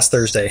of last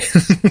Thursday.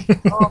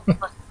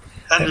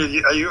 And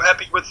are you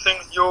happy with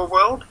your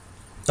world?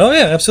 Oh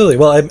yeah, absolutely.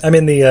 Well, I'm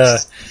in the.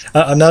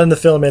 I'm not in the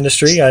film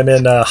industry. I'm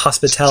in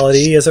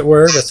hospitality, as it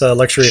were, with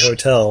luxury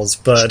hotels.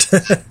 But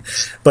yeah.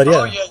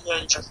 Oh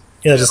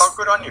yeah. Oh,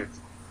 good on you.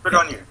 Good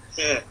on you.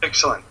 Yeah,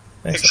 excellent.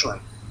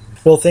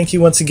 Well, thank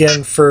you once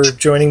again for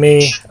joining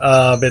me.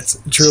 It's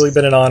truly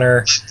been an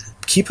honor.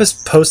 Keep us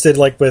posted,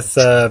 with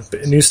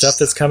new stuff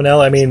that's coming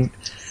out.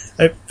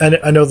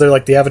 I know they're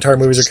the Avatar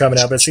movies are coming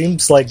out, but it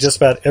seems like just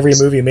about every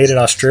movie made in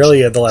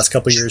Australia the last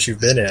couple of years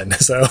you've been in.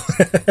 So,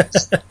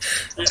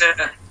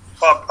 yeah,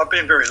 well, I've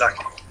been very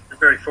lucky.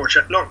 very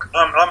fortunate. Look,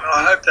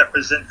 I hope that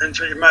was it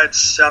may have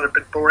sounded a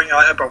bit boring.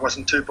 I hope I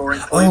wasn't too boring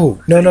for you.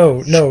 Oh,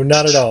 no,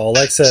 not at all.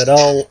 Like I said,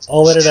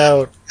 I'll edit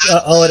out.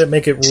 I'll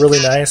make it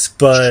really nice,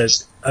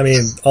 but I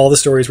mean, all the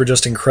stories were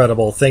just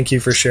incredible. Thank you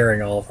for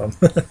sharing all of them.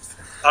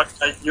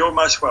 Okay, you're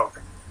most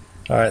welcome.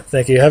 All right,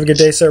 thank you. Have a good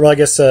day, sir. Well, I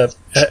guess have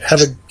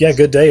a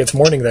good day. It's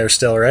morning there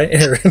still, right?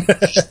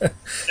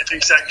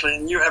 Exactly,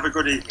 and you have a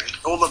good evening.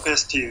 All the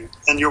best to you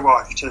and your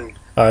wife too.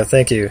 All right,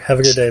 thank you. Have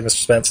a good day, Mr.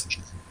 Spence.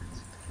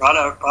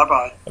 Righto,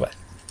 bye-bye. Bye-bye.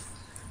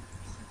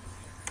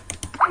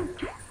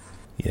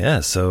 Yeah,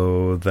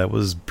 so that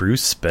was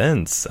Bruce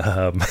Spence.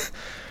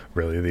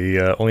 Really,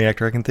 the only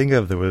actor I can think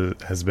of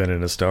that has been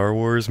in a Star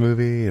Wars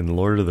movie, and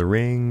Lord of the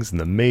Rings, and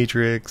The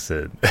Matrix,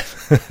 and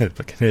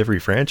fucking every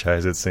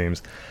franchise, it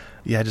seems.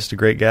 Yeah, just a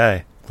great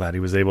guy. Glad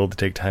he was able to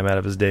take time out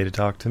of his day to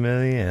talk to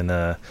me,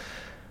 and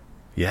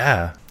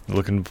yeah,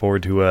 looking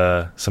forward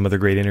to some other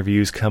great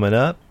interviews coming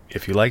up.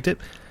 If you liked it,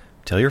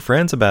 tell your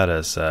friends about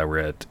us. We're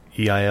at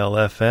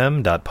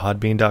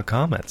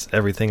eilfm.podbean.com. That's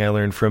everything I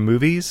learned from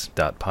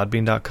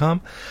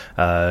movies.podbean.com.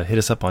 Hit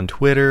us up on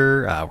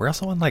Twitter. We're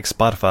also on like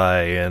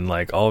Spotify and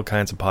like all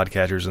kinds of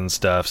podcatchers and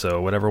stuff. So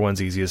whatever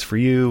one's easiest for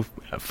you,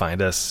 find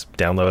us,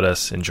 download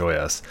us, enjoy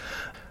us.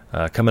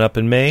 Coming up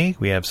in May,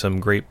 we have some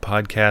great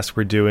podcasts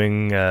we're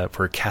doing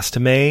for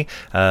Castaway.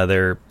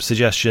 They're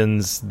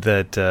suggestions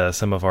that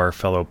some of our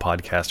fellow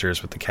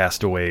podcasters with the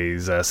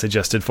Castaways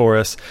suggested for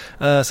us.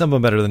 Some of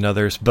them better than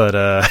others, but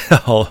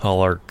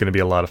all are going to be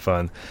a lot of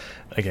fun.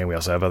 Again, we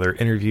also have other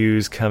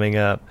interviews coming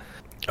up.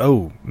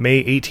 Oh,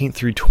 May 18th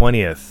through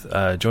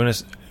 20th. Join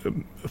us.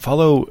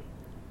 Follow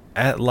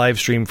at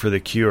Livestream for the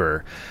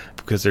Cure,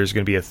 because there's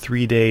going to be a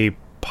 3-day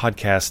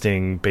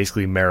podcasting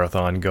basically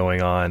marathon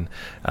going on,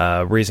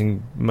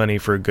 raising money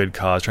for a good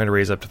cause, trying to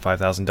raise up to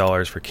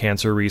 $5,000 for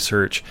cancer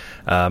research.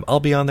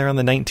 I'll be on there on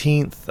the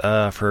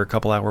 19th for a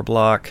couple hour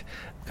block.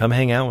 Come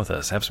hang out with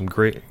us, have some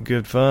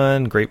good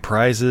fun, great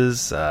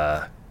prizes.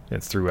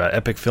 It's through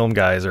Epic Film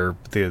Guys, or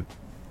the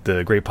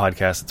great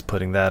podcast that's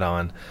putting that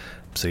on.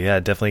 So yeah,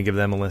 definitely give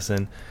them a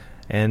listen.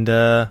 And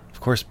of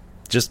course,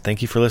 just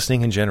thank you for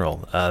listening in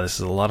general. This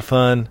is a lot of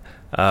fun.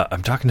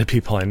 I'm talking to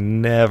people I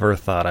never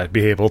thought I'd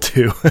be able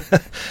to,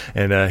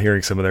 and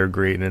hearing some of their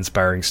great and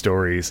inspiring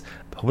stories.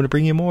 Hoping to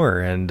bring you more,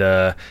 and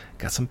got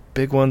some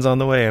big ones on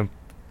the way. I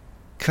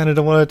kind of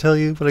don't want to tell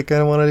you, but I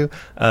kind of want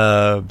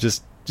to do.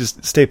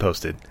 Just stay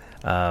posted.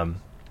 So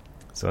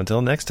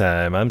until next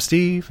time, I'm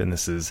Steve, and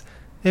this is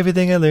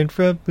Everything I Learned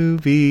from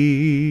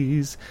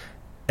Movies.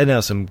 And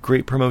now some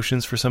great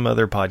promotions for some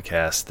other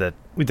podcasts that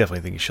we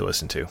definitely think you should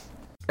listen to.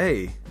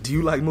 Hey, do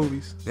you like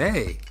movies?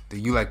 Hey, do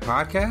you like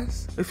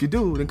podcasts? If you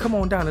do, then come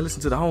on down and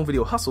listen to the Home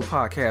Video Hustle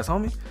podcast,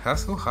 homie.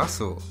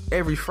 Hustle.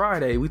 Every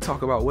Friday, we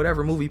talk about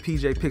whatever movie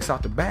PJ picks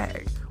out the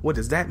bag. What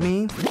does that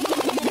mean?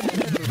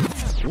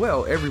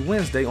 Well, every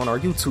Wednesday on our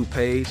YouTube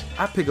page,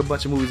 I pick a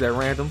bunch of movies at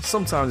random.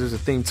 Sometimes there's a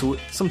theme to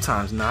it,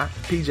 sometimes not.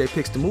 PJ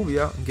picks the movie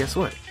out, and guess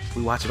what?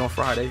 We watch it on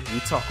Friday.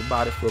 We talk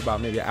about it for about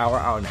maybe an hour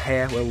and a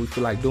half, whatever we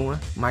feel like doing.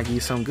 Might give you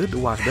something good to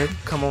watch, baby.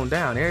 Come on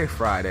down every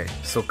Friday.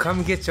 So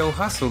come get your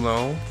hustle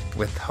on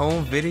with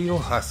Home Video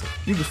Hustle.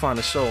 You can find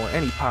the show on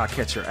any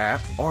podcatcher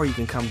app, or you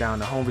can come down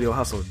to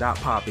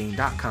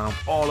homevideohustle.podbean.com.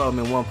 All of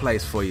them in one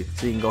place for you,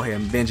 so you can go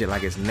ahead and binge it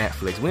like it's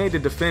Netflix. We ain't the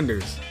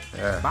Defenders,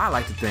 but I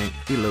like to think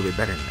we a little bit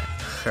better than that.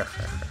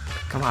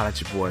 Come holler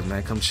at your boys,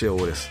 man. Come chill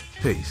with us.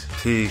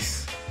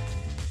 Peace.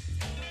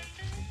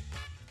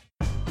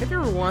 Have you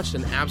ever watched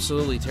an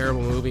absolutely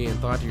terrible movie and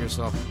thought to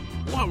yourself,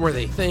 what were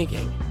they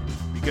thinking?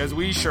 Because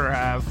we sure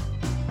have.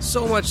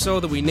 So much so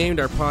that we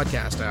named our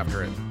podcast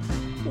after it.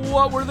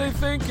 What were they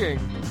thinking?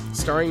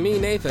 Starring me,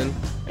 Nathan.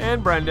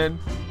 And Brendan.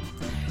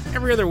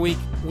 Every other week,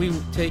 we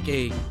take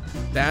a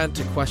bad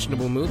to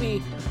questionable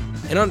movie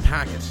and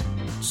unpack it,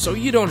 so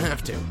you don't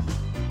have to.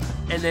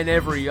 And then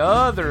every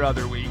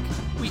other week,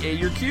 we A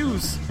your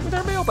Q's with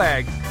our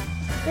mailbag.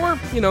 Or,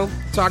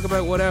 talk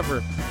about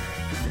whatever.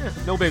 Yeah,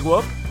 no big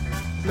whoop.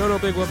 No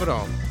big whoop at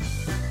all.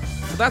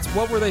 So that's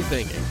What Were They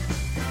Thinking?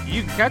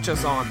 You can catch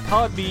us on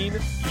Podbean,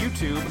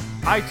 YouTube,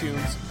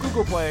 iTunes,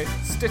 Google Play,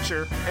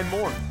 Stitcher, and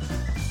more.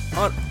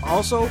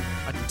 Also,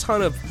 a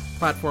ton of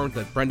platforms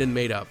that Brendan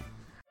made up.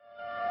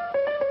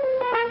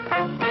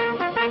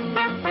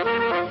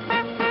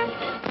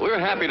 We're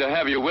happy to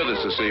have you with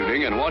us this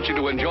evening and want you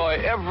to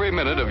enjoy every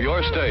minute of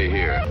your stay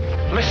here.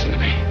 Listen to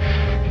me.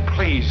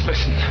 Please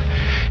listen.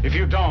 If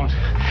you don't,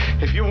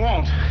 if you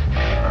won't,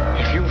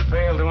 if you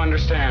fail to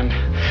understand,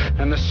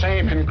 then the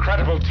same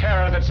incredible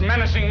terror that's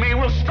menacing me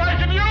will strike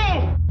at you!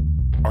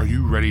 Are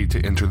you ready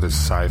to enter the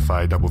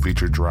sci-fi double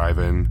feature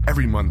drive-in?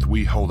 Every month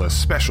we hold a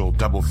special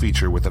double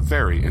feature with a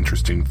very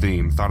interesting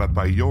theme thought up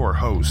by your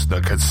host,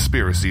 the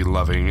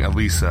conspiracy-loving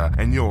Elisa,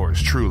 and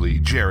yours truly,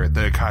 Jarrett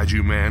the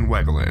Kaiju Man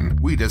Wegelin.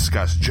 We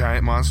discuss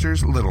giant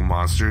monsters, little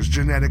monsters,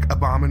 genetic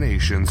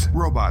abominations,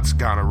 robots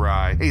gone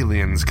awry,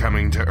 aliens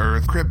coming to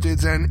Earth,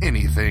 cryptids, and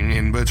anything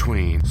in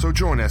between. So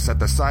join us at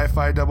the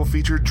Sci-Fi Double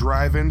Feature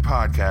Drive-In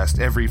podcast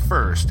every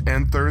first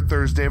and third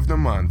Thursday of the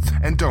month.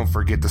 And don't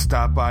forget to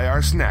stop by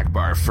our snack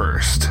bar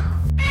first.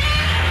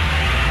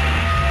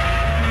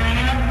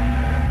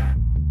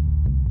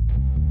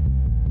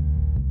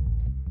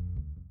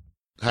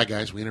 Hi,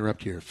 guys. We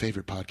interrupt your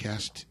favorite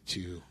podcast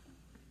to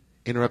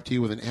interrupt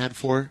you with an ad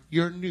for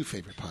your new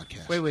favorite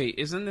podcast. Wait.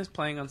 Isn't this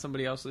playing on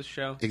somebody else's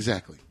show?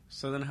 Exactly.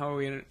 So then how are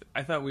we...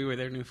 I thought we were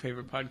their new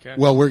favorite podcast.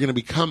 Well, we're going to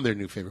become their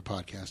new favorite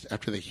podcast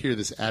after they hear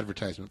this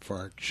advertisement for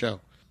our show.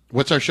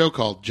 What's our show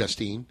called,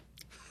 Justine?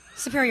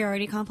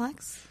 Superiority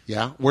Complex.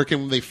 Yeah. Where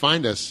can they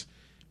find us,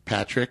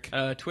 Patrick?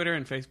 Twitter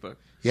and Facebook.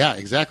 Yeah,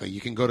 exactly.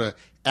 You can go to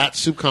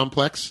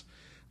 @SoupComplex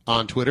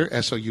on Twitter,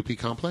 SOUP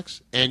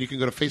Complex, and you can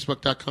go to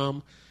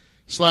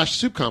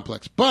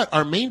Facebook.com/SoupComplex. But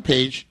our main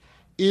page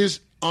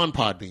is on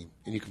Podbean,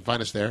 and you can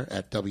find us there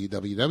at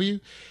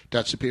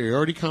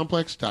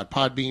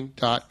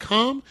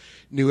www.superioritycomplex.podbean.com.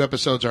 New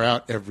episodes are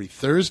out every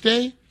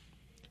Thursday.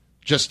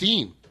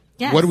 Justine,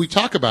 yes. What do we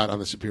talk about on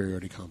the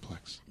Superiority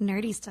Complex?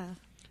 Nerdy stuff.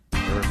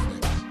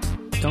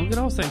 Perfect. Don't get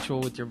all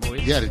sensual with your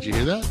voice. Yeah, did you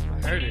hear that?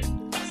 I heard it.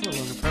 It's a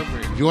little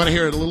inappropriate. If you want to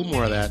hear a little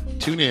more of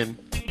that, tune in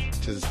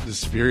to the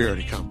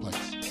Superiority Complex.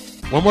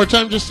 One more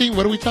time, Justine,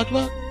 what do we talk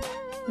about?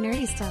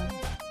 Nerdy stuff.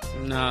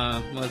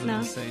 Nah, wasn't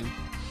the same.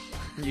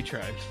 You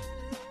tried.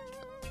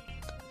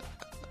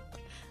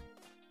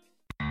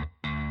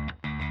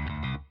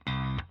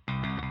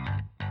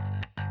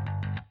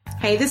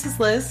 Hey, this is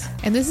Liz.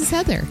 And this is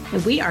Heather.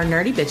 And we are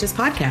Nerdy Bitches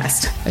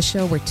Podcast. A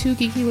show where two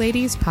geeky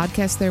ladies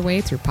podcast their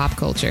way through pop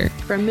culture.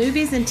 From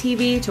movies and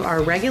TV to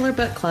our regular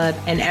book club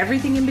and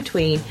everything in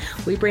between,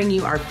 we bring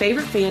you our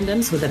favorite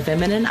fandoms with a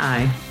feminine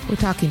eye. We're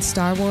talking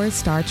Star Wars,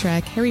 Star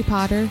Trek, Harry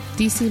Potter,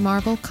 DC,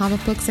 Marvel,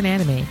 comic books, and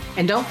anime.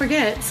 And don't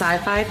forget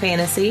sci-fi,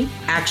 fantasy,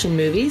 action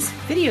movies,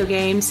 video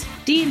games,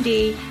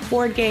 D&D,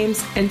 board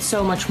games, and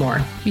so much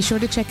more. Be sure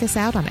to check us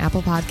out on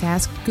Apple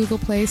Podcasts, Google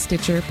Play,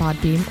 Stitcher,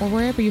 Podbean, or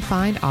wherever you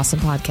find awesome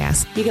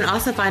podcasts. You can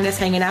also find us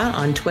hanging out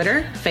on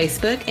Twitter,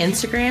 Facebook,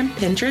 Instagram,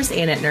 Pinterest,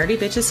 and at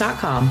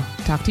nerdybitches.com.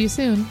 Talk to you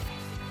soon.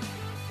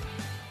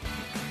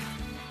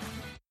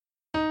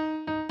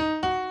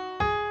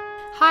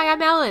 Hi,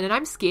 I'm Ellen, and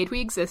I'm scared we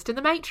exist in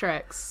the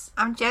Matrix.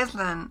 I'm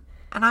Jaslyn,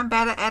 and I'm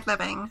bad at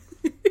ad-libbing.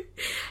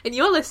 And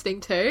you're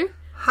listening to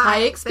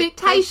High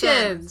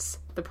Expectations,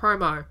 the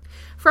promo.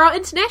 For our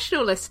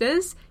international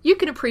listeners, you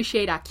can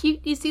appreciate our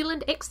cute New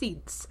Zealand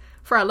accents.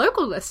 For our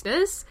local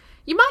listeners,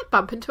 you might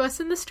bump into us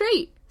in the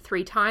street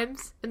 3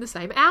 times in the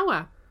same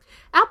hour.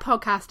 Our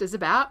podcast is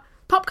about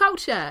pop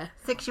culture,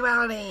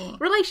 sexuality,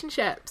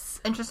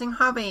 relationships, interesting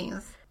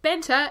hobbies,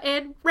 banter,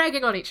 and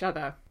ragging on each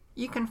other.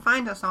 You can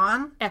find us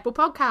on Apple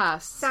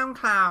Podcasts,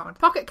 SoundCloud,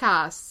 Pocket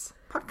Casts,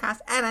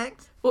 Podcast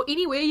Addict, or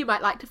anywhere you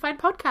might like to find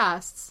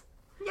podcasts.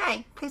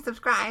 Yay, please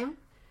subscribe.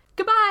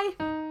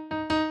 Goodbye.